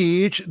he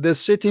reached the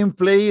sitting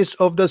place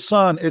of the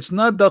sun. It's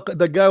not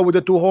the guy with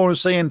the two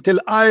horns saying till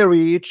I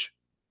reach.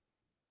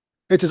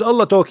 It is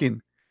Allah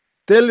talking.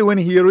 Till when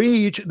he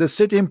reached the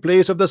sitting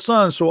place of the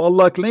sun. So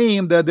Allah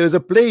claimed that there is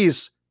a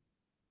place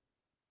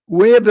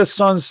where the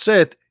sun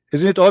set.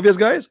 Isn't it obvious,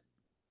 guys?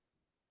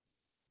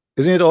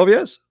 Isn't it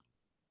obvious?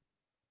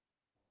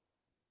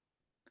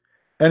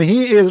 And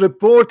he is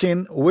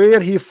reporting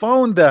where he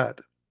found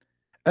that.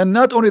 And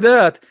not only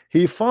that,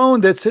 he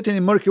found it sitting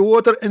in murky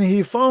water, and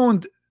he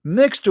found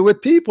next to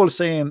it people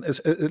saying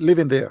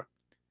living there.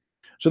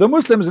 So the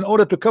Muslims, in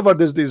order to cover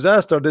this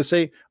disaster, they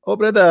say, oh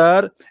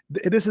brother,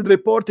 this is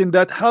reporting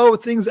that how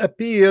things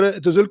appear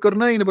to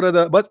Zulqarnain,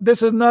 brother, but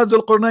this is not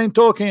Zulqarnain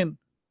talking.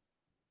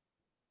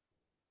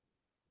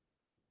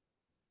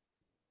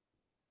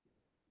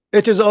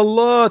 It is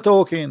Allah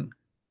talking.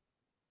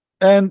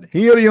 And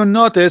here you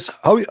notice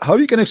how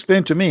you can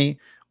explain to me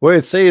where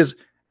it says,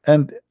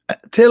 and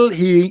till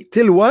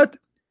what?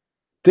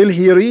 Till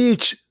he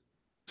reach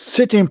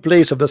sitting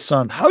place of the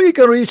sun. How you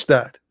can reach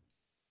that?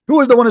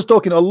 Who is the one who's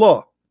talking?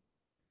 Allah.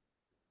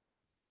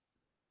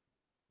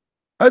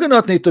 I do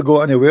not need to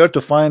go anywhere to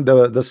find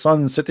the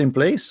sun sitting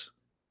place.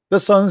 The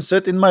sun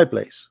sit in my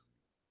place,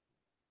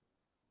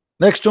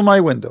 next to my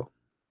window.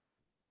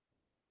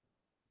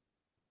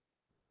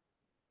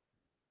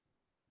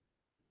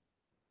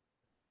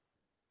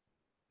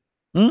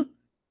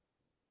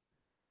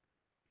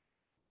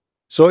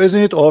 So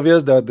isn't it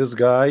obvious that this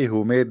guy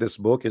who made this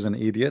book is an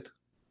idiot?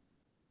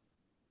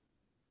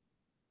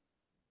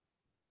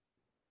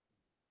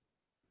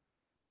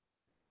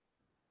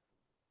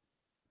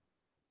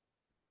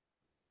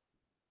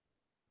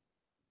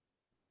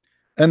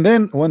 And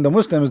then when the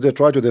Muslims, they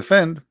try to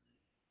defend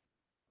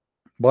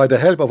by the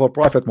help of our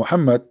Prophet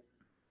Muhammad,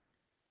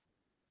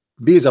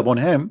 peace upon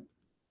him,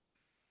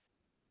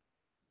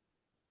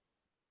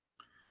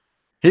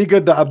 he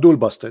get the Abdul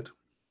busted.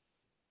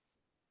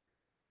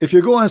 If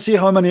you go and see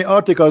how many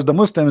articles the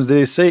Muslims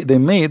they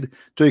made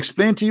to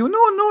explain to you,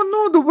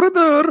 no, the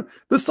brother,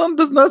 the sun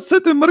does not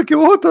set in murky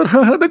water.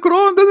 The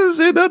Quran doesn't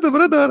say that,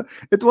 brother.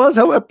 It was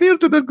how it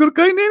appeared to the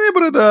Gurkainini,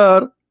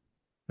 brother.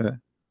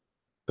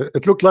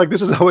 It looked like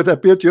this is how it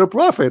appeared to your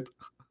prophet.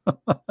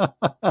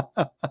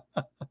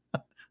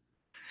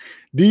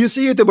 Do you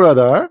see it,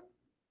 brother?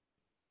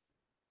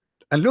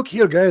 And look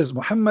here, guys.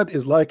 Muhammad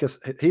is like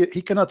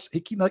he cannot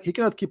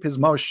keep his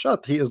mouth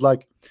shut. He is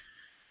like,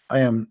 I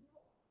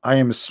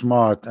am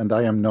smart and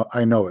I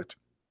know it.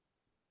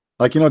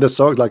 Like, you know the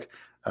song, like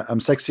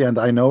I'm sexy and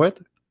I know it.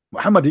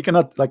 Muhammad, he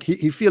cannot, like,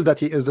 he feel that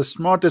he is the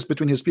smartest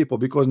between his people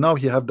because now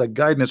he have the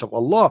guidance of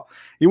Allah.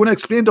 He want to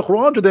explain the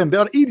Quran to them. They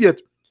are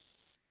idiot.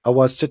 I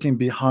was sitting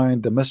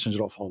behind the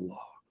messenger of Allah.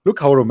 Look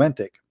how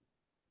romantic.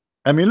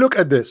 I mean, look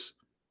at this.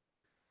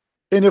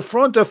 In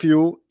front of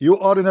you, you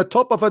are in the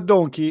top of a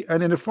donkey,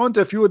 and in front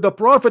of you, the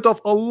Prophet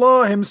of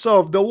Allah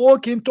himself, the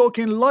walking,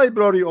 talking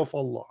library of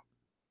Allah,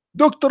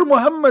 Dr.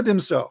 Muhammad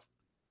himself.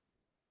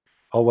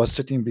 I was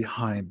sitting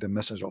behind the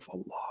messenger of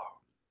Allah.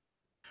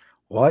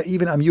 Why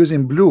even I'm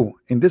using blue?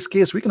 In this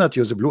case, we cannot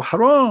use blue.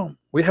 Haram.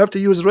 We have to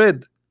use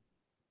red.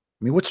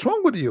 I mean, what's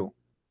wrong with you?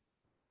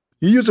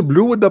 You use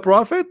blue with the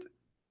Prophet?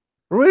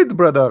 Red,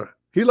 brother.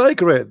 He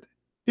like red.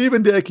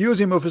 Even they accuse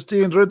him of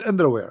stealing red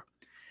underwear.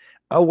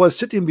 I was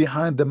sitting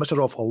behind the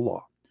messenger of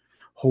Allah,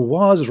 who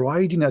was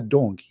riding a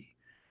donkey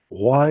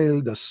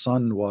while the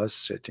sun was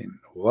setting.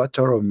 What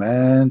a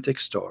romantic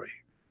story.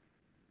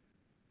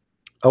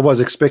 I was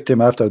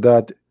expecting after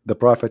that, the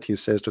Prophet, he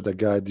says to the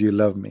guy, do you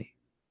love me?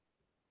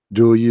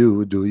 Do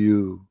you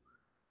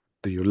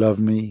love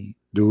me?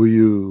 Do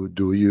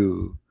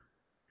you?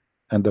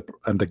 And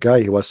the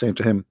guy, he was saying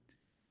to him,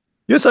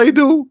 yes, I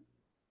do.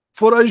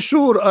 For I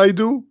sure I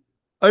do.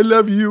 I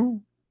love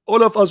you.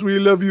 All of us, we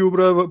love you,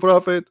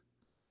 Prophet.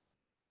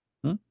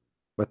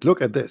 But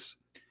look at this.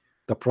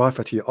 The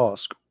Prophet, he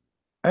asked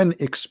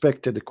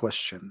unexpected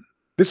question.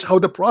 This is how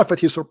the Prophet,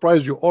 he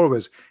surprised you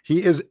always.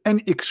 He is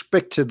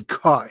unexpected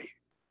guy.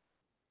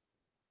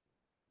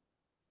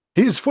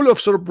 He is full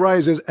of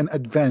surprises and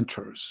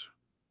adventures.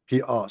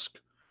 He asked,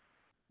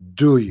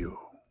 do you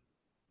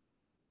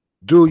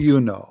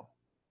know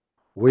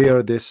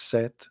where this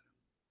set?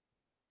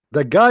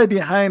 The guy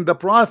behind the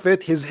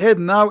Prophet, his head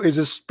now is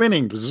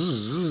spinning,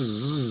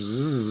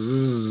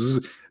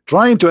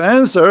 trying to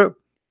answer,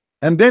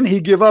 and then he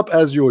gave up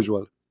as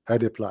usual. I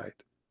replied,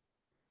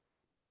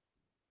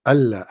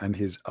 Allah and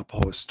his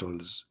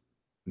apostles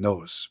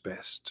knows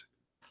best.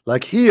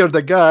 Like here,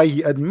 the guy,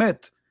 he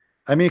admit,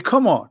 I mean,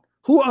 come on,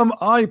 who am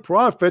I,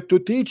 Prophet, to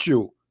teach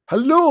you?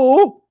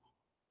 Hello?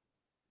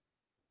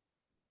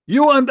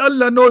 You and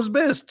Allah knows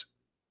best.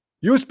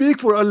 You speak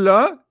for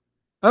Allah,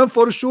 and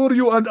for sure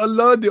you and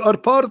Allah, they are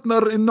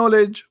partner in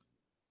knowledge.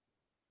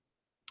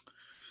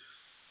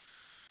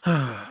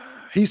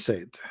 He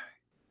said,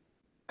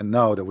 and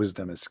now the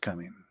wisdom is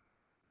coming.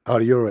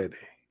 Are you ready?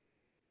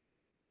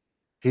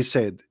 He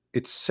said,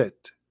 it's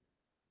set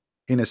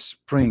in a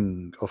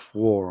spring of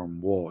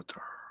warm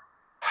water.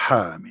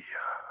 Hamia.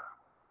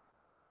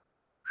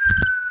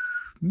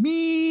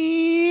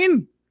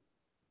 Mean.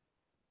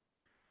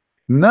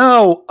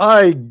 Now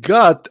I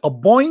got a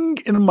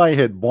boing in my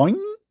head. Boing.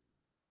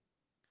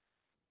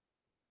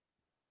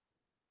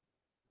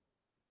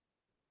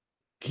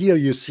 Here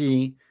you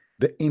see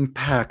the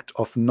impact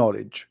of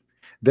knowledge,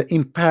 the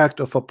impact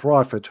of a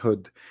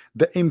prophethood,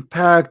 the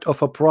impact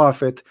of a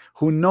prophet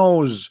who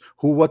knows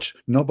what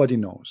nobody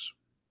knows.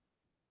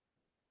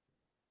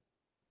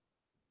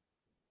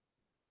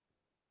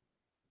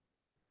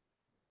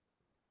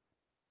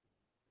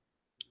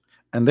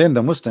 And then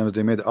the Muslims,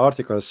 they made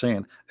articles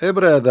saying, hey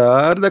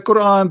brother, the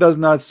Quran does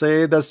not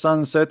say the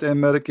sunset in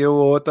murky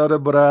water,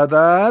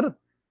 brother.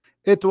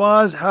 It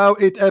was how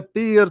it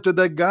appeared to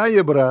the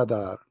guy,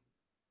 brother.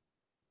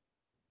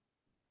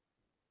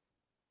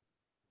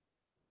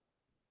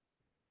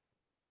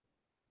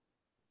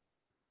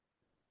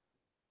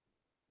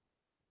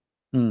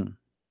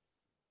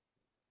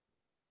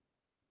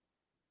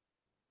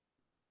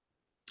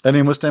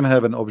 Any Muslim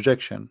have an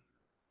objection?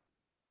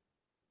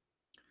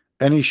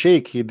 Any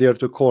sheikh he dare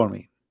to call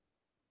me?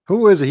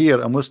 Who is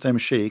here a Muslim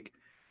sheikh?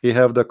 He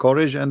have the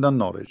courage and the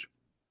knowledge.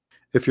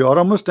 If you are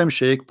a Muslim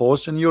sheikh,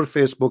 post in your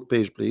Facebook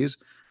page, please.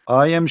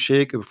 I am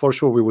sheikh. For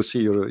sure, we will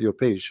see your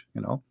page.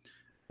 You know,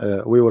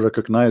 we will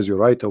recognize you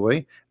right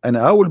away, and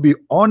I will be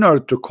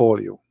honored to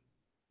call you.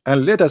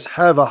 And let us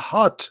have a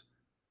hot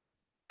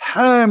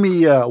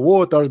Hamia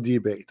water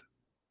debate.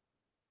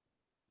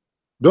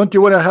 Don't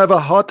you want to have a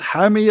hot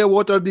Hamia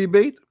water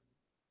debate?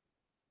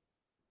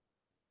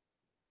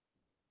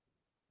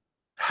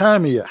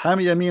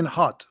 Hamia mean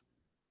hot.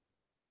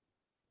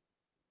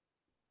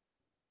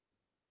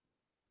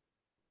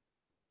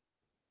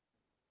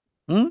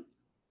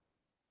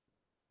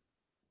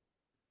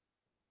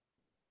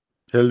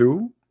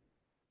 Hello?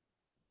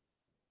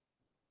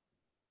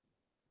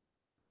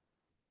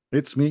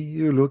 It's me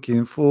you're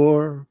looking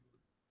for.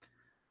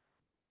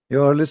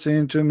 You're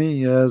listening to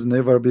me as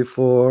never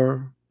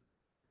before.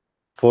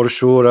 For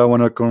sure, I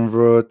want to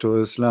convert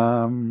to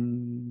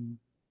Islam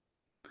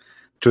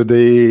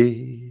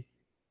today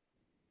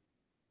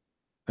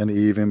and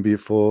even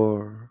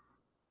before.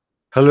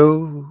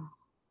 Hello?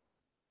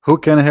 Who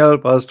can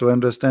help us to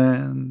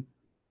understand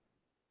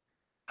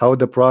how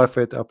the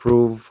Prophet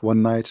approved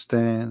one night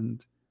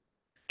stand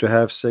to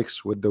have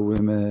sex with the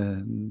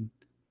women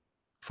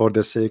for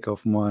the sake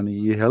of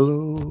money?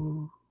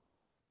 Hello?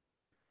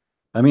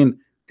 I mean,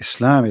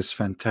 Islam is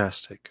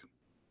fantastic.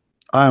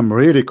 I'm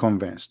really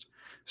convinced.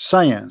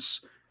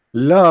 Science,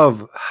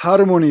 love,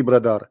 harmony,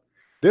 brother.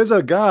 There's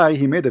a guy,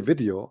 he made a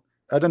video.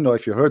 I don't know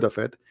if you heard of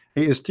it.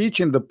 He is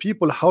teaching the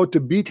people how to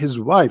beat his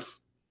wife,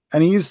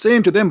 and he is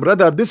saying to them,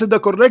 brother, this is the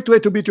correct way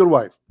to beat your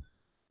wife.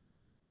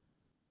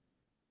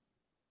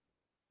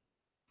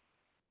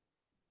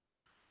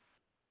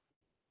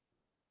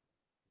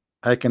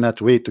 I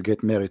cannot wait to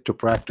get married to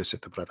practice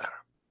it, brother.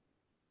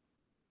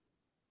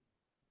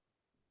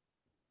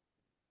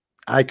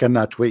 I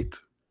cannot wait.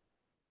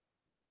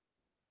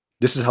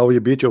 This is how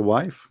you beat your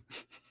wife?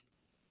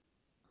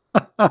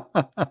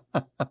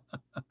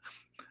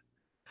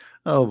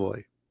 Oh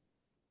boy.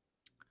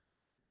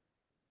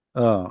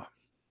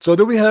 So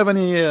do we have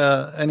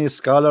any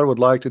scholar would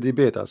like to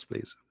debate us,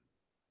 please?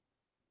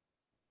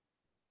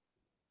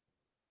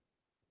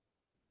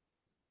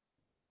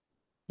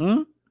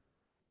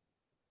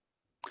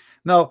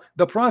 Now,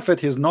 the prophet,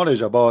 his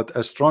knowledge about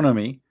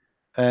astronomy,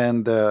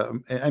 and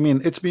I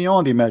mean, it's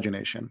beyond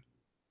imagination.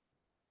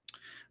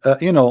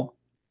 You know,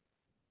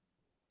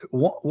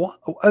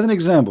 as an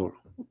example,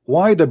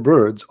 why the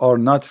birds are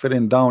not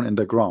fitting down in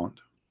the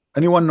ground?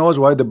 Anyone knows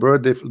why the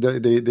bird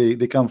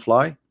they can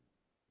fly?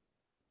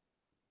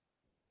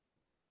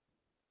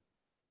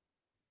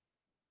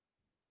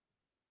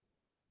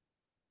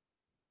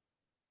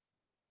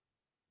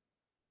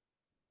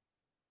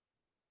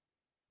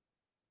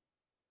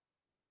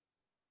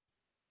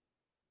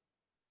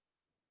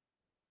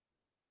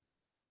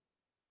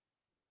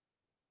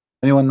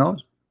 Anyone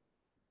knows?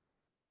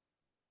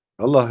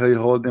 Allah, he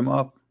hold them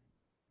up.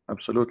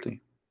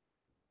 Absolutely.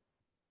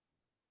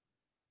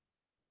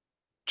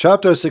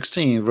 Chapter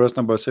 16, verse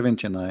number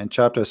 79,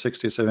 chapter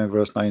 67,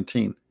 verse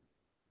 19.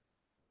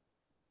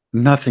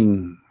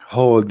 Nothing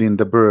holding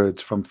the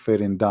birds from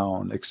falling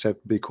down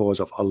except because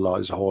of Allah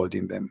is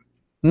holding them.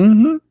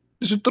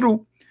 This is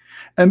true.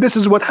 And this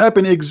is what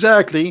happened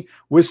exactly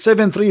with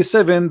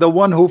 737, the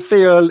one who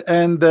failed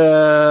and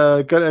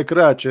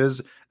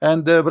crashes.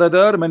 And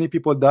brother, many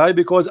people die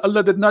because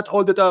Allah did not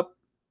hold it up.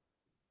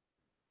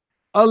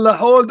 Allah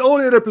hold all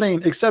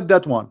airplane except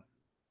that one.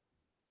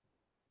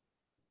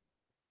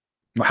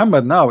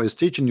 Muhammad now is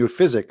teaching you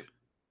physics,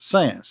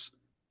 science.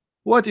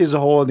 What is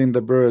holding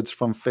the birds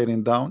from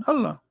falling down?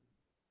 Allah.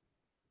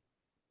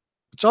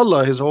 It's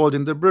Allah is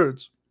holding the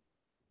birds.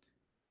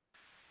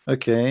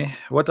 Okay,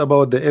 what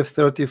about the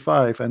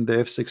F-35 and the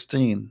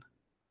F-16?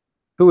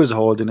 Who is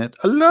holding it?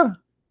 Allah.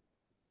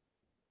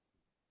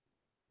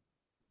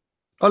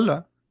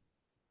 Allah.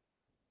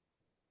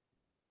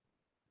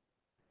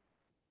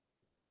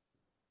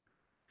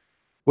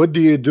 What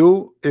do you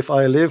do if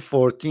I live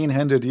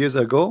 1400 years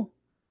ago?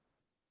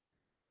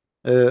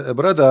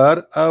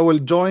 Brother, I will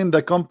join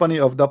the company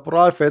of the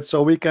prophet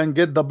so we can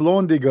get the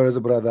blonde girls,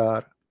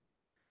 brother.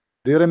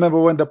 Do you remember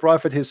when the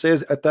prophet he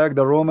says attack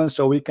the Romans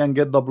so we can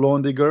get the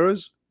blonde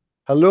girls?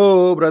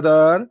 Hello,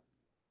 brother.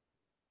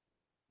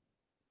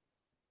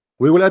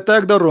 We will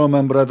attack the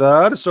Roman,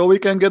 brother, so we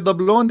can get the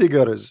blonde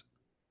girls.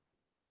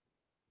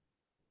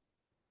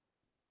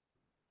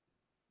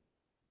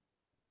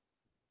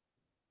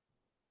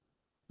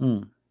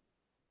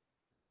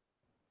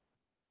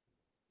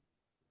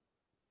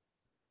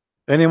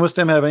 Any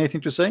Muslim have anything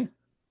to say?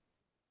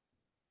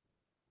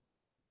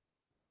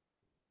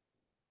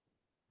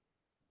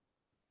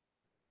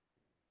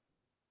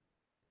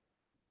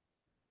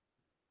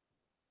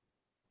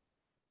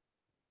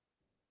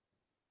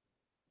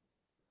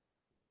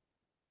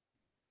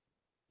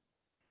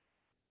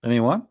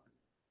 Anyone?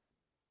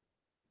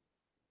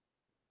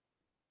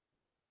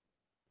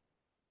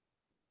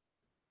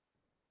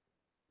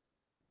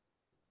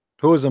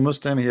 Who is a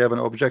Muslim? He have an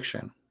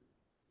objection.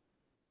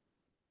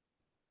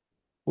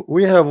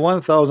 We have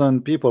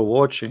 1,000 people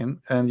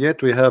watching, and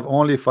yet we have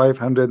only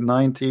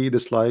 590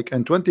 dislike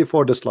and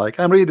 24 dislike.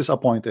 I'm really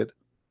disappointed.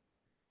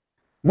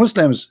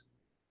 Muslims,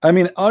 I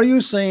mean, are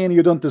you saying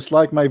you don't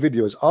dislike my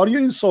videos? Are you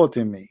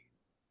insulting me?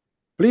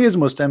 Please,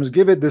 Muslims,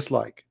 give it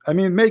dislike. I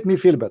mean, make me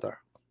feel better.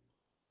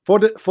 For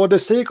the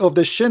sake of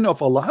the shin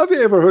of Allah. Have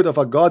you ever heard of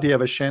a God he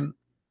have a shin?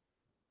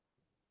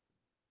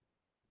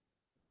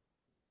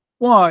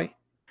 Why?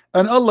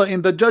 And Allah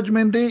in the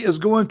judgment day is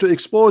going to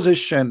expose his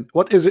shin.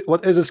 What is it?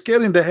 What is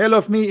scaring the hell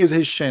of me is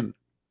his shin.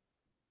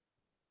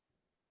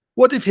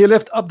 What if he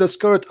left up the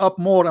skirt up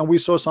more and we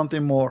saw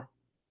something more?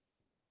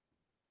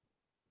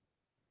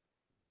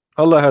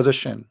 Allah has a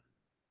shin.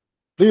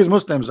 Please,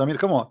 Muslims, I mean,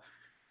 come on.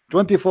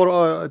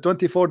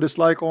 24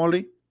 dislike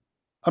only.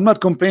 I'm not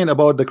complaining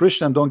about the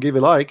Christian don't give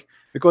a like,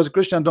 because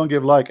Christian don't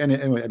give like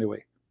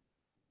anyway.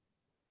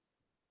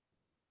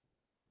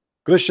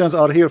 Christians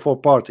are here for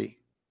party.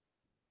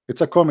 It's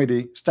a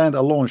comedy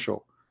stand-alone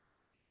show.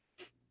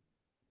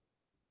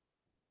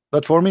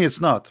 But for me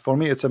it's not. For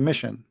me it's a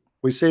mission.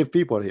 We save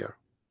people here.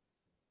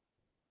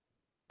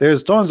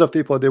 There's tons of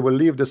people, they will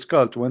leave this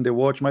cult when they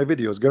watch my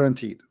videos,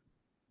 guaranteed.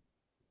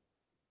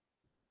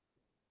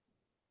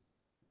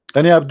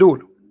 Any Abdul?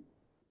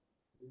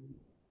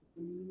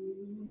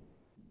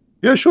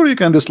 Yeah, sure, you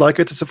can dislike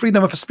it. It's a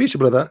freedom of speech,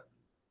 brother.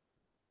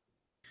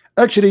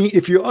 Actually,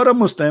 if you are a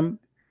Muslim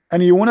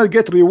and you want to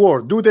get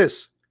reward, do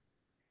this.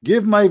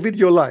 Give my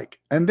video like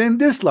and then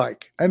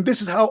dislike, and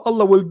this is how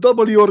Allah will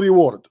double your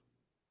reward.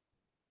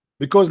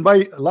 because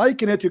by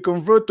liking it you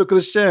convert to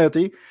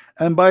Christianity,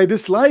 and by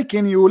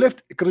disliking you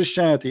left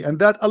Christianity, and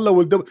that Allah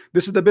will do.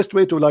 This is the best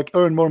way to like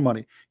earn more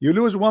money. You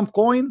lose one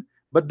coin,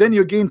 but then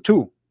you gain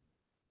two.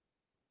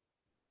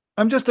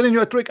 I'm just telling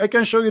you a trick. I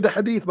can show you the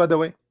hadith, by the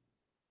way.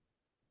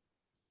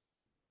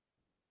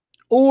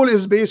 All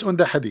is based on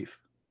the hadith.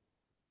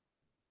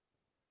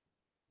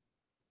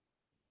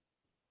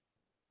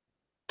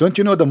 Don't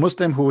you know the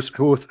Muslim who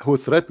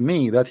threatened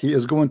me that he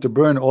is going to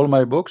burn all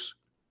my books?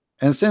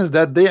 And since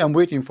that day I'm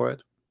waiting for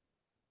it.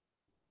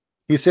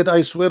 He said,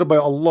 I swear by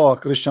Allah,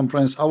 Christian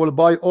Prince, I will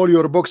buy all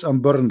your books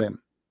and burn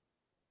them.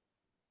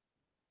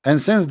 And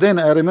since then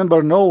I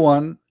remember no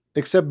one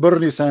except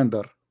Bernie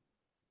Sanders.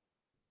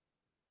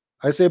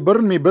 I say,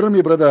 burn me,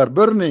 brother,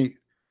 burn me.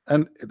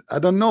 And I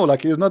don't know,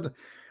 like he's not.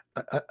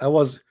 I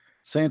was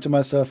saying to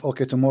myself,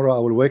 okay, tomorrow I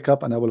will wake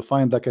up and I will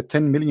find like a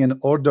 10 million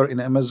order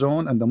in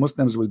Amazon, and the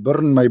Muslims will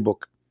burn my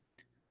book.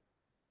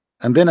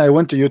 And then I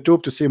went to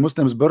YouTube to see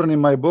Muslims burning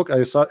my book.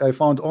 I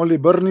found only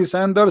Bernie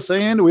Sanders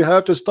saying we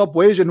have to stop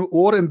waging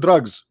war and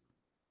drugs.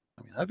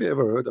 I mean, have you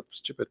ever heard of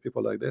stupid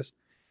people like this?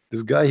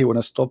 This guy, he want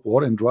to stop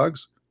war and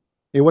drugs.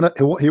 He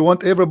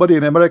want everybody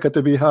in America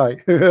to be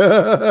high.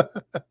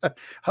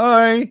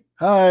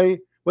 Hi,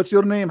 what's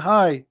your name?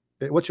 Hi,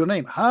 what's your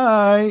name?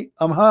 Hi,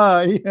 I'm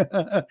high.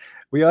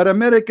 We are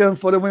American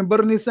following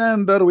Bernie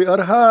Sanders. We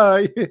are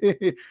high.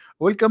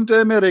 Welcome to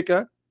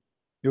America.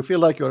 You feel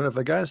like you're in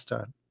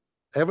Afghanistan.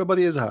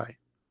 Everybody is high.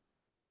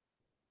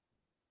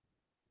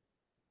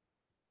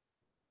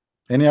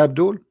 Any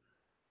Abdul?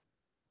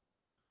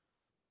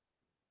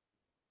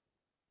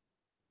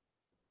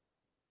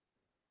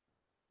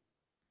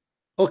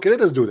 Okay, let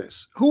us do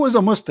this. Who is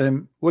a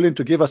Muslim willing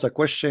to give us a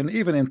question,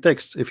 even in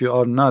text, if you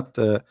are not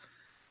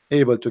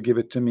able to give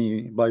it to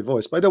me by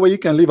voice? By the way, you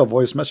can leave a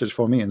voice message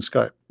for me in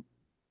Skype.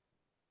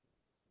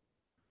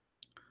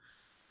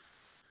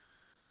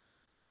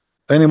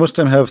 Any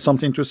Muslim have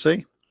something to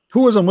say?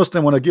 Who is a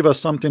Muslim want to give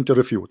us something to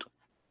refute?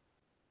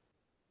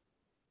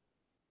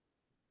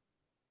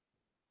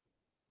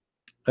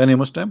 Any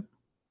Muslim?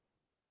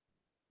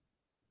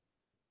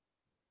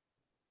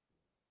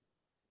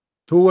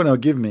 Who want to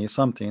give me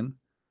something?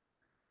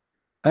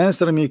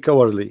 Answer me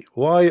cowardly.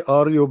 Why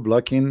are you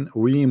blocking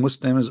we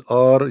Muslims?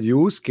 Are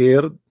you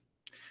scared?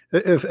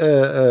 If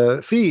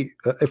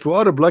if we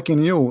are blocking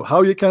you,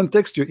 how you can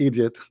text, you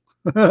idiot?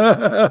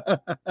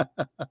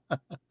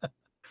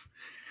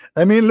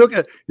 I mean, look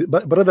at,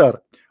 but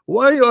brother,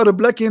 why you are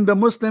blocking the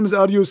Muslims?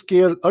 Are you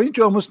scared? Aren't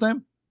you a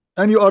Muslim?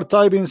 And you are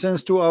typing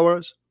since 2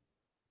 hours,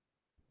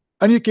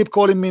 and you keep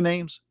calling me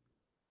names.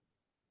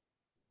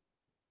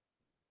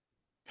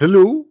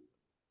 Hello?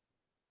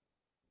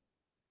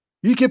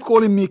 You keep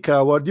calling me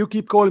coward, you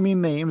keep calling me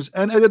names,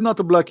 and I did not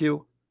block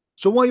you.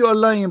 So why you are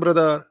lying,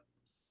 brother?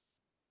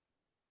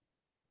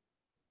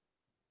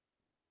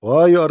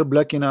 Why you are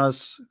blocking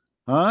us?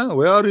 Huh?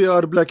 Where you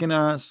are blocking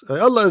us?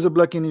 Allah is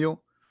blocking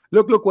you.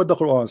 Look what the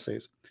Quran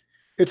says.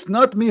 It's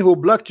not me who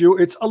blocked you,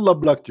 it's Allah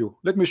blocked you.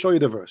 Let me show you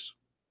the verse.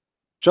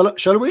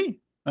 Shall we?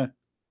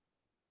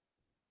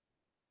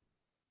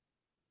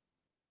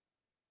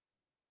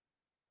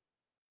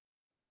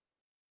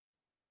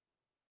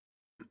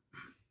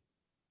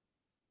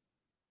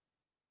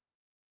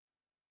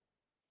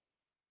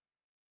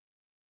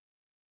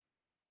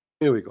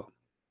 Here we go.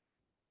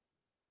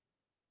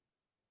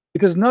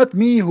 It is not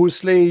me who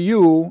slay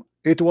you,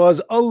 it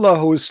was Allah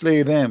who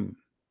slay them.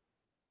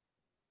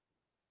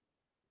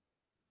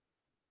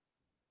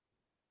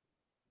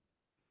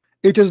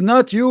 It is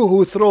not you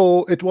who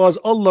throw, it was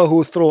Allah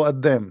who throw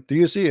at them. Do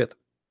you see it?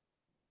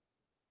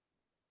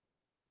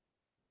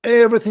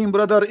 Everything,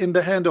 brother, in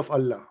the hand of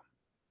Allah.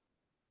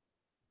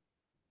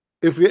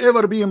 If you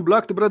ever being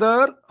blocked,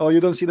 brother, oh, you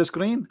don't see the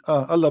screen?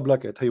 Allah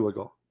block it. Here we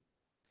go.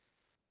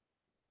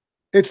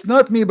 It's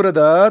not me,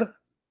 brother,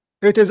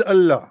 it is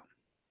Allah.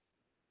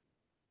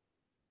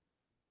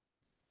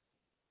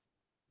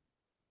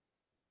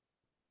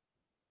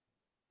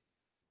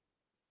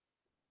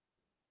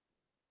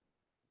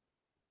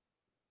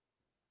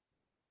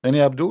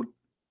 Any Abdul?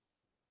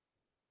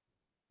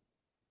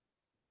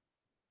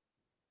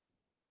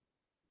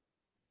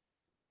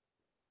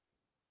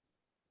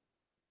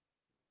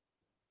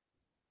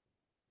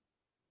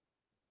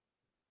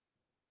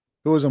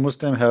 Who is a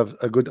Muslim have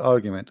a good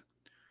argument?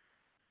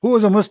 Who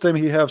is a Muslim?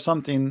 He have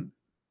something.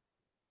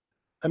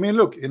 I mean,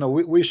 look, you know,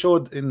 we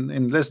showed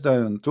in less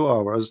than 2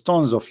 hours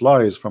tons of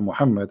lies from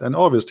Muhammad, and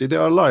obviously they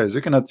are lies.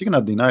 You cannot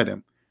deny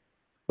them.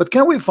 But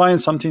can we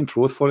find something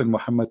truthful in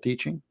Muhammad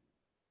teaching?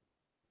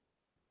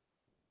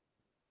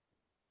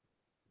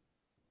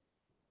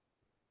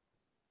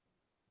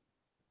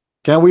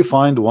 Can we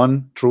find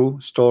one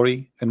true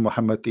story in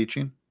Muhammad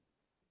teaching?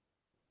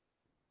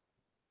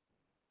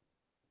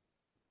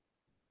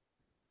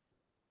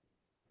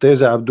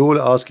 There's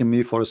Abdul asking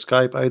me for a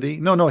Skype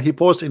ID. No, he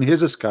posts in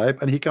his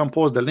Skype, and he can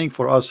post the link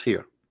for us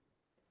here.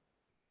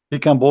 He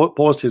can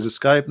post his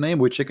Skype name.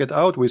 We check it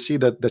out. We see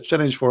that the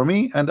challenge for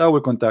me, and I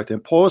will contact him.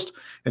 Post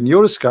in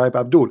your Skype,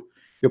 Abdul.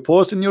 You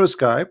post in your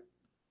Skype.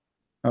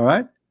 All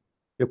right.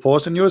 You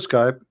post in your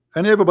Skype.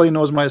 and everybody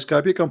knows my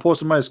Skype. You can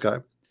post in my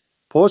Skype.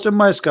 Post in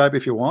my Skype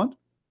if you want.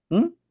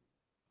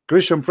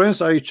 Christian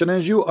Prince, I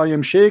challenge you. I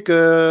am Sheikh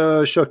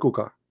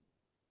Shakuka,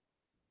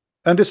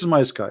 and this is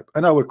my Skype,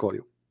 and I will call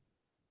you.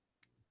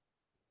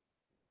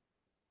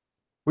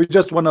 We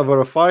just want to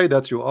verify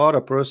that you are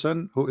a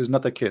person who is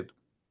not a kid.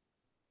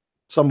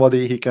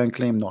 Somebody he can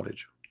claim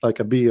knowledge, like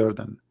a beard,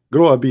 and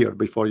grow a beard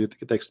before you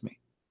text me.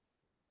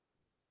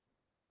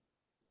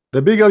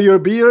 The bigger your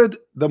beard,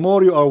 the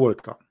more you are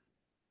welcome.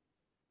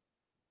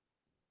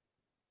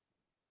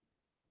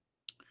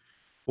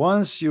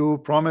 Once you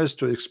promise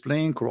to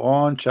explain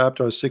Quran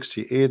chapter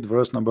 68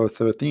 verse number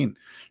 13.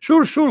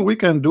 Sure, we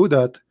can do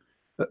that.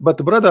 But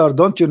brother,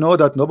 don't you know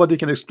that nobody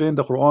can explain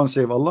the Quran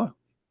save Allah?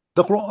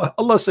 The Quran,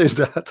 Allah says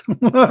that.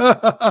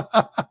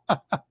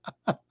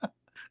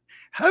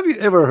 Have you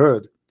ever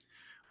heard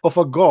of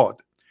a God?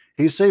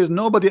 He says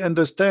nobody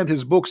understand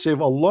his book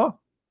save Allah,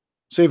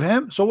 save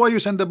him. So why you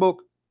send the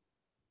book?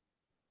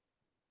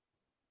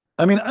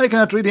 I mean, I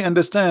cannot really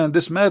understand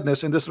this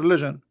madness in this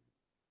religion.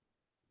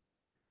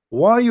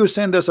 Why you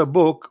send us a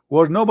book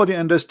where nobody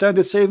understand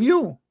it save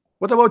you?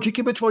 What about you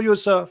keep it for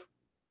yourself?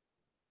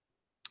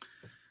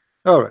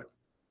 All right.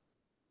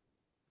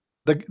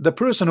 The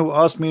person who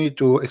asked me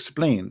to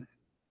explain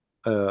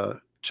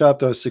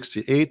chapter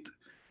 68,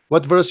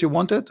 what verse you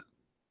wanted?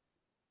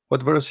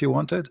 What verse you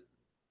wanted?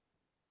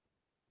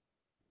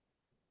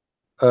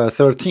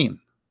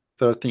 13.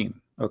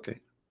 Okay.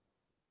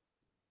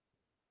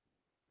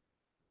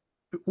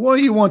 Why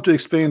you want to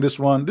explain this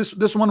one?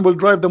 This one will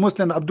drive the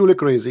Muslim Abdullah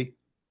crazy.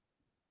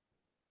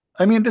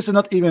 I mean, this is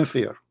not even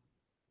fair.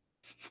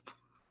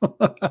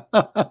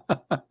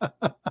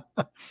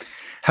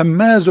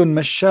 هماز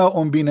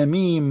مشاء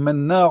بنميم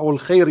مناع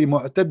الخير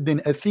معتد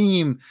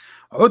أثيم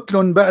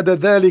عتل بعد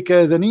ذلك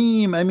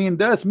ذنيم. I mean,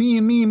 that's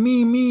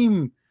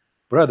meme.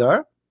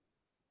 Brother,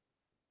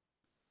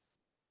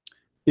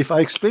 if I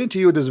explain to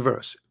you this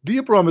verse, do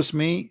you promise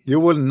me you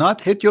will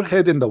not hit your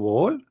head in the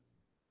wall?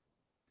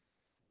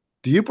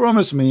 Do you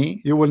promise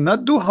me you will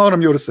not do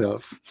harm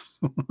yourself?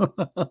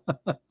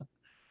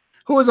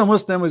 Who is a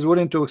Muslim is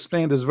willing to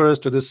explain this verse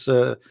to this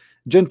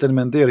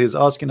gentleman there? He's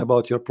asking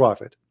about your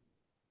prophet,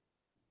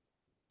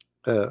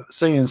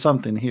 saying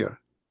something here.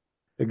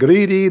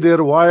 Greedy,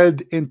 they're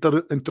wild,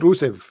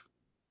 intrusive.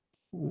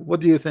 What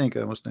do you think,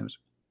 Muslims?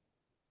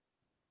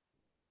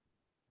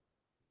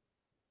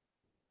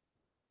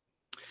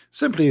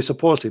 Simply,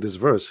 supposedly, this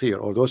verse here,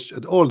 or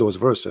all those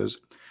verses,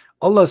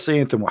 Allah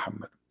saying to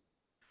Muhammad,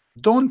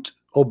 don't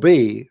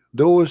obey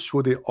those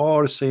who they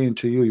are saying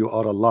to you, you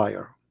are a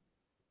liar.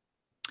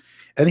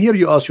 And here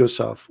you ask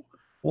yourself,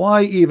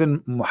 why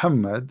even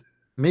Muhammad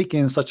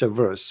making such a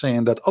verse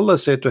saying that Allah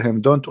said to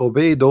him, don't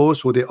obey those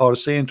who they are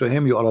saying to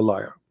him, you are a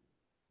liar?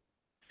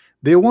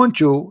 They want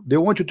you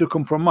to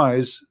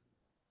compromise,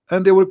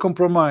 and they will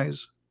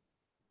compromise.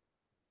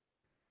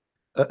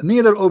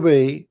 Neither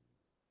obey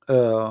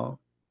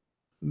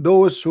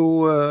those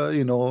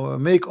who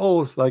make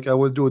oath like I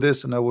will do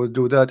this and I will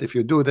do that if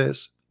you do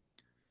this.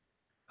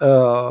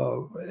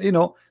 So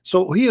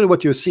here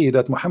what you see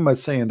that Muhammad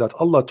saying that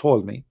Allah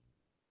told me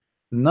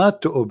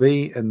not to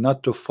obey and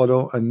not to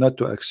follow and not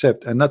to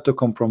accept and not to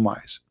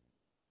compromise.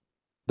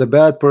 The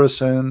bad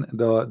person,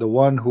 the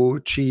one who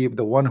cheap,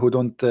 the one who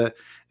don't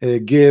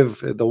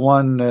give, the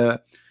one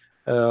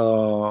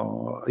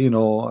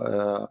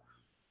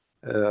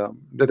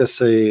let us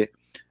say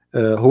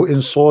who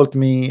insult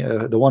me,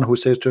 the one who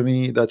says to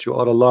me that you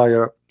are a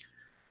liar,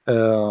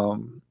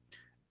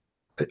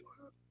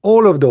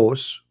 all of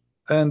those.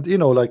 And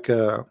like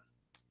the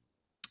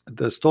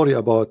story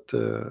about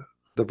the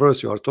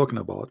verse you are talking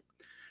about,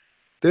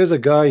 there's a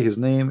guy, his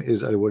name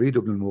is Al-Walid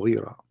ibn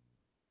al-Mughira.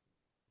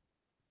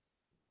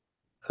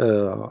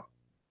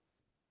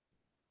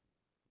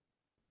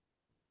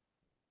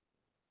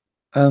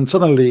 And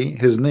suddenly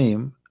his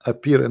name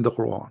appeared in the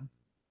Quran.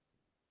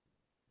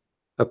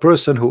 A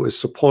person who is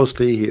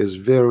supposedly he is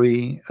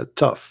very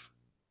tough,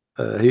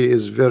 he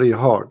is very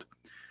hard,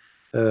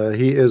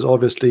 he is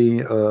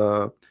obviously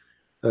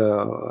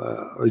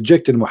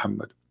rejecting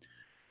Muhammad.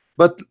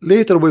 But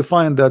later we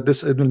find that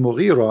this Ibn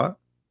al-Mughira,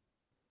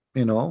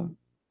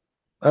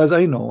 as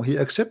I know, he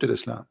accepted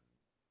Islam,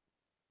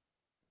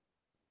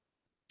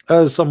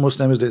 as some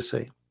Muslims they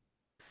say.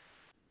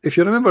 If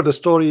you remember the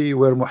story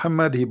where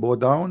Muhammad he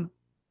bowed down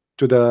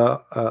to the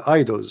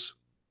idols,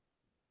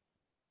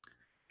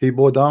 he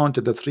bowed down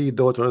to the 3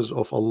 daughters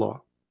of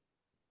Allah.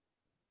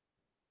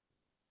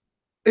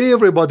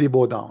 Everybody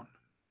bowed down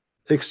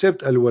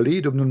except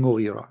Al-Walid ibn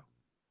al-Mughira.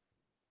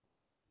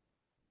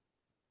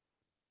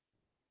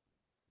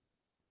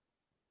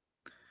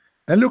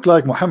 And look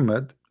like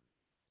Muhammad,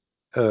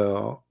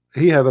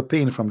 he have a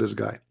pain from this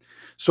guy.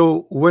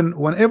 So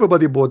when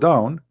everybody bowed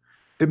down,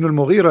 Ibn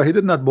al-Mughira, he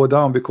did not bow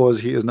down because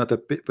he is not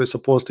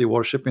supposedly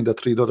worshipping the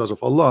 3 daughters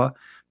of Allah,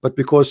 but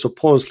because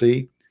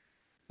supposedly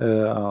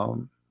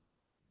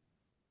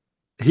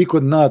he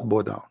could not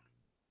bow down.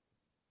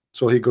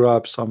 So he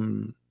grabbed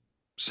some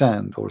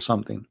sand or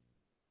something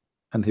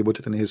and he put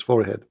it in his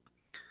forehead.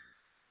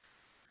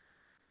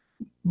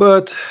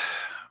 But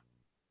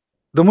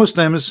The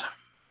Muslims,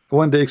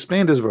 when they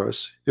explain this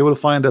verse, you will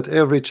find that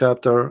every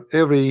chapter,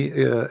 every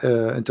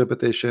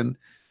interpretation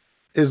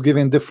is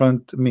given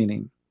different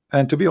meaning.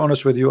 And to be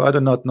honest with you, I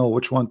do not know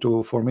which one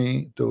for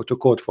me to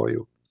quote for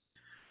you.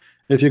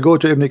 If you go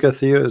to Ibn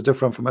Kathir, it's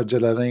different from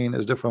Al-Jalalain,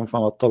 it's different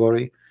from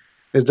Al-Tabari,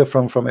 it's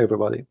different from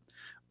everybody.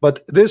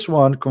 But this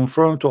one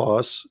confirmed to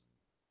us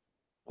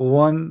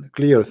one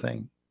clear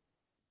thing,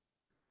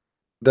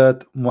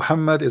 that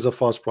Muhammad is a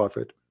false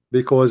prophet,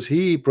 because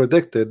he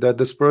predicted that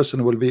this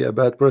person will be a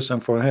bad person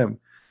for him.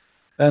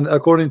 And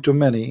according to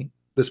many,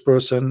 this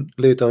person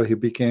later he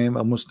became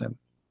a Muslim.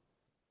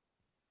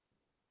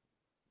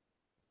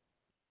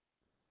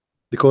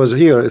 Because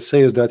here it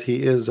says that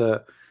he is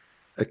a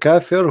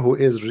kafir who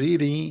is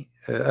really,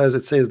 as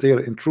it says there,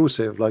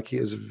 intrusive, like he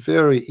is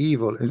very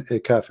evil in a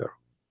kafir.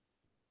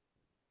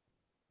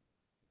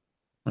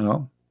 You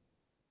know.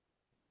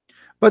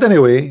 But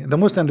anyway, the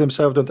Muslims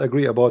themselves don't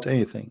agree about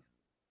anything.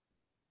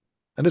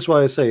 And that's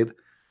why I said,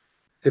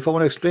 if I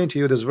want to explain to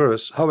you this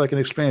verse, how I can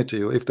explain it to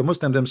you if the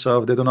Muslims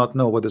themselves, they do not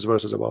know what this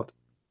verse is about.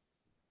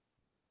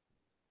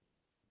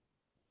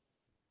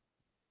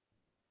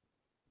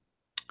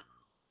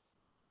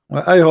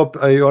 Well, I hope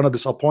you are not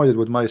disappointed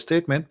with my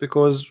statement,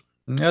 because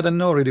I don't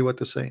know really what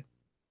to say.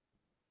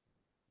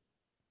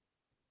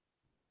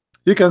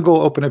 You can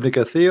go open Ibn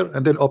Kathir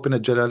and then open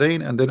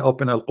Al-Jalalain and then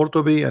open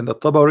Al-Qurtubi and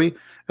Al-Tabari,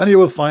 and you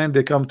will find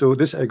they come to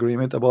this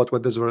agreement about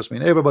what this verse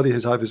means. Everybody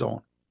has his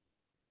own.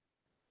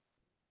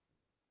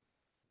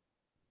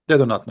 They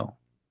do not know.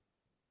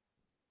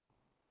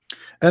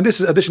 And this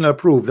is additional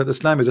proof that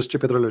Islam is a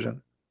stupid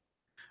religion,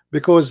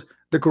 because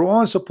the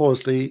Quran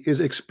supposedly is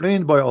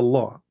explained by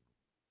Allah.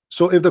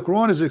 So if the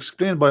Quran is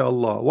explained by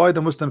Allah, why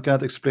the Muslim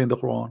cannot explain the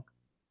Quran?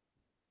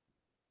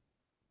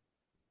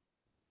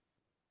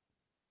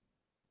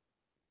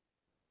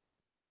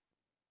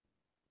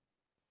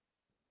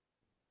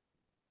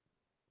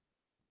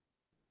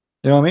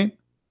 You know what I mean?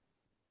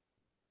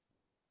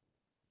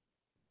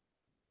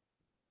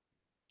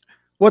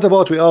 What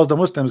about we ask the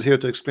Muslims here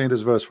to explain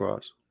this verse for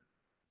us?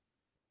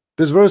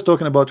 This verse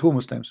talking about who?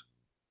 Muslims.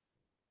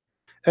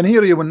 And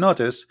here you will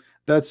notice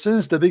that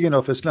since the beginning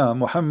of Islam,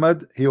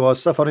 Muhammad, he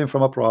was suffering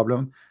from a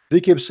problem. They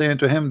keep saying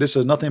to him, this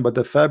is nothing but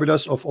the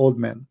fabulous of old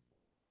men.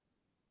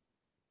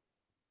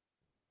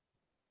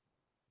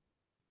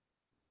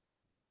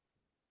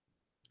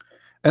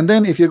 And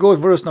then if you go to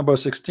verse number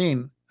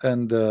 16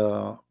 and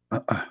verse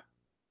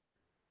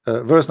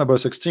number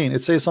 16,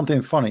 it says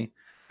something funny.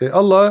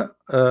 Allah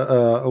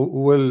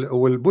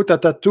will put a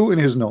tattoo in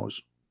his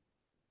nose.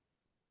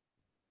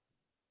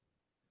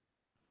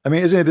 I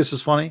mean, isn't this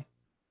is funny?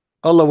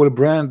 Allah will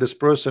brand this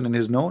person in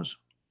his nose.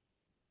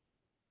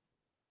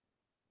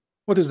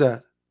 What is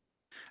that?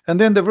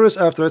 And then the verse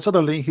after it,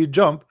 suddenly he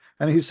jumped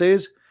and he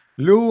says,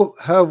 "Lo,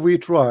 have we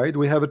tried?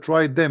 We have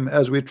tried them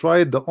as we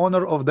tried the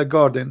owner of the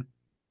garden."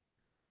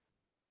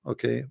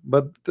 Okay,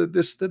 but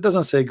this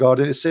doesn't say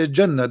garden, it says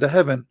Jannah, the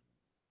heaven.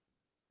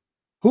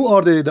 Who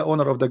are they, the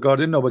owner of the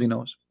garden? Nobody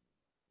knows.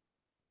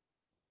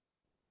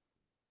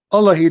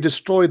 Allah, he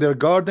destroyed their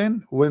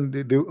garden when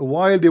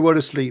while they were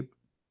asleep.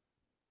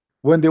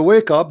 When they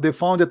wake up, they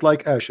found it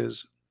like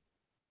ashes.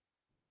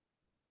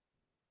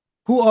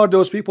 Who are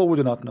those people? We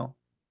do not know.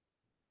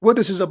 What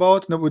this is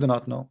about? No, we do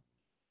not know.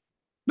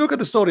 Look at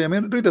the story. I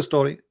mean, read the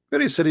story.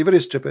 Very silly,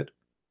 very stupid.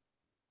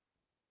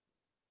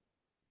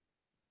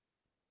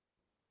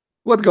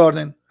 What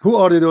garden? Who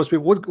are those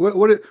people?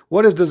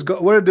 What is this?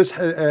 Where this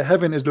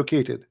heaven is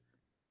located?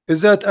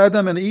 Is that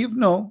Adam and Eve?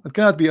 No, it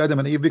cannot be Adam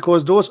and Eve,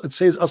 because those, it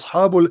says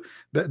Ashabul,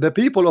 the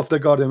people of the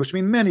garden, which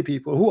mean many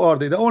people. Who are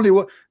they?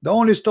 The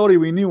only story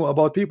we knew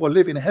about people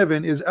live in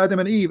heaven is Adam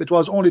and Eve. It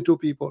was only two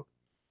people.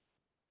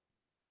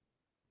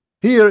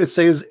 Here it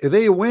says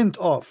they went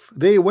off.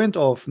 They went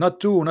off, not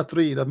two, not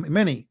three,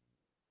 many.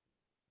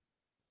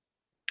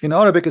 In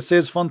Arabic it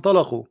says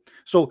fantalaqu.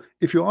 So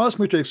if you ask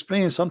me to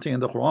explain something in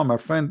the Quran, my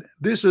friend,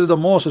 this is the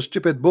most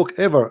stupid book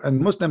ever, and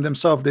Muslims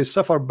themselves, they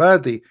suffer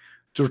badly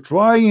to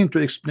trying to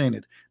explain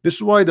it. This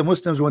is why the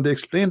Muslims, when they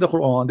explain the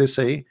Quran, they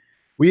say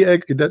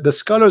the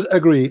scholars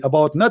agree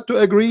about not to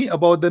agree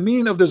about the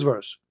meaning of this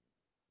verse.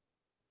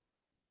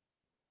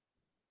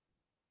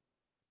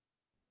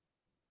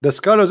 The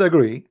scholars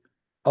agree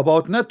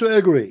about not to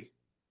agree.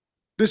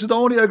 This is the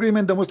only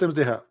agreement the Muslims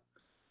they have.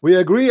 We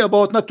agree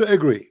about not to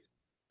agree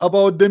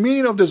about the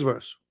meaning of this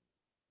verse.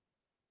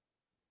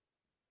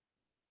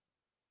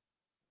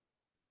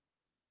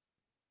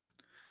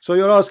 So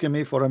you're asking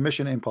me for a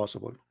mission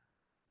impossible.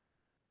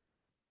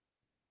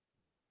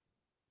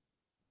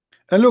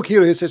 And look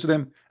here, he says to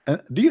them,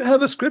 do you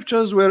have a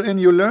scriptures wherein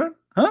you learn?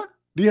 Huh?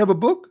 Do you have a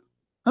book?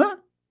 Huh?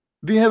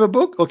 Do you have a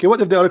book? Okay, what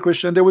if they are a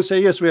Christian? They will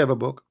say, yes, we have a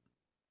book.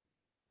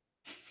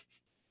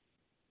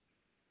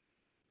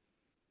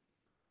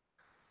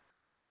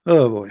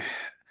 Oh boy.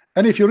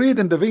 And if you read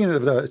in the beginning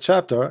of the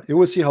chapter, you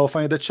will see how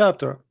funny the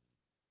chapter.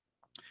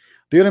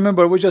 Do you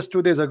remember we just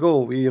 2 days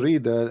ago we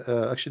read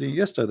actually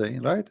yesterday,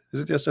 right?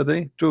 Is it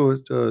yesterday?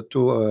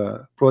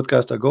 Two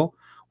broadcast ago,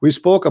 we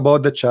spoke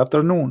about the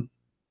chapter Noon.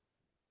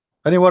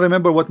 Anyone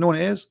remember what Noon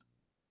is?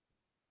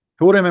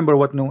 Who remember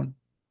what noon?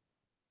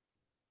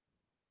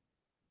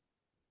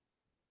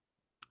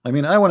 I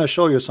mean, I want to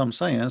show you some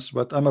science,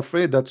 but I'm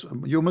afraid that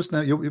you must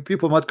you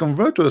people might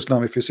convert to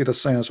Islam if you see the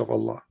science of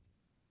Allah.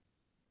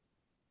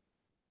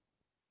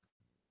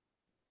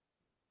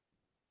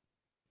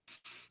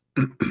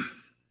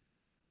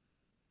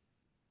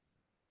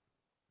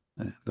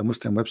 The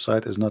Muslim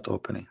website is not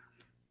opening.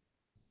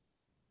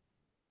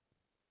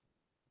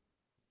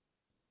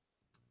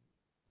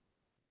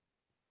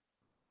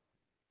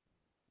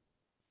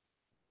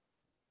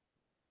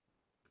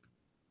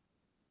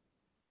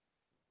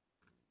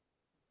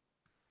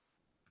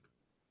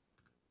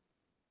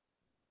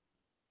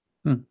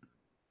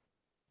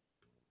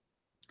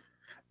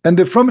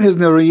 And from his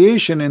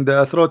narration in the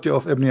authority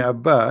of Ibn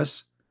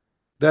Abbas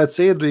that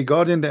said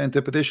regarding the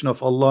interpretation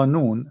of Allah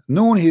noon,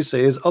 noon he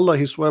says Allah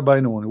he swear by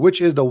noon,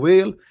 which is the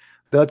whale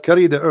that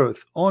carry the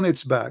earth on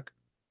its back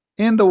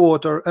in the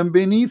water, and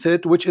beneath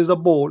it which is a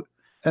bowl,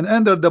 and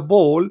under the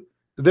bowl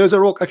there's a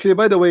rock. Actually,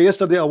 by the way,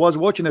 yesterday I was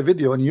watching a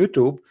video on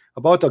YouTube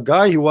about a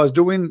guy who was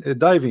doing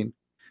diving,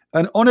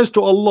 and honest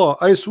to Allah,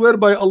 I swear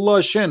by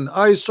Allah Shin,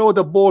 I saw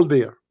the bowl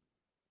there.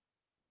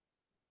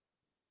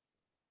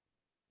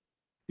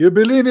 You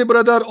believe me,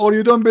 brother, or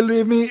you don't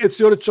believe me? It's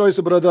your choice,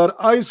 brother.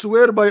 I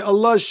swear by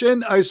Allah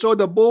Shin, I saw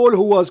the bull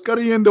who was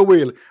carrying the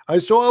whale. I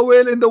saw a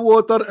whale in the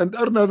water, and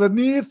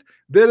underneath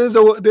there is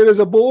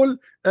a bull,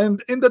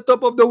 and in the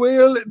top of the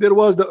whale there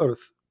was the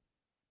earth.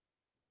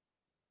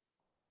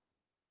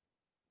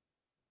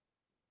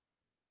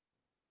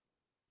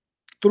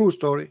 True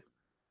story.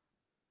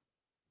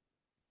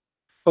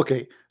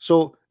 Okay,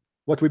 so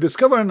what we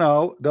discover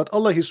now that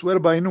Allah he swear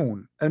by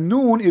noon, and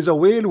noon is a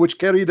whale which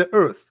carry the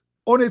earth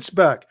on its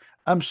back.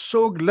 I'm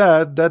so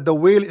glad that the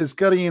whale is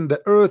carrying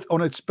the earth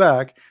on its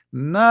back,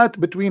 not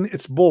between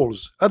its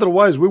balls.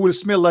 Otherwise, we will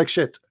smell like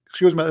shit.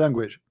 Excuse my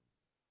language.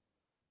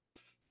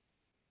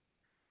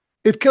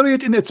 It carry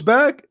it in its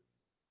back.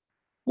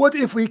 What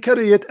if we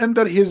carry it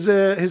under his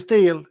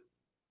tail?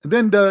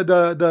 Then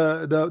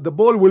the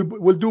ball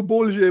will do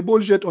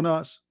bullshit on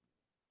us.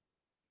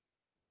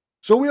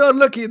 So we are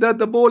lucky that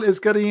the ball is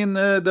carrying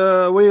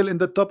the whale in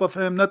the top of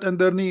him, not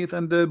underneath,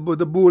 and the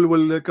bull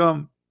will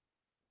come.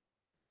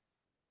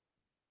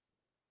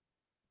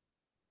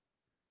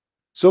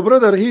 So,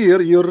 brother,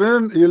 here you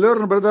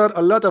learn, brother,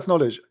 a lot of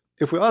knowledge.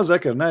 If we ask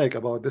Zakir Naik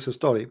about this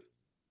story,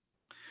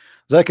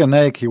 Zakir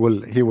Naik he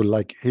will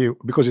like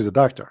because he's a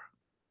doctor.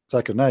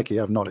 Zakir Naik he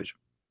have knowledge.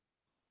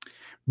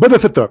 But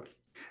etc.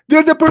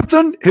 There's the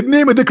person, his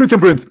name is the Christian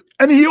Prince,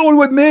 and he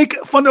always make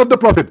fun of the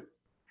Prophet.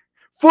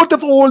 First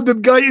of all,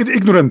 that guy is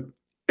ignorant.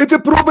 It's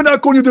proven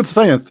according to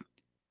science.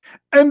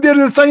 And there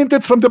is a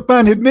scientist from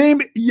Japan, his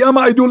name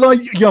Yama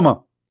Idullah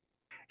Yama.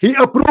 He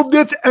approved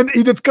it, and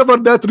he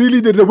discovered that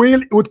really the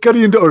whale would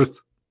carry in the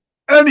earth,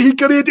 and he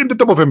carried it in the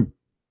top of him.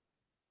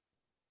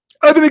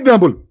 As an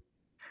example,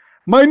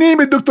 my name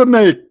is Dr.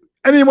 Naik.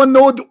 Anyone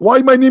know why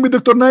my name is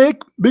Dr.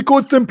 Naik?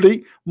 Because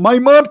simply my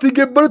mom she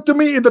gave birth to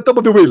me in the top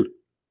of the whale.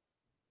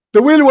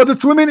 The whale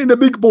was swimming in a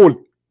big bowl,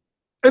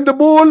 and the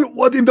bowl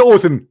was in the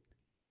ocean.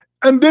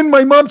 And then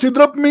my mom she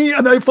dropped me,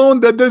 and I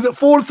found that there's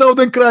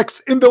 4,000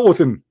 cracks in the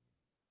ocean.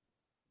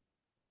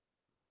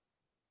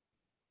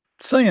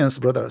 Science,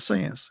 brother,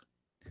 science.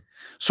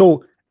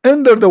 So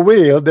under the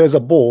whale there's a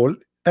bowl,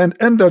 and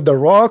under the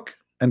rock,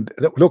 and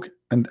look,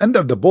 and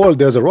under the bowl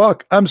there's a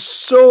rock. I'm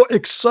so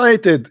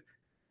excited.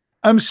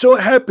 I'm so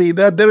happy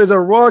that there is a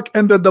rock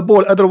under the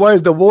bowl.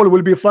 Otherwise the bowl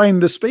will be flying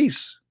in the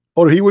space,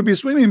 or he will be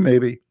swimming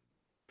maybe.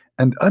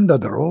 And under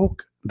the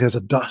rock there's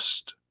a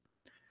dust,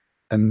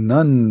 and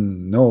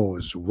none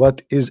knows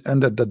what is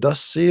under the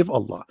dust save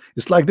Allah.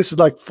 It's like this is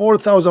like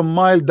 4,000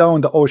 miles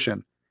down the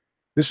ocean.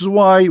 This is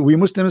why we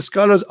Muslim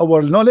scholars,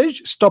 our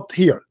knowledge stopped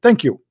here.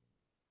 Thank you.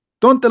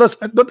 Don't tell us,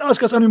 don't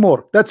ask us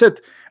anymore. That's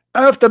it.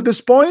 After this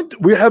point,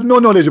 we have no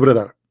knowledge,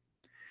 brother.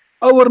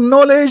 Our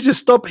knowledge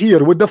stop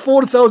here with the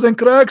 4,000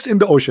 cracks in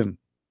the ocean.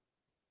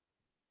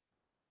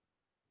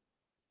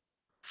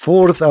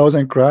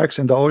 4,000 cracks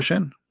in the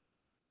ocean?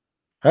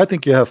 I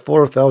think you have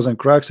 4,000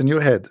 cracks in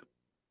your head.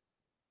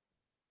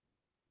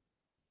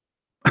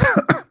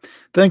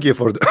 Thank you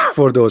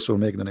for those who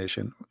make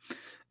donation.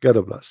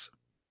 God bless.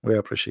 We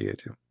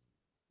appreciate you.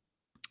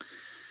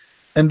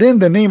 And then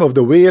the name of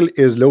the whale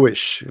is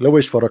Lowish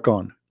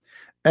Farrakhan,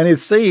 and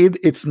it said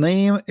its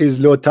name is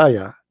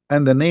Lotaya,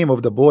 and the name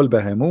of the bull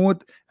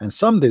Bahamut, and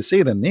some they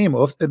say the name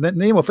of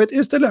it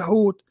is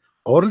Talahut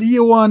or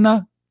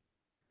Liwana.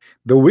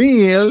 The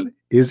whale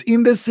is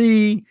in the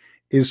sea,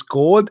 is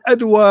called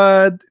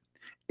Adwad.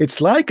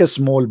 It's like a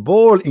small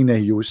ball in a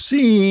huge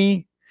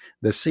sea.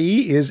 The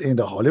sea is in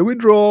the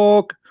Hollywood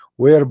Rock,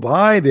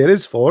 whereby there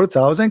is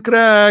 4,000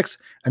 cracks.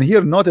 And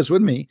here, notice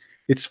with me,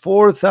 it's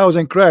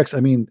 4,000 cracks. I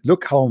mean,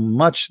 look how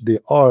much they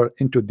are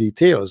into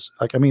details.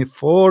 Like, I mean,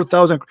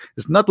 4,000.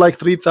 It's not like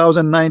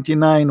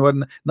 3,099 or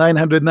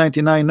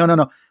 999.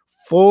 No.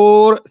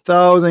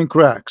 4,000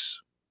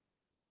 cracks.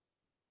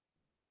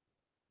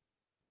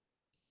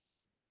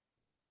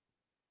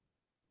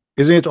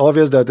 Isn't it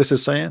obvious that this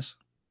is science?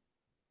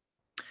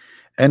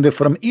 And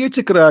from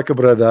each crack,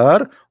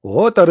 brother,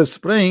 water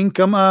spring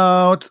come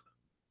out.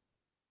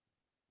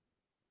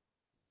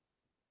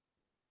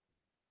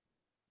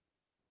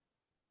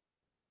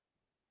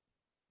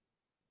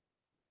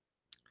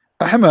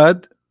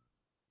 Ahmad,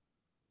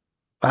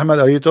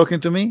 are you talking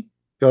to me?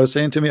 You are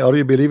saying to me, are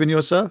you believing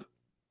yourself?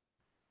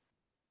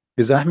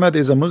 Is Ahmad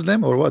is a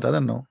Muslim or what? I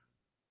don't know.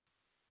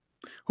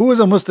 Who is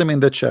a Muslim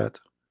in the chat?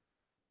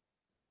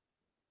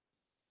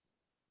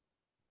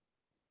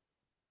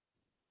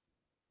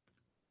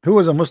 Who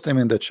is a Muslim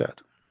in the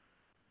chat?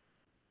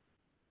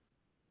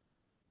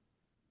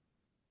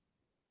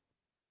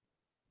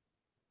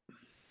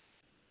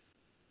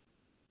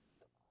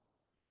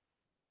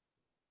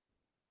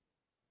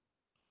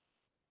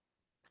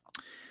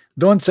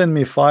 Don't send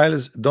me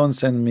files. Don't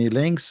send me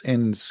links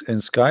in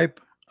Skype.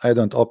 I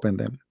don't open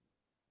them.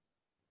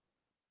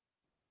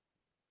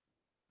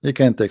 You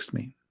can text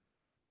me.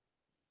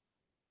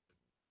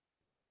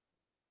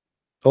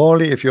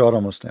 Only if you are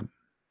a Muslim.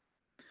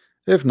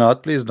 If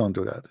not, please don't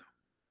do that.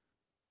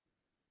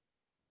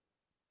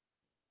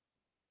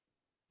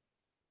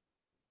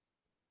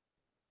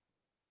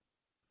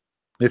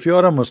 If you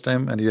are a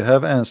Muslim and you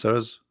have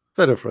answers,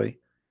 feel free.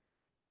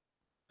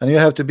 And you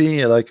have to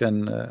be like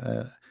an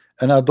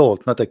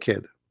adult, not a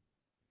kid.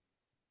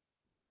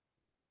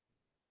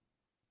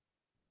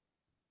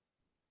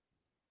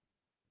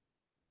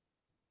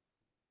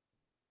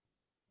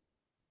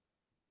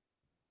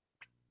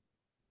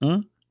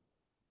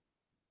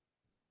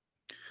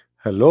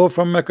 Hello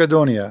from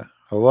Macedonia.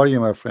 How are you,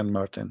 my friend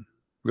Martin?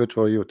 Good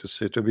for you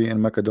to be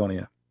in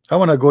Macedonia. I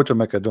want to go to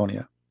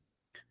Macedonia.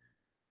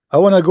 I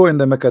want to go in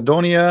the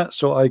Macedonia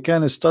so I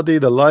can study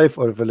the life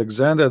of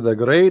Alexander the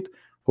Great,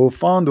 who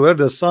found where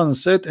the sun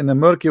set in the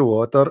murky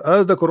water,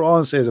 as the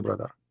Quran says,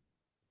 brother.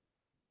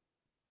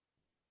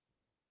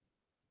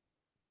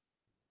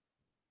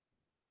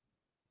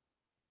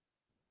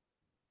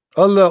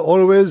 Allah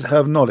always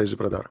have knowledge,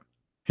 brother.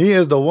 He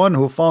is the one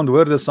who found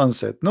where the sun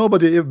set.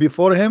 Nobody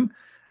before him,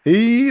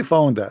 he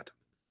found that.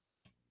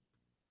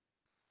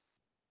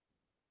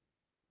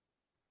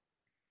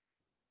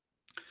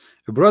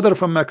 A brother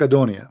from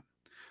Macedonia.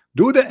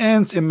 Do the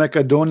ants in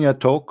Macedonia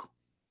talk?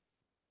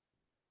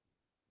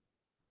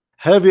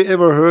 Have you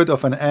ever heard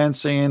of an ant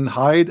saying,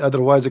 hide,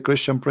 otherwise a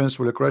Christian prince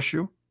will crush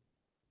you?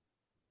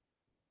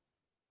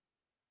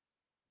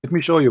 Let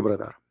me show you,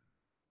 brother.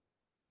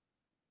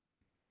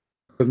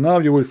 Because now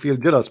you will feel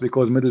jealous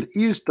because Middle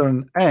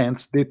Eastern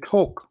ants, they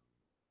talk.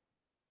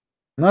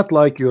 Not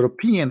like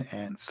European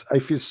ants. I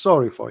feel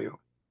sorry for you.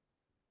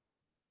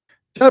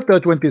 Chapter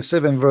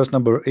 27, verse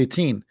number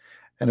 18.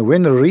 And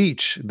when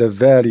reach the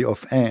valley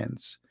of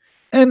ants,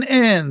 an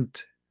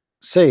ant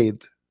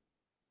said,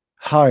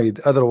 hide,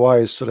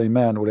 otherwise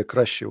Suleiman will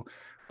crush you.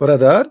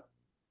 Brother,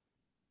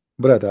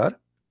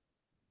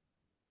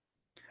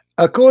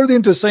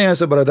 according to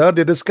science, brother,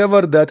 they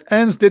discovered that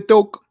ants they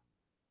talk.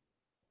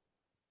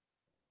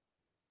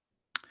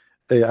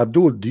 Hey,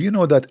 Abdul, do you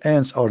know that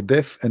ants are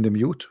deaf and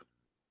mute?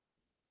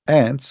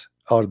 Ants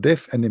are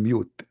deaf and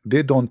mute.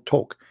 They don't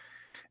talk.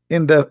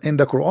 In the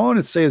Quran,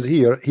 it says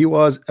here, he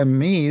was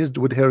amazed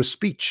with her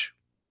speech.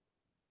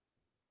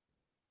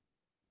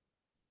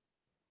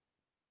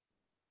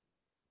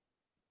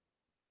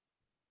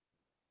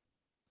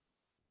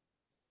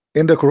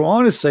 In the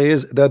Quran, it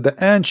says that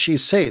the ant she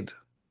said,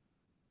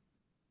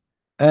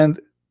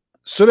 and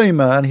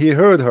Suleiman he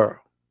heard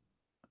her.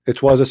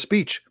 It was a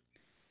speech.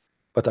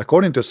 But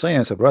according to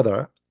science,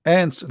 brother,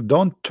 ants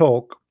don't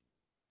talk.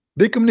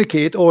 They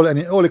communicate.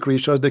 All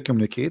creatures they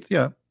communicate.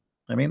 Yeah,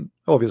 I mean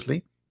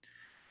obviously,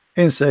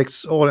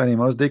 insects, all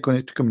animals they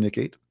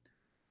communicate,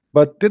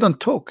 but they don't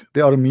talk.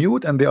 They are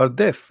mute and they are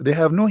deaf. They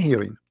have no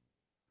hearing.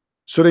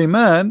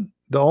 Suleiman,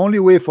 the only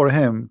way for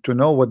him to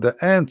know what the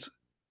ant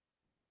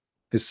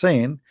is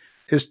saying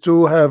is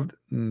to have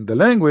the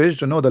language,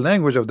 to know the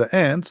language of the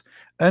ants,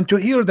 and to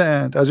hear the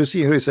ant. As you see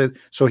here, he said,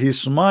 so he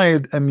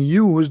smiled,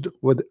 amused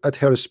at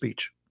her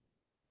speech.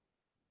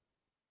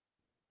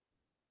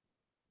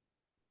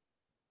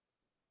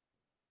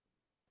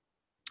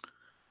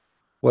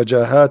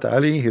 Wajahat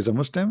Ali, he's a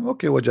Muslim.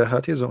 Okay,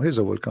 Wajahat, he's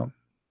a welcome.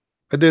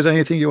 If there's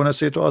anything you want to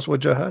say to us,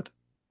 Wajahat?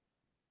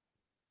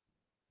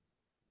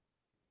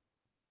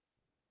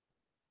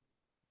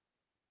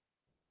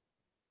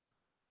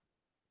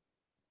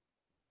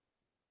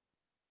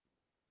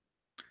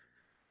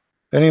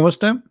 Any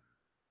Muslim?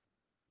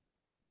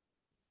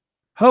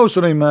 How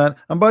Suleiman?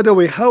 And by the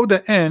way, how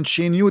the ant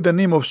she knew the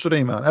name of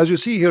Suleiman? As you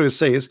see here, it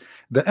says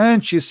the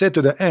ant she said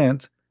to the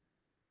ant,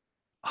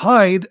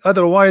 hide,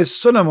 otherwise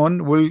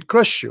Solomon will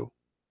crush you.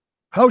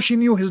 How she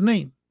knew his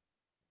name?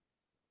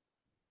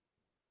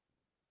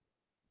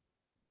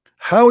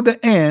 How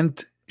the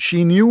ant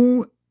she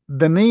knew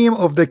the name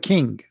of the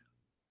king?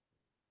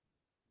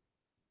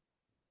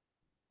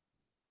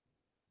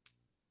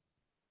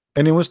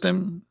 Any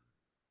Muslim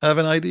have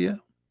an idea?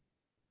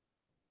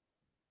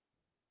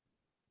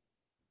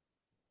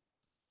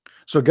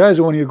 So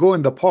guys, when you go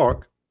in the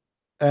park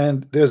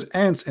and there's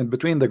ants in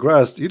between the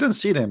grass, you don't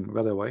see them,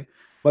 by the way,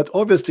 but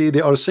obviously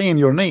they are saying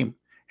your name.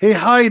 Hey,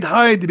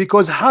 hide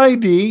because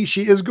Heidi,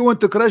 she is going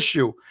to crush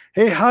you.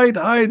 Hey,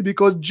 hide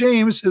because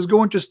James is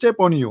going to step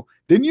on you.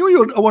 They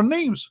knew our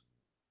names.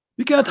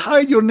 You can't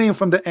hide your name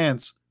from the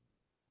ants.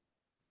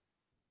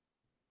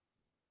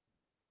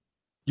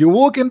 You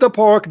walk in the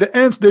park, the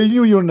ants, they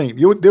knew your name.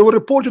 They will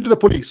report you to the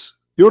police.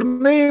 Your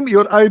name,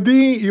 your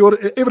ID, your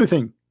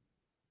everything.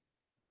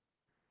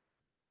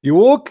 You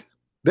walk,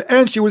 the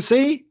ant, she will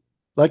say,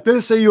 like,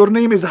 let's say your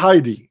name is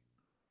Heidi.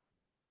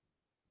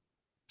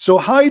 So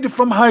hide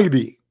from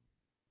Heidi.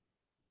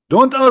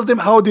 Don't ask them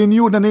how they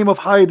knew the name of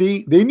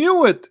Heidi. They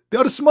knew it. They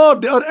are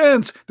smart. They are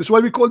ants. That's why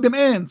we call them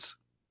ants.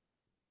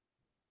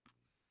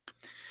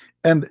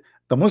 And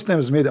the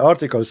Muslims made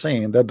articles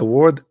saying that the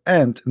word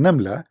ant,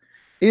 namla,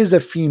 is a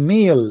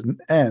female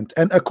ant.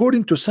 And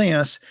according to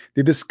science,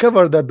 they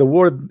discovered that the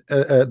word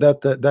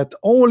that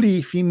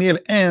only female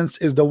ants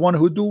is the one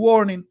who do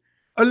warning.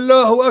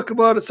 Allahu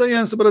Akbar.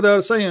 Science,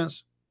 brother,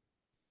 science.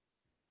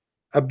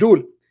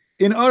 Abdul,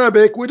 in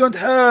Arabic, we don't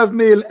have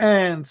male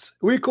ants.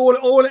 We call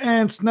all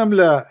ants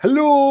namla.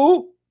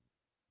 Hello?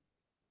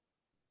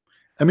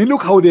 I mean,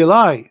 look how they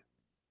lie.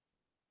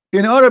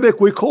 In Arabic,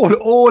 we call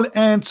all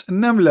ants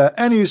namla.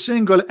 Any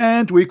single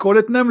ant, we call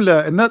it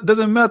namla. And that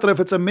doesn't matter if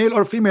it's a male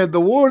or female. The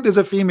word is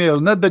a female,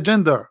 not the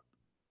gender.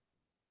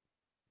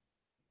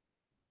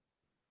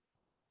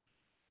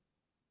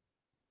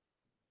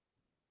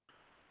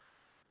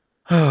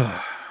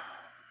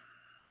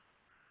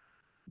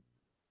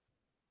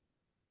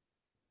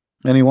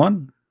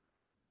 Anyone?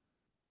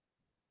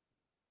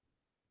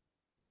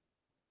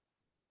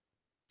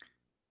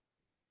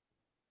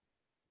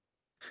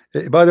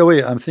 By the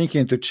way, I'm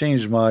thinking to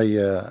change my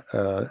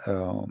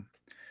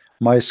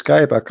my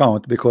Skype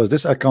account because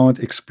this account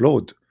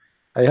explode.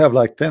 I have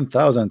like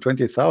 10,000,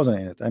 20,000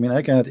 in it. I mean,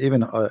 I cannot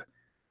even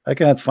I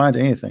cannot find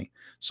anything.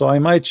 So I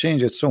might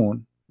change it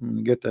soon,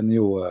 get a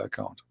new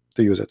account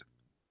to use it.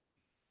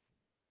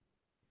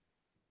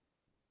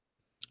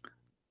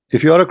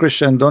 If you are a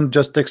Christian, don't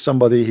just text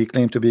somebody he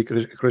claimed to be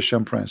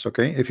Christian Prince,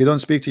 okay? If he don't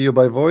speak to you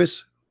by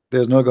voice,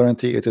 there's no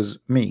guarantee it is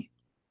me.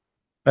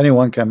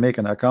 Anyone can make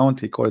an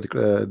account. He called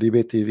it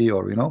Debate TV,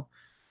 or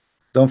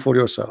don't fool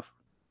yourself.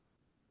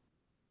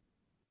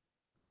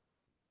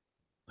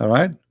 All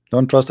right,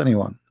 don't trust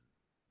anyone.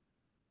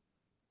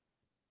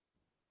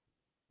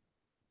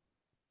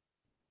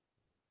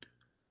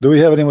 Do we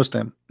have any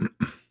Muslim?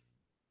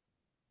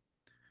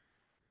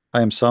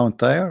 I am sound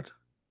tired.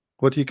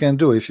 What you can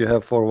do if you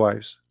have 4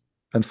 wives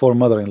and 4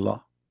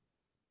 mother-in-law?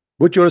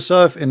 Put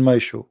yourself in my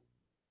shoe.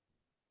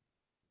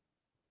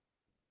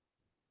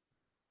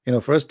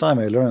 First time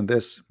I learned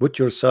this, put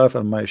yourself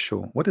in my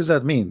shoe. What does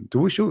that mean? Do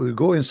we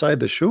go inside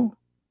the shoe?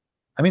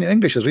 I mean,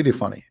 English is really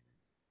funny.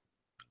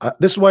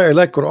 This is why I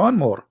like Quran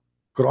more.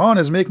 Quran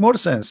is make more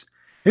sense.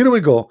 Here we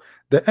go.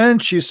 The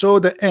ant, she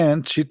saw the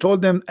ant. She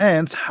told them,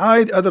 ants,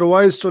 hide,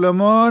 otherwise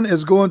Suleiman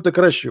is going to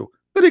crush you.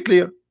 Very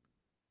clear.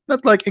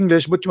 Not like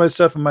English, put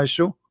myself in my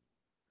shoe.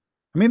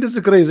 I mean, this is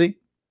crazy.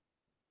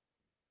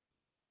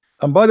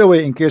 And by the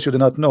way, in case you do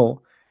not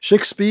know,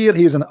 Shakespeare,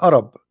 he is an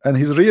Arab, and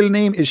his real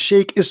name is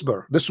Sheikh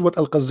Isber. This is what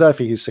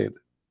Al-Qazafi he said.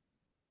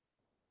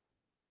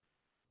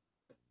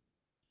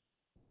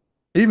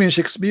 Even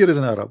Shakespeare is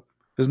an Arab.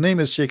 His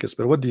name is Sheikh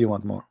Isber. What do you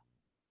want more?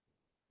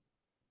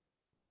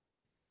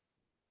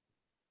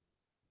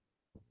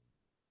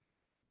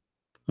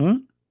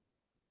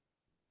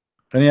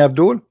 Any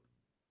Abdul?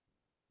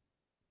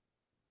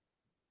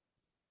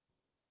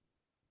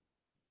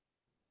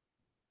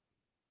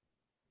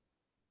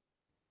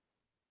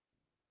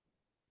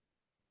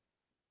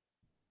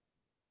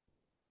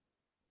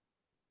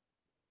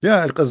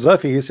 Yeah,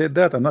 Al-Qazafi, he said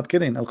that. I'm not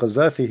kidding.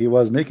 Al-Qazafi, he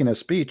was making a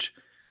speech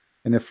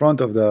in the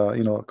front of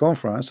the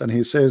conference, and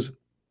he says,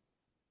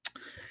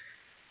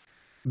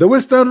 the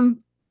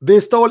Western, they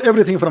stole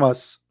everything from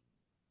us.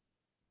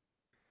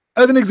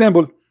 As an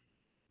example,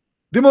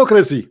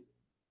 democracy.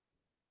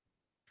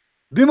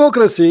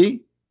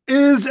 Democracy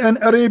is an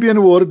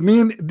Arabian word,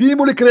 mean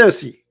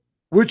democracy,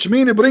 which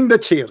means bring the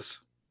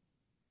chairs.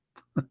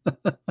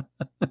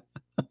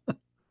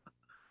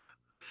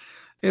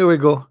 Here we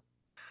go.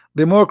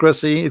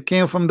 Democracy, it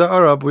came from the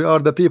Arab. We are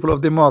the people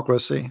of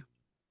democracy.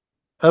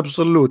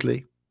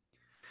 Absolutely.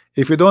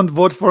 If you don't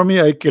vote for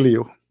me, I kill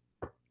you.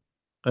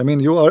 I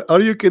mean,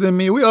 are you kidding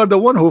me? We are the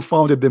one who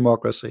founded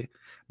democracy.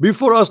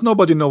 Before us,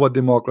 nobody know what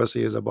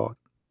democracy is about.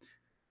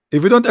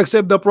 If you don't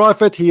accept the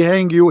prophet, he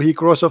hang you, he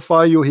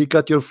crucify you, he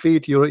cut your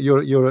feet,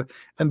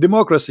 and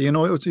democracy,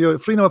 it's your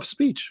freedom of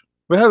speech.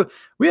 We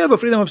have a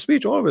freedom of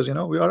speech always,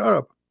 we are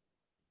Arab.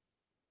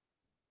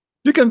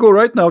 You can go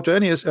right now to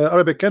any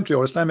Arabic country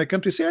or Islamic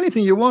country, say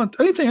anything you want,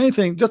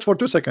 anything, just for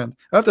 2 seconds.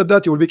 After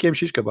that, you will become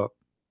shish kebab.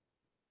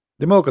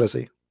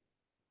 Democracy.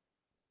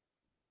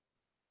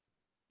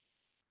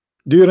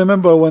 Do you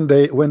remember when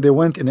they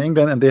went in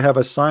England and they have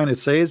a sign, it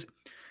says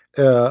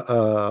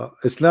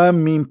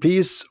Islam mean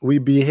peace, we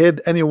behead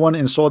anyone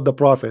insult the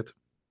prophet.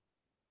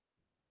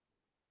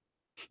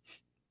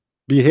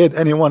 Behead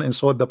anyone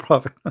insult the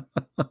prophet.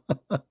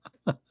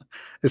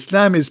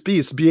 Islam is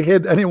peace,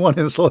 behead anyone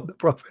insult the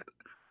prophet.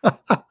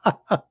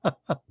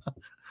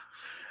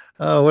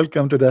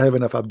 Welcome to the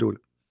heaven of Abdul.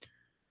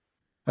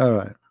 All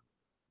right.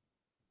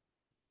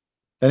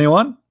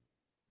 Anyone?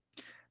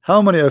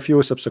 How many of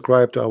you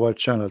subscribe to our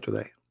channel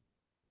today?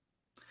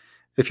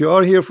 If you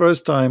are here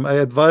first time, I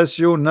advise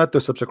you not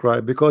to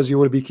subscribe because you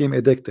will become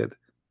addicted.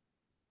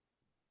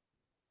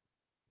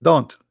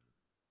 Don't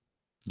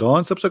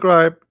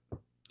subscribe.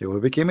 You will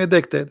become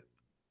addicted,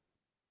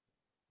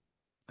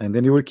 and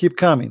then you will keep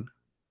coming,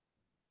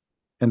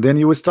 and then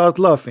you will start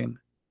laughing,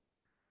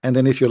 and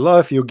then if you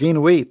laugh you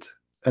gain weight.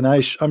 And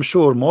I'm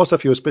sure most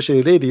of you,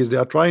 especially ladies, they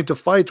are trying to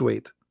fight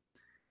weight.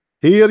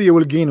 Here you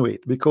will gain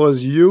weight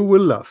because you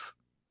will laugh.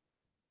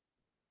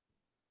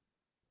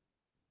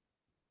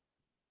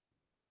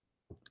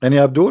 Any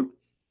Abdul?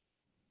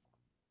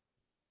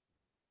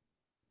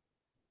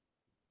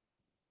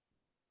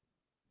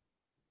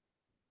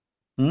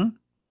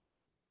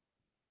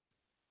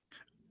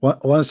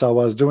 Once I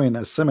was doing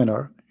a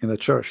seminar in the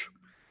church.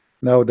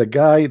 Now the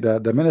guy,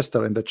 the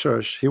minister in the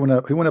church, he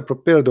wanna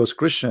prepare those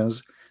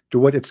Christians to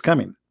what it's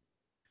coming.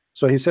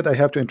 So he said, I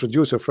have to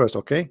introduce you first,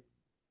 okay?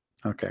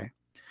 Okay.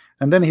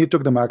 And then he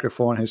took the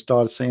microphone, he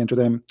started saying to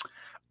them,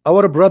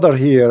 our brother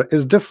here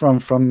is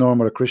different from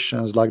normal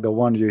Christians like the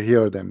one you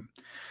hear them.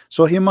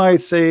 So he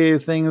might say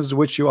things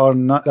which you are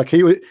not, like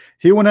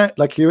he wanna,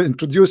 like, he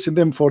introducing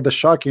them for the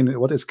shocking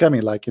what is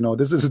coming, like, you know,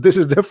 this is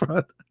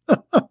different.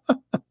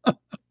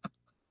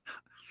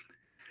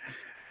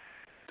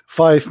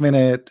 5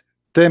 minutes,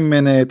 10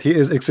 minutes, he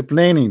is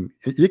explaining.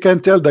 You can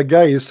tell the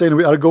guy is saying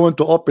we are going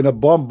to open a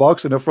bomb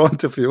box in the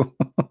front of you.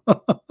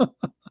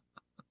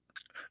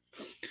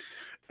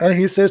 And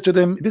he says to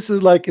them, this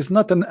is like, it's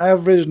not an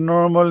average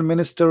normal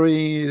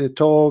ministry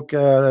talk,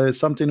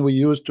 something we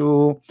used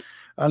to.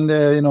 And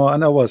you know,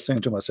 and I was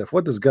saying to myself,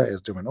 what this guy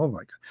is doing? Oh my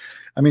God.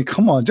 I mean,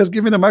 come on, just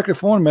give me the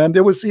microphone, man.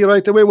 They will see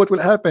right away what will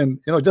happen.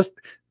 You know, just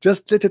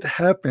let it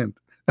happen.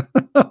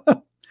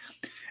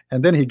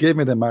 And then he gave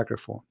me the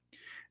microphone.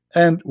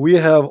 And we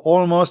have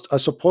almost,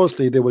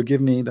 supposedly they will give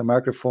me the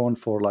microphone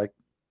for like,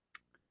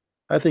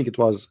 I think it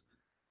was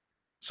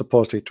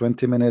supposedly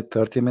 20 minutes,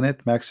 30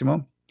 minutes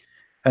maximum.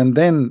 And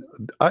then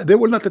they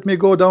will not let me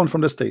go down from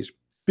the stage.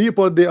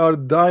 People, they are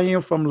dying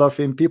from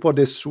laughing. People,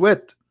 they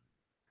sweat.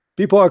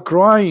 People are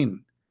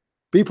crying.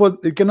 People,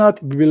 they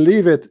cannot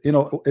believe it. You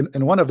know,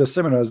 in one of the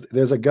seminars,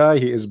 there's a guy,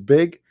 he is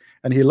big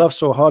and he laughs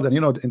so hard. And you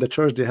know, in the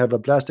church, they have a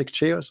plastic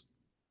chairs.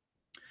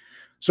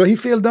 So he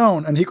fell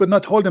down and he could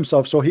not hold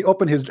himself. So he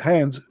opened his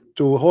hands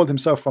to hold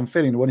himself from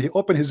falling. When he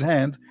opened his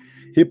hand,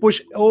 he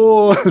pushed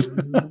all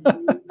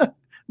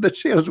the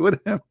chairs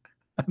with him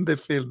and they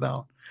fell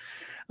down.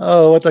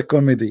 Oh, what a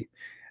comedy.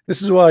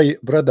 This is why,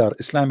 brother,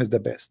 Islam is the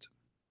best.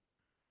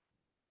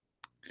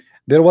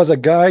 There was a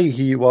guy,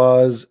 he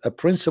was a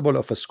principal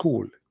of a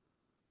school.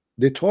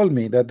 They told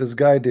me that this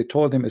guy, they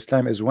told him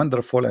Islam is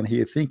wonderful and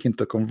he is thinking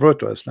to convert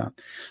to Islam.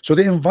 So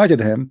they invited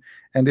him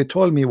and they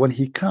told me when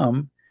he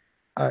come,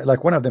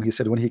 like one of them, he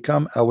said, when he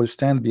come, I will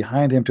stand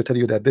behind him to tell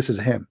you that this is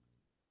him.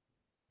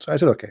 So I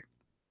said, okay.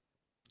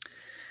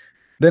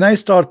 Then I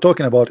start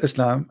talking about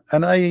Islam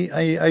and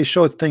I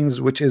showed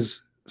things which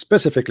is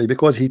specifically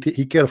because he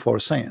cared for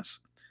science.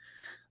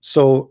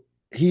 So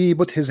he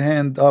put his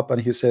hand up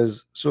and he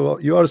says, so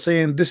you are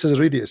saying this is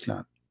really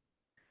Islam?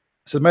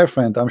 I said, my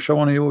friend, I'm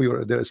showing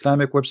you the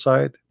Islamic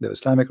website, the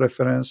Islamic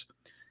reference,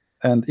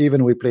 and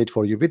even we played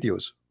for you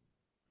videos.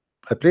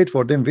 I played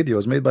for them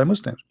videos made by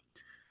Muslims.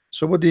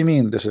 So what do you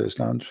mean this is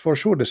Islam? For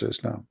sure this is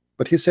Islam.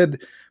 But he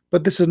said,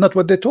 but this is not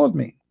what they told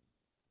me.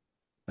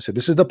 I said,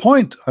 this is the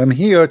point. I'm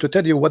here to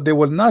tell you what they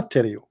will not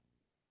tell you.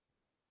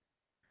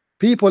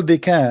 People, they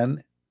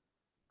can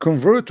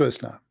convert to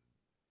Islam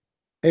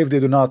if they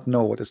do not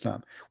know what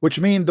Islam, which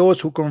means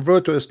those who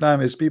convert to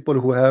Islam is people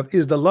who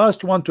is the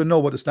last one to know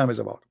what Islam is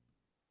about.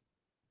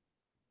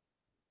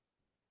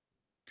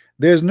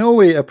 There's no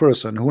way a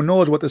person who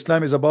knows what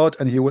Islam is about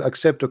and he will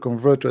accept to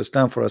convert to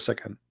Islam for a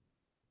second.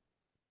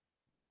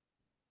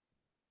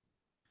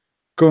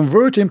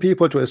 Converting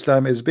people to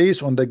Islam is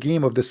based on the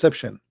game of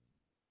deception.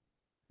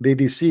 They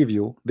deceive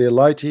you, they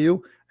lie to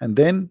you, and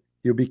then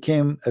you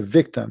became a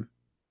victim.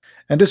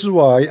 And this is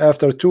why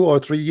after 2 or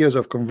 3 years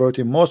of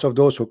converting, most of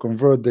those who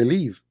convert, they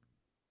leave.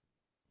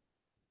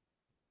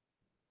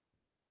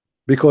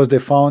 Because they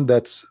found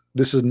that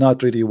this is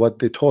not really what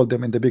they told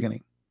them in the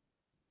beginning.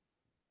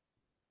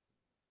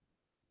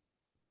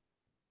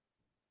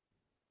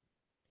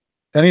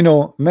 And you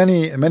know,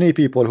 many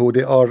people who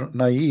they are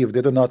naive,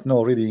 they do not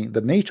know really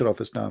the nature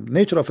of Islam.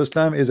 Nature of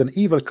Islam is an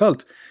evil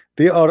cult.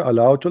 They are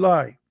allowed to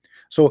lie.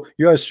 So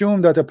you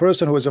assume that a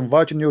person who is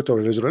inviting you to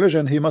his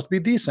religion, he must be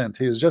decent.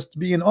 He is just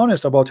being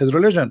honest about his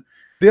religion.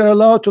 They are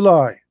allowed to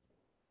lie.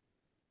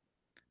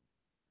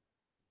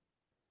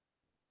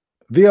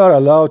 They are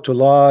allowed to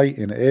lie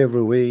in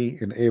every way,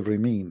 in every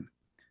mean.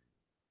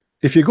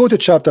 If you go to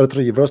chapter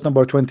 3, verse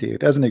number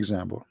 28, as an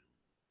example,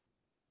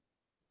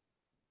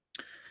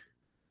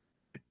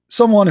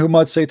 someone who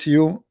might say to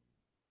you,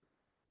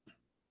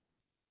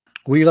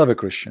 we love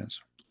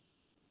Christians.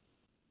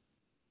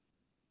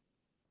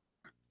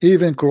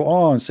 Even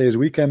Quran says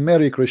we can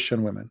marry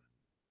Christian women.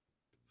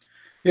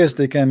 Yes,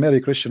 they can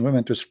marry Christian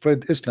women to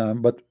spread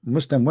Islam, but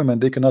Muslim women,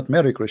 they cannot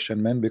marry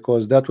Christian men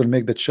because that will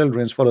make the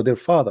children follow their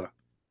father.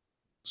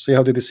 See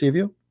how they deceive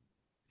you?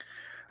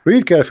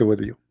 Read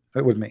carefully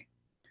with me.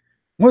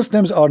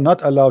 Muslims are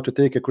not allowed to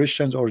take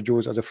Christians or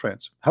Jews as a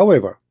friends.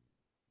 However,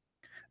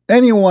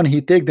 anyone he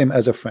take them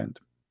as a friend,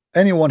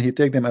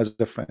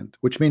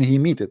 which means he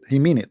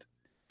mean it,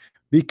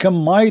 become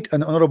might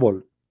and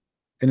honorable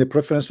in the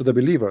preference to the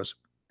believers.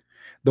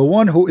 The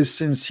one who is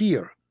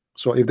sincere.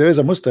 So if there is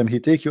a Muslim, he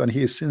take you and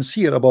he is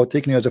sincere about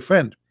taking you as a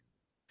friend,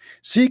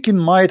 seeking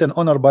might and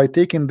honor by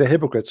taking the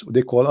hypocrites,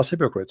 they call us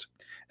hypocrites,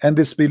 and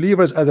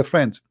disbelievers as a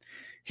friend.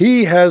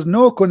 He has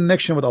no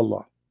connection with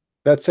Allah.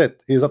 That's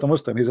it. He's not a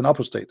Muslim, he's an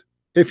apostate.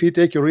 If he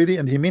take you really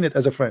and he mean it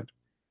as a friend,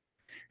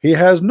 he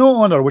has no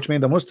honor, which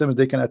means the Muslims,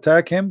 they can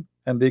attack him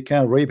and they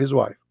can rape his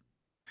wife.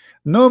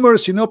 No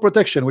mercy, no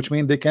protection, which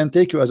means they can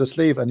take you as a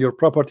slave and your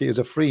property is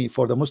a free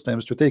for the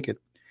Muslims to take it,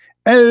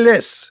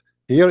 unless,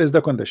 here is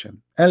the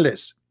condition,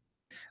 unless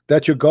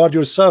that you guard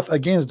yourself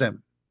against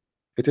them.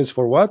 It is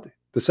for what?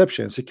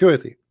 Deception,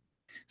 security.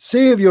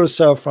 Save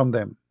yourself from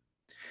them,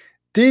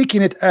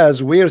 taking it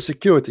as where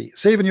security,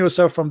 saving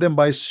yourself from them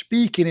by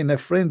speaking in a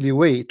friendly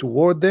way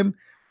toward them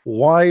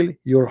while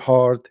your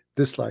heart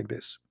dislike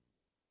this.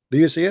 Do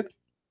you see it?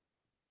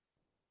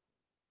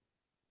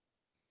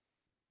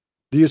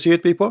 Do you see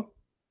it, people?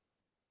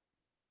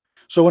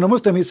 So when a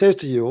Muslim, he says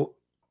to you,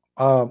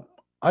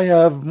 I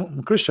have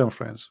Christian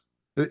friends.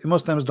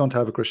 Muslims don't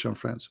have Christian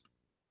friends.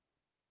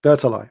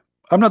 That's a lie.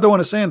 I'm not the one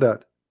who's saying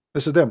that.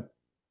 This is them.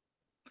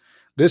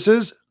 This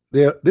is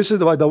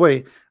by the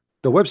way,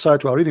 the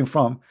website we are reading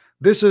from.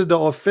 This is the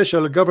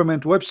official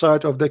government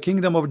website of the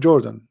Kingdom of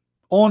Jordan,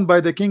 owned by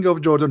the King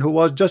of Jordan, who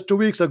was just 2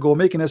 weeks ago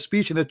making a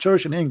speech in the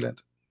church in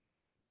England,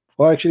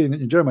 or actually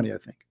in Germany, I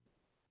think.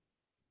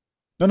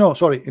 No,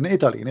 sorry, in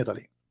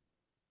Italy.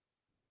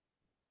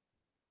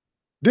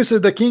 This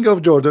is the King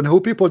of Jordan, who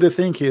people they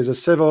think he is a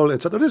civil,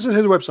 etc. This is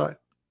his website.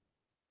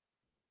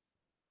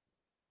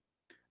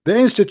 The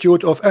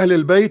Institute of Ahl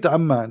al-Bayt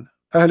Amman.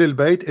 Ahl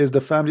al-Bayt is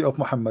the family of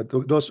Muhammad.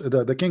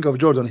 The King of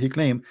Jordan, he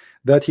claimed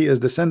that he is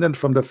descendant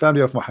from the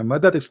family of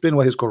Muhammad. That explains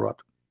why he's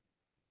corrupt.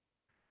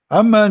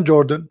 Amman,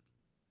 Jordan.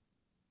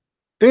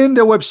 In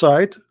the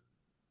website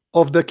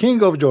of the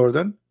King of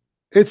Jordan,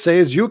 it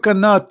says you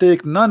cannot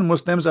take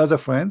non-Muslims as a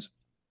friends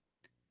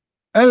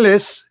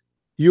unless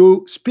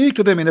you speak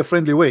to them in a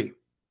friendly way,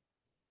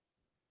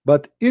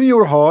 but in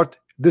your heart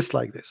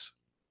dislike this.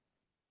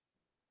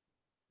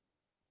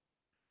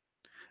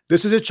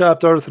 This is a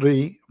chapter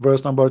 3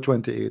 verse number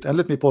 28, and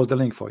let me post the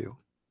link for you.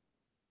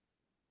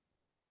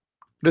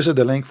 This is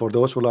the link for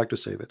those who like to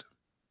save it.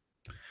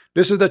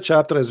 This is the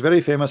chapter, is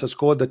very famous. It's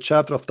called the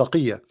chapter of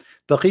Taqiyya.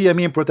 Taqiyya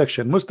means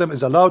protection. Muslim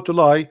is allowed to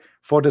lie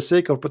for the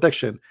sake of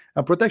protection,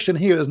 and protection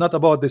here is not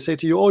about they say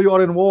to you, oh, you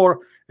are in war,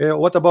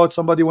 what about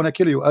somebody want to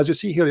kill you? As you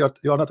see here,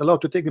 you are not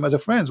allowed to take them as a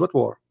friends. What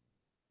war?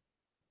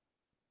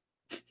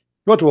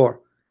 What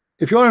war?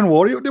 If you are in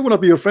war, they will not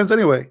be your friends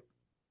anyway.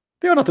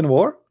 They are not in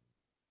war.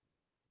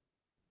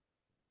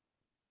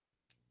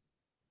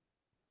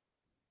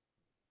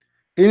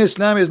 In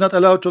Islam is not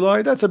allowed to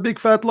lie. That's a big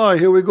fat lie.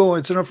 Here we go.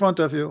 It's in front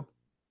of you.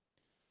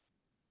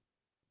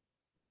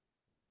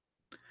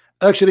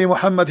 Actually,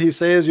 Muhammad, he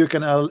says you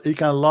can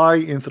lie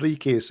in 3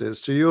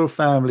 cases: to your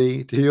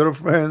family, to your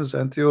friends,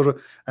 and to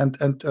your and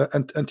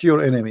to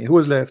your enemy. Who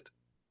is left?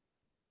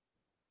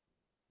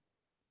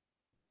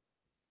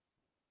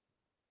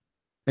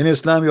 In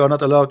Islam, you are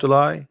not allowed to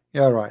lie.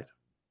 Yeah, right.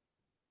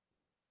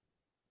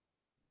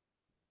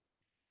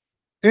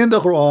 In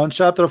the Quran,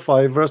 chapter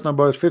 5, verse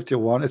number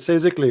 51, it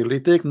says it clearly: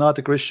 take not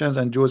the Christians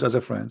and Jews as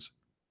a friends.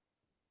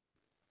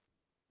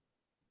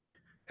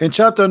 In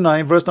chapter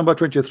 9, verse number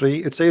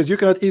 23, it says you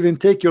cannot even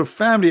take your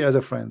family as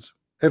a friends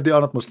if they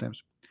are not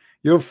Muslims.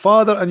 Your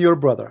father and your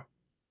brother.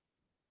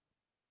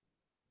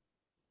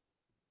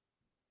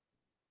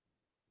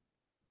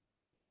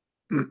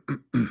 Do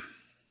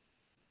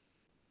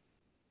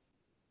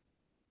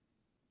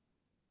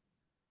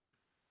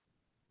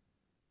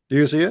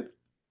you see it?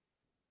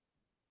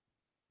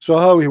 So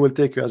how he will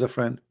take you as a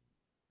friend?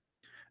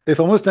 If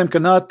a Muslim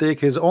cannot take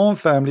his own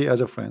family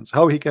as a friend,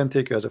 how he can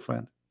take you as a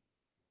friend?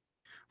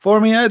 For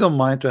me, I don't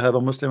mind to have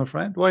a Muslim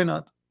friend. Why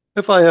not?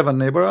 If I have a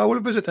neighbor, I will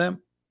visit him.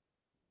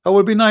 I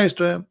will be nice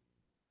to him.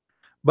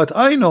 But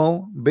I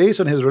know, based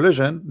on his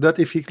religion, that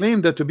if he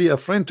claimed that to be a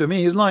friend to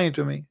me, he's lying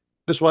to me.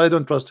 That's why I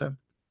don't trust him.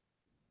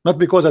 Not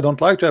because I don't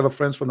like to have a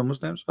friends from the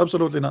Muslims.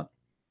 Absolutely not.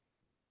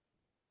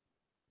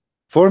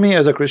 For me,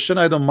 as a Christian,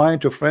 I don't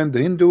mind to friend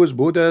the Hindus,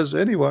 Buddhas,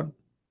 anyone.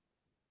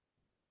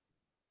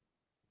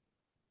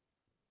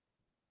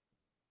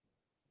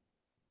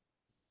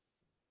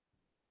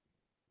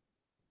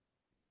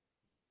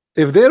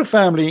 If their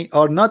family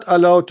are not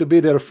allowed to be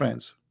their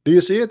friends, do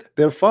you see it?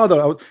 Their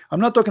father, I'm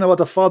not talking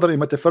about a father in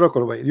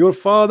metaphorical way. Your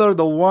father,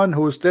 the one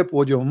who slept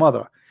with your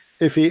mother,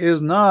 if he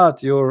is not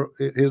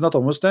he's not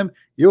a Muslim,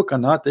 you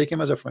cannot take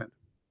him as a friend.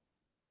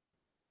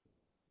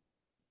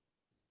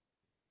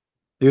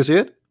 Do you see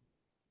it?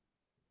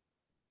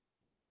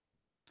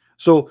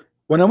 So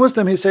When a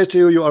Muslim he says to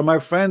you, you are my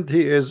friend,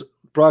 he is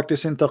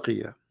practicing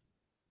taqiyya.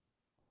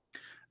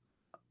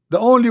 The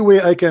only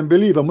way I can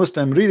believe a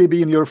Muslim really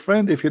being your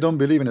friend if you don't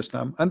believe in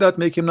Islam, and that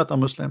make him not a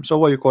Muslim. So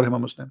why you call him a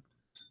Muslim?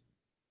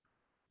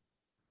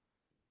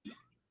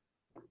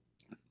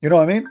 You know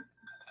what I mean?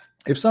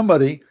 If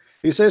somebody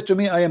he says to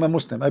me, I am a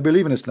Muslim, I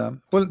believe in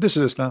Islam. Well, this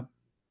is Islam.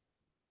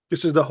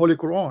 This is the Holy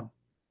Quran.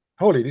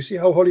 Holy. Do you see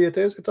how holy it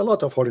is? It's a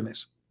lot of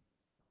holiness.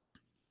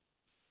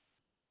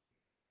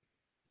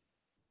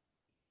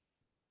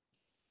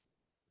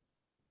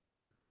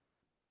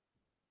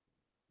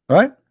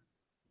 Right?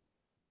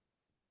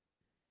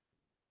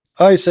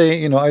 I say,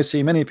 you know, I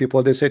see many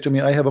people, they say to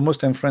me, I have a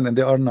Muslim friend and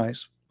they are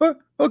nice. Well,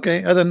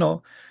 okay, I don't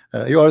know.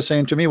 You are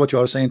saying to me what you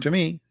are saying to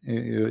me.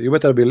 You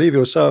better believe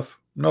yourself,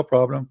 no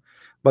problem.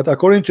 But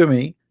according to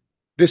me,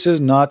 this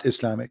is not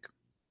Islamic.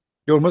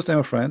 Your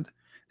Muslim friend,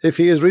 if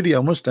he is really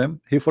a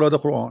Muslim, he follow the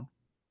Quran.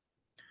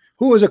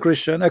 Who is a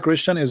Christian? A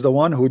Christian is the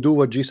one who do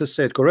what Jesus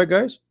said. Correct,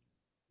 guys?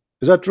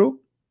 Is that true?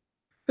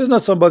 It's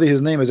not somebody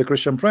his name is a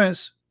Christian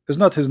prince. It's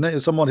not his name.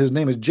 Someone his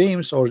name is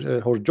James or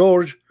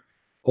George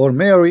or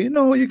Mary.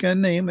 No, you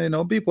can name, you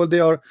know, people. They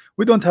are.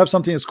 We don't have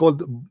something. It's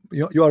called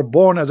you are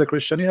born as a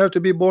Christian. You have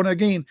to be born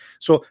again.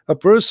 So a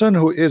person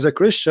who is a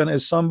Christian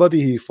is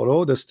somebody he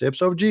follow the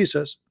steps of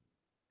Jesus.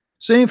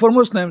 Same for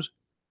Muslims.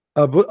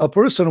 A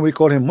person we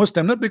call him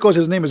Muslim not because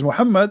his name is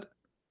Muhammad,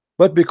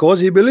 but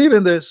because he believe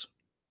in this.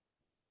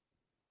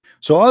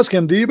 So ask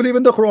him, do you believe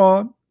in the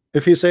Quran?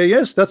 If he say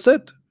yes, that's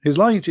it. He's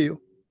lying to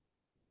you.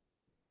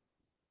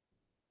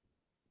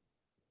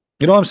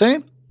 You know what I'm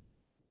saying?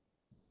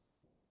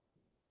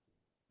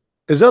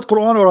 Is that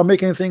Quran or I'm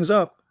making things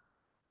up?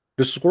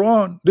 This is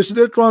Quran. This is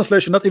their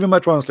translation, not even my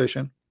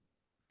translation.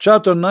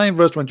 Chapter 9,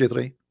 verse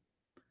 23.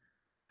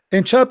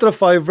 In chapter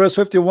 5, verse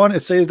 51,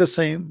 it says the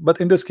same, but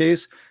in this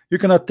case, you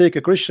cannot take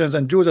a Christians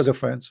and Jews as a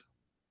friends.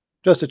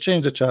 Just to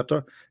change the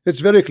chapter,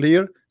 it's very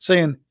clear,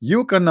 saying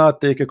you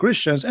cannot take a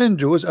Christians and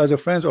Jews as a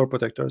friends or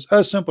protectors.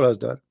 As simple as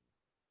that.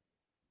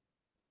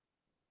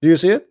 Do you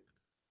see it?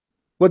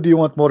 What do you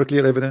want more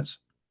clear evidence?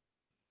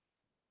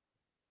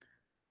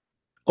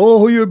 Oh,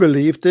 who you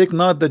believe, take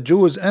not the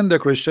Jews and the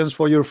Christians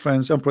for your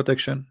friends and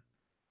protection.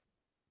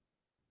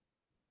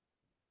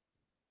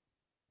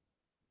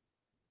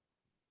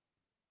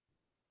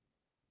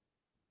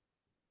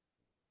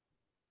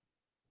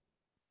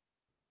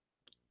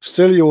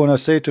 Still you want to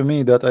say to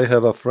me that I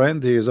have a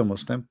friend, he is a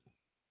Muslim.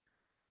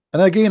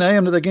 And again, I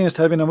am not against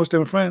having a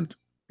Muslim friend.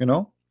 You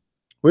know,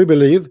 we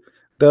believe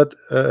that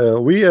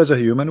we as a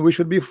human, we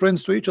should be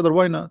friends to each other.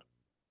 Why not?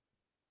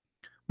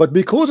 But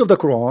because of the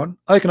Quran,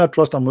 I cannot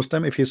trust a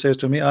Muslim if he says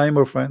to me, I am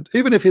your friend,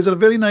 even if he's a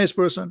very nice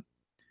person,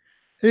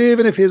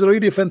 even if he's a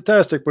really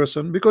fantastic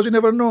person, because you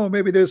never know,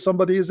 maybe there's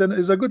somebody is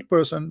a good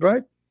person,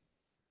 right?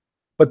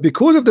 But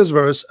because of this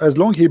verse, as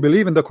long he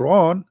believe in the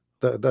Quran,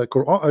 the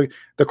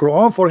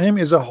Quran for him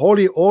is a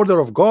holy order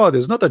of God.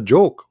 It's not a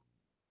joke.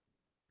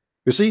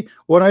 You see,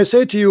 when I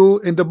say to you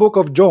in the book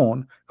of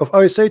John, if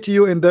I say to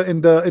you in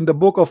the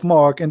book of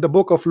Mark, in the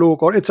book of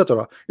Luke, or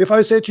etc., if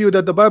I say to you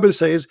that the Bible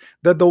says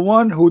that the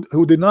one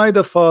who denied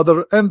the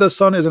Father and the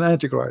Son is an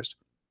Antichrist,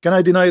 can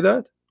I deny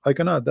that? I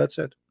cannot. That's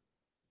it.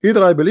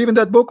 Either I believe in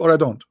that book or I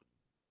don't.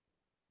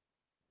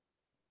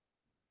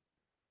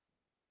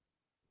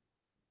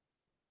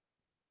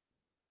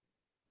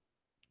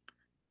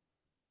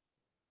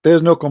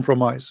 There's no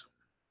compromise.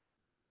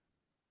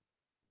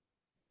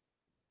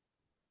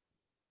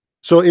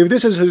 So if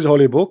this is his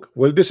holy book,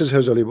 well, this is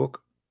his holy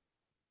book.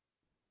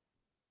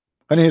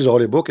 And his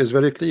holy book is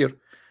very clear.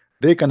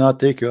 They cannot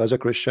take you as a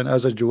Christian,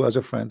 as a Jew, as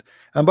a friend.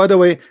 And by the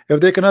way,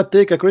 if they cannot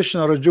take a Christian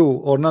or a Jew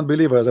or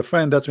non-believer as a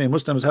friend, that's mean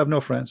Muslims have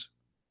no friends.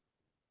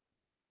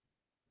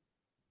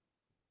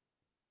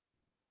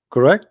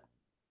 Correct?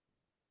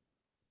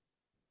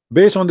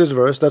 Based on this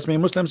verse, that's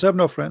mean Muslims have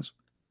no friends.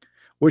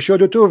 We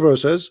showed you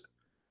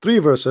three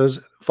verses,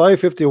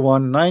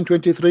 551,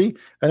 923,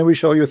 and we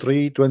show you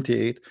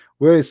 328,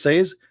 where it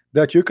says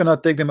that you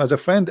cannot take them as a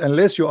friend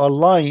unless you are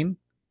lying.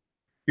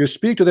 You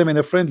speak to them in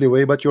a friendly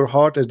way, but your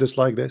heart is just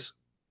like this.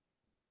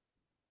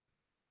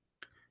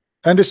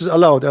 And this is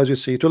allowed, as you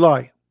see, to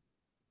lie.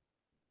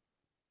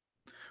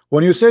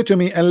 When you say to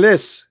me,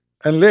 unless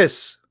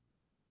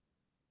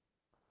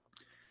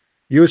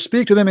you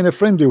speak to them in a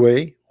friendly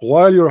way,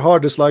 while your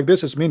heart is like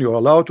this, it means you're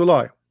allowed to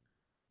lie.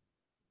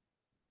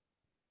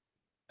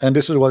 And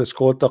this is what is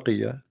called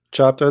taqiyya,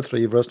 chapter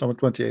 3, verse number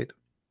 28.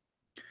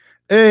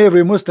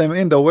 Every Muslim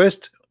in the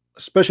West,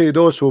 especially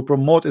those who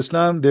promote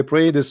Islam, they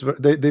pray this.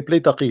 They play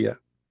taqiyya.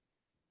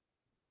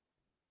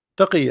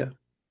 Taqiyya.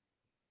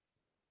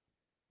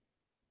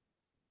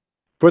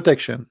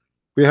 Protection.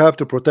 We have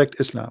to protect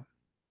Islam.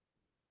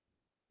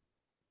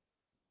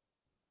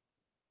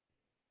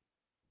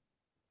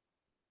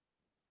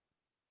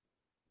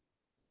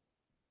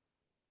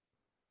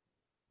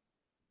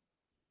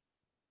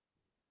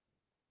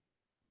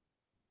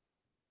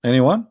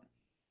 Anyone?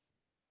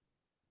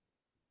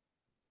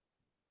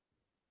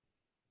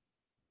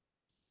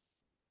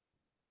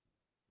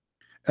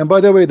 And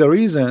by the way, the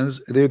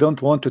reasons they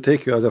don't want to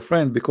take you as a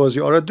friend because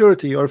you are a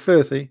dirty, you are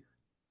filthy.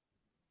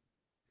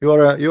 You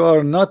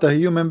are not a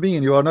human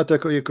being. You are not a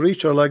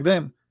creature like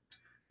them.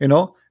 You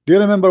know. Do you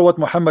remember what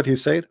Muhammad he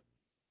said?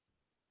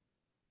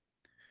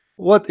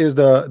 What is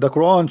the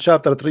Quran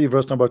chapter 3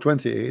 verse number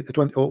 28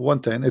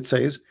 110? It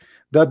says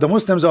that the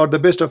Muslims are the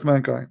best of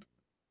mankind.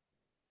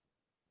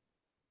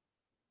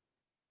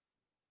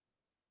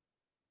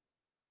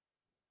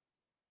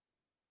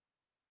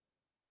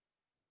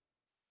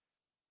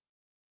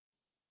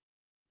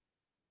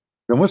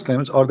 The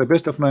Muslims are the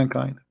best of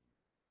mankind.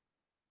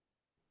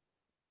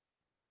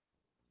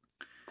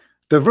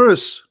 The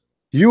verse,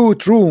 you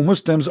true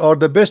Muslims are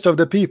the best of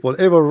the people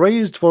ever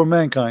raised for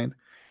mankind,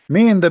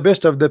 mean the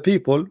best of the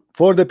people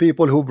for the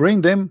people who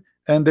bring them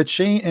and the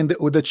chain and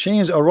with the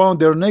chains around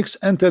their necks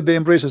until they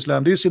embrace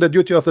Islam. Do you see the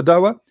duty of the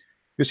da'wah?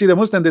 You see the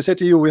Muslim, they say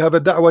to you, we have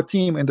a da'wah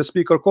team in the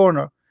speaker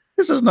corner.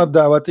 This is not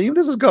da'wah team,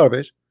 this is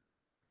garbage.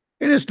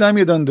 In Islam,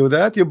 you don't do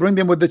that. You bring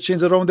them with the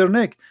chains around their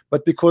neck.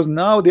 But because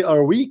now they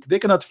are weak, they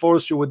cannot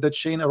force you with the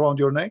chain around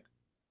your neck.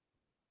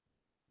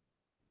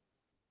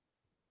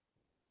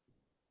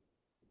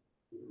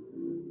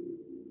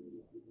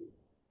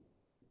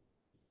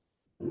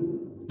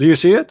 Do you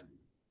see it?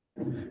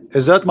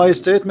 Is that my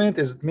statement?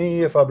 Is it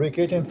me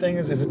fabricating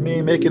things? Is it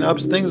me making up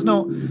things?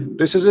 No.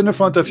 This is in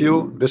front of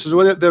you. This is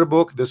what their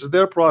book. This is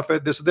their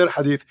prophet. This is their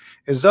hadith.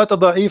 Is that a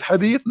da'if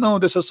hadith? No.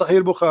 This is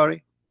Sahih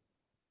Bukhari.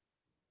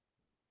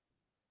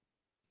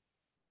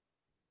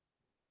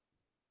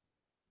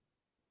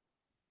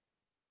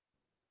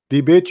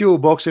 Debate you,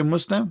 boxing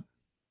Muslim?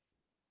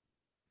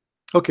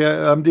 Okay,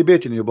 I'm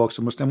debating you,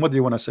 boxing Muslim. What do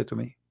you want to say to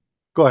me?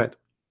 Go ahead.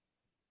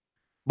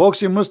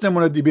 Boxing Muslim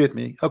want to debate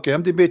me. Okay,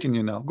 I'm debating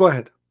you now. Go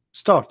ahead.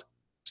 Start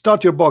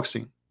your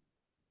boxing.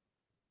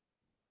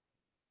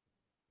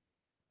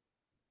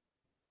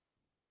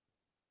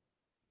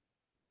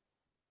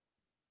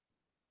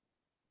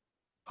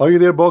 Are you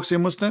there,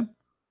 boxing Muslim?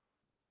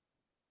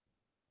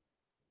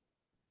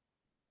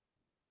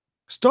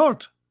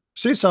 Start.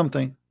 Say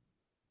something.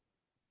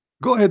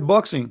 Go ahead,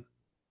 boxing.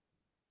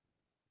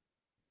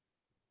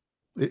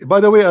 By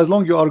the way, as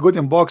long as you are good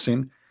in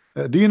boxing,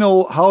 do you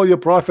know how your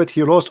prophet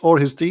he lost all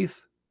his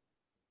teeth?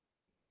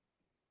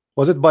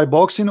 Was it by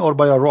boxing or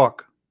by a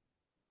rock?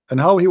 And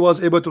how he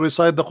was able to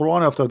recite the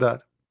Quran after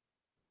that?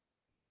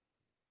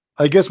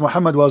 I guess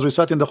Muhammad was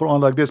reciting the Quran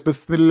like this.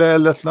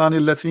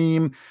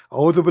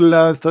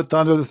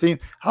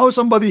 How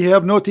somebody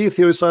have no teeth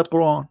he recite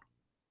Quran?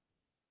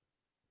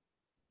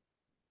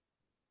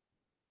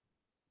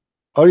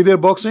 Are you there,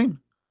 boxing?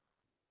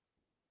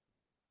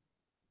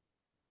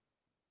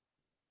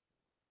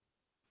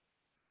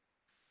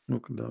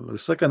 Look, the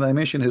second I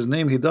mention his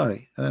name, he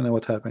died. I don't know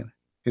what happened.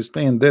 He's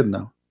playing dead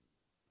now.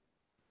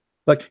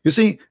 Like, you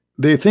see,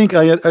 they think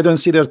I don't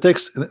see their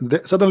text.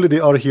 Suddenly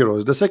they are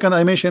heroes. The second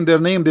I mention their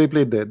name, they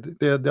play dead.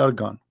 They are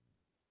gone.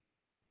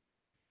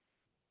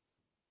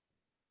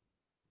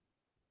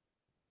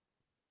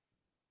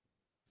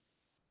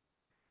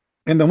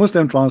 In the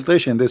Muslim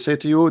translation, they say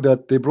to you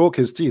that they broke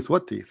his teeth.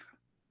 What teeth?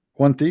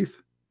 One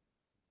teeth?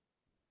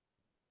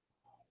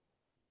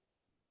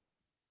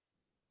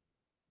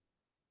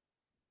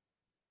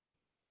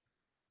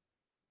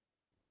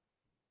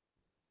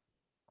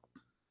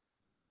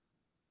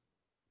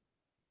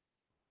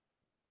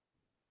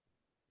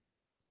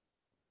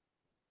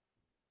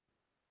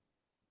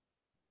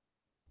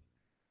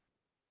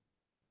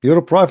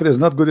 Your prophet is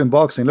not good in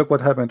boxing. Look what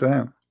happened to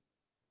him.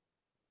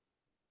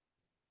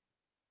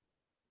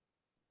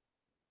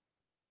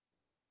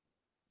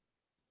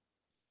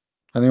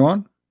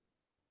 Anyone?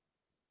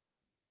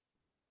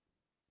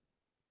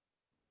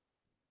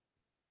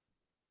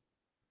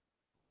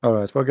 All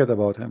right, forget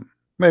about him.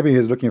 Maybe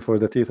he's looking for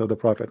the teeth of the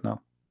prophet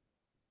now.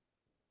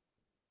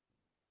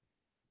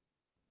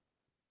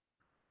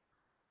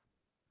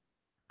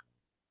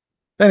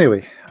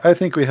 Anyway, I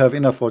think we have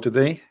enough for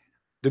today.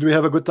 Did we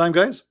have a good time,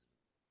 guys?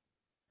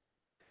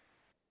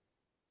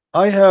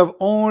 I have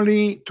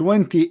only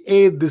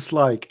 28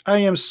 dislike. I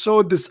am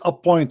so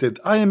disappointed.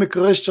 I am a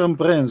Christian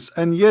prince,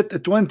 and yet a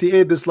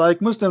 28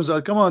 dislike. Muslims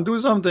are, come on, do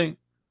something.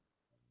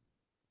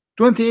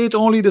 28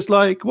 only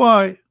dislike.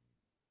 Why?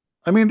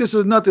 I mean, this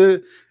is not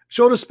a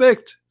show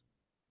respect.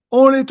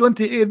 Only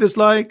 28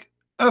 dislike.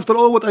 After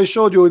all what I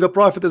showed you, the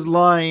prophet is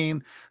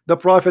lying, the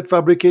prophet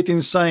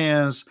fabricating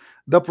science,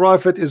 the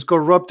prophet is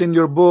corrupting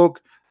your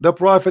book, the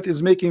prophet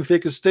is making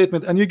fake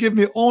statement, and you give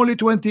me only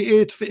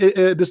 28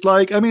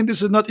 dislike. I mean,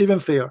 this is not even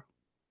fair.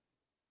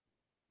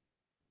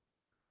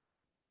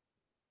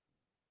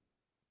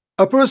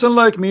 A person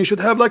like me should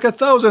have like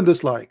 1,000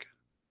 dislike.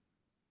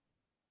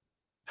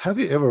 Have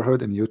you ever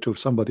heard in YouTube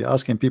somebody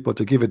asking people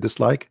to give a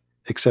dislike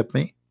except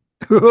me?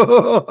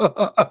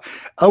 I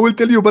will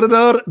tell you,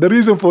 brother, the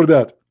reason for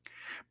that.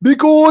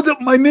 Because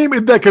my name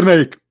is Zakir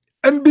Naik,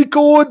 and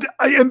because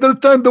I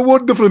understand the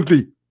word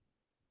differently.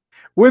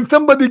 When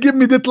somebody give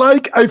me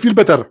dislike, I feel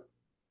better.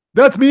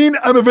 That means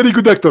I'm a very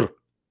good actor.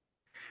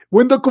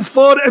 When the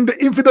kuffar and the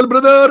infidel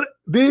brother,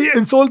 they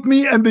insult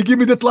me and they give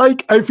me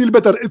dislike, I feel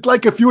better. It's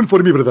like a fuel for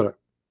me, brother.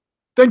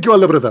 Thank you,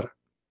 Allah, brother.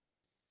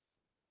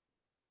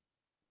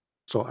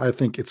 So I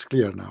think it's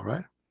clear now,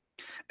 right?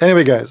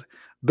 Anyway, guys,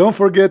 don't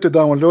forget to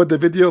download the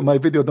video. My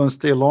video don't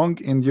stay long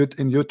in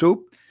YouTube,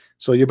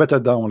 so you better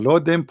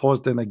download them,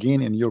 post them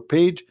again in your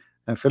page,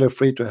 and feel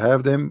free to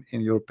have them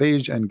in your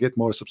page and get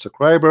more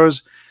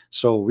subscribers,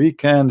 so we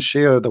can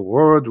share the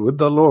word with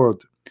the Lord.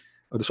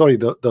 Sorry,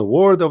 the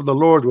word of the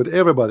Lord with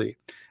everybody.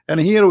 And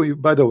here we,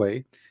 by the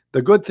way,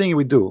 the good thing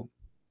we do,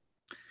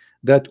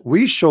 that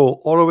we show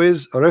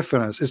always a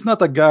reference. It's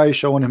not a guy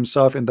showing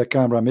himself in the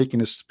camera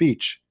making a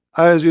speech.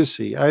 As you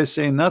see, I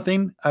say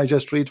nothing, I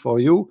just read for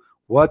you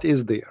what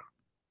is there.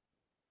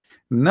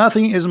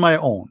 Nothing is my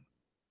own.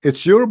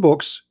 It's your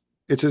books,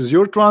 it is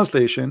your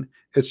translation,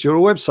 it's your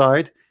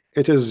website,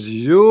 it is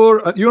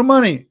your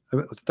money.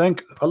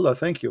 Thank Allah,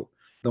 thank you.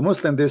 The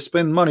Muslim, they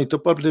spend money to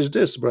publish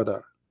this,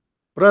 brother.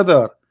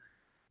 The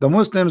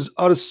Muslims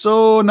are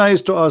so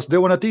nice to us. They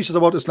want to teach us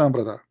about Islam,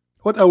 brother.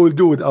 What I will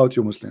do without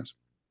you Muslims?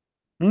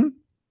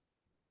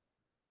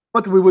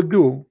 What we will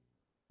do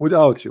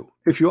without you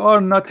if you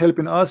are not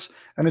helping us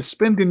and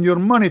spending your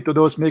money to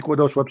make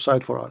those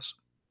websites for us?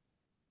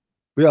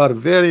 We are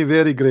very,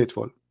 very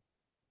grateful.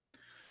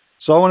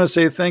 So I want to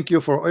say thank you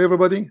for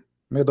everybody.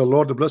 May the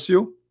Lord bless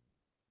you,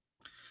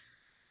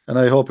 and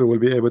I hope we will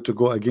be able to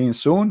go again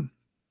soon,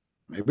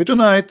 maybe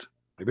tonight,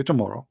 maybe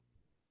tomorrow.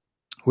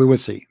 We will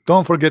see.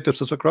 Don't forget to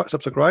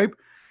subscribe,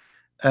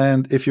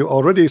 and if you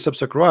already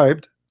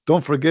subscribed,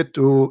 don't forget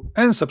to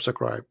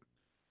unsubscribe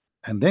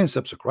and then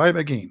subscribe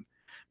again,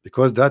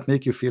 because that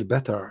make you feel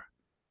better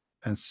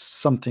and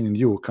something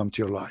new come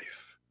to your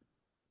life.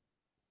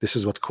 This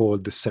is what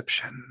called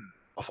deception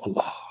of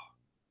Allah.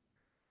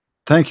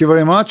 Thank you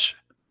very much.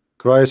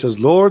 Christ is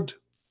Lord,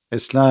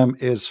 Islam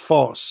is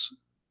false,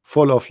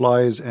 full of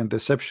lies and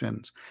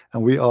deceptions,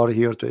 and we are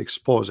here to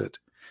expose it.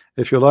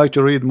 If you like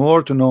to read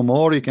more, to know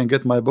more, you can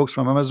get my books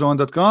from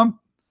Amazon.com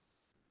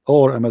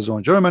or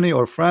Amazon Germany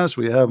or France.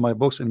 We have my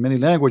books in many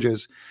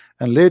languages,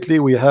 and lately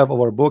we have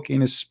our book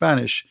in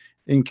Spanish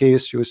in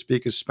case you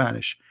speak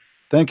Spanish.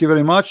 Thank you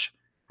very much.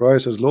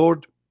 Christ is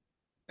Lord,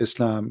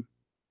 Islam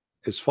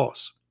is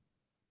false,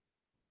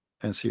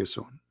 and see you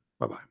soon.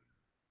 Bye-bye.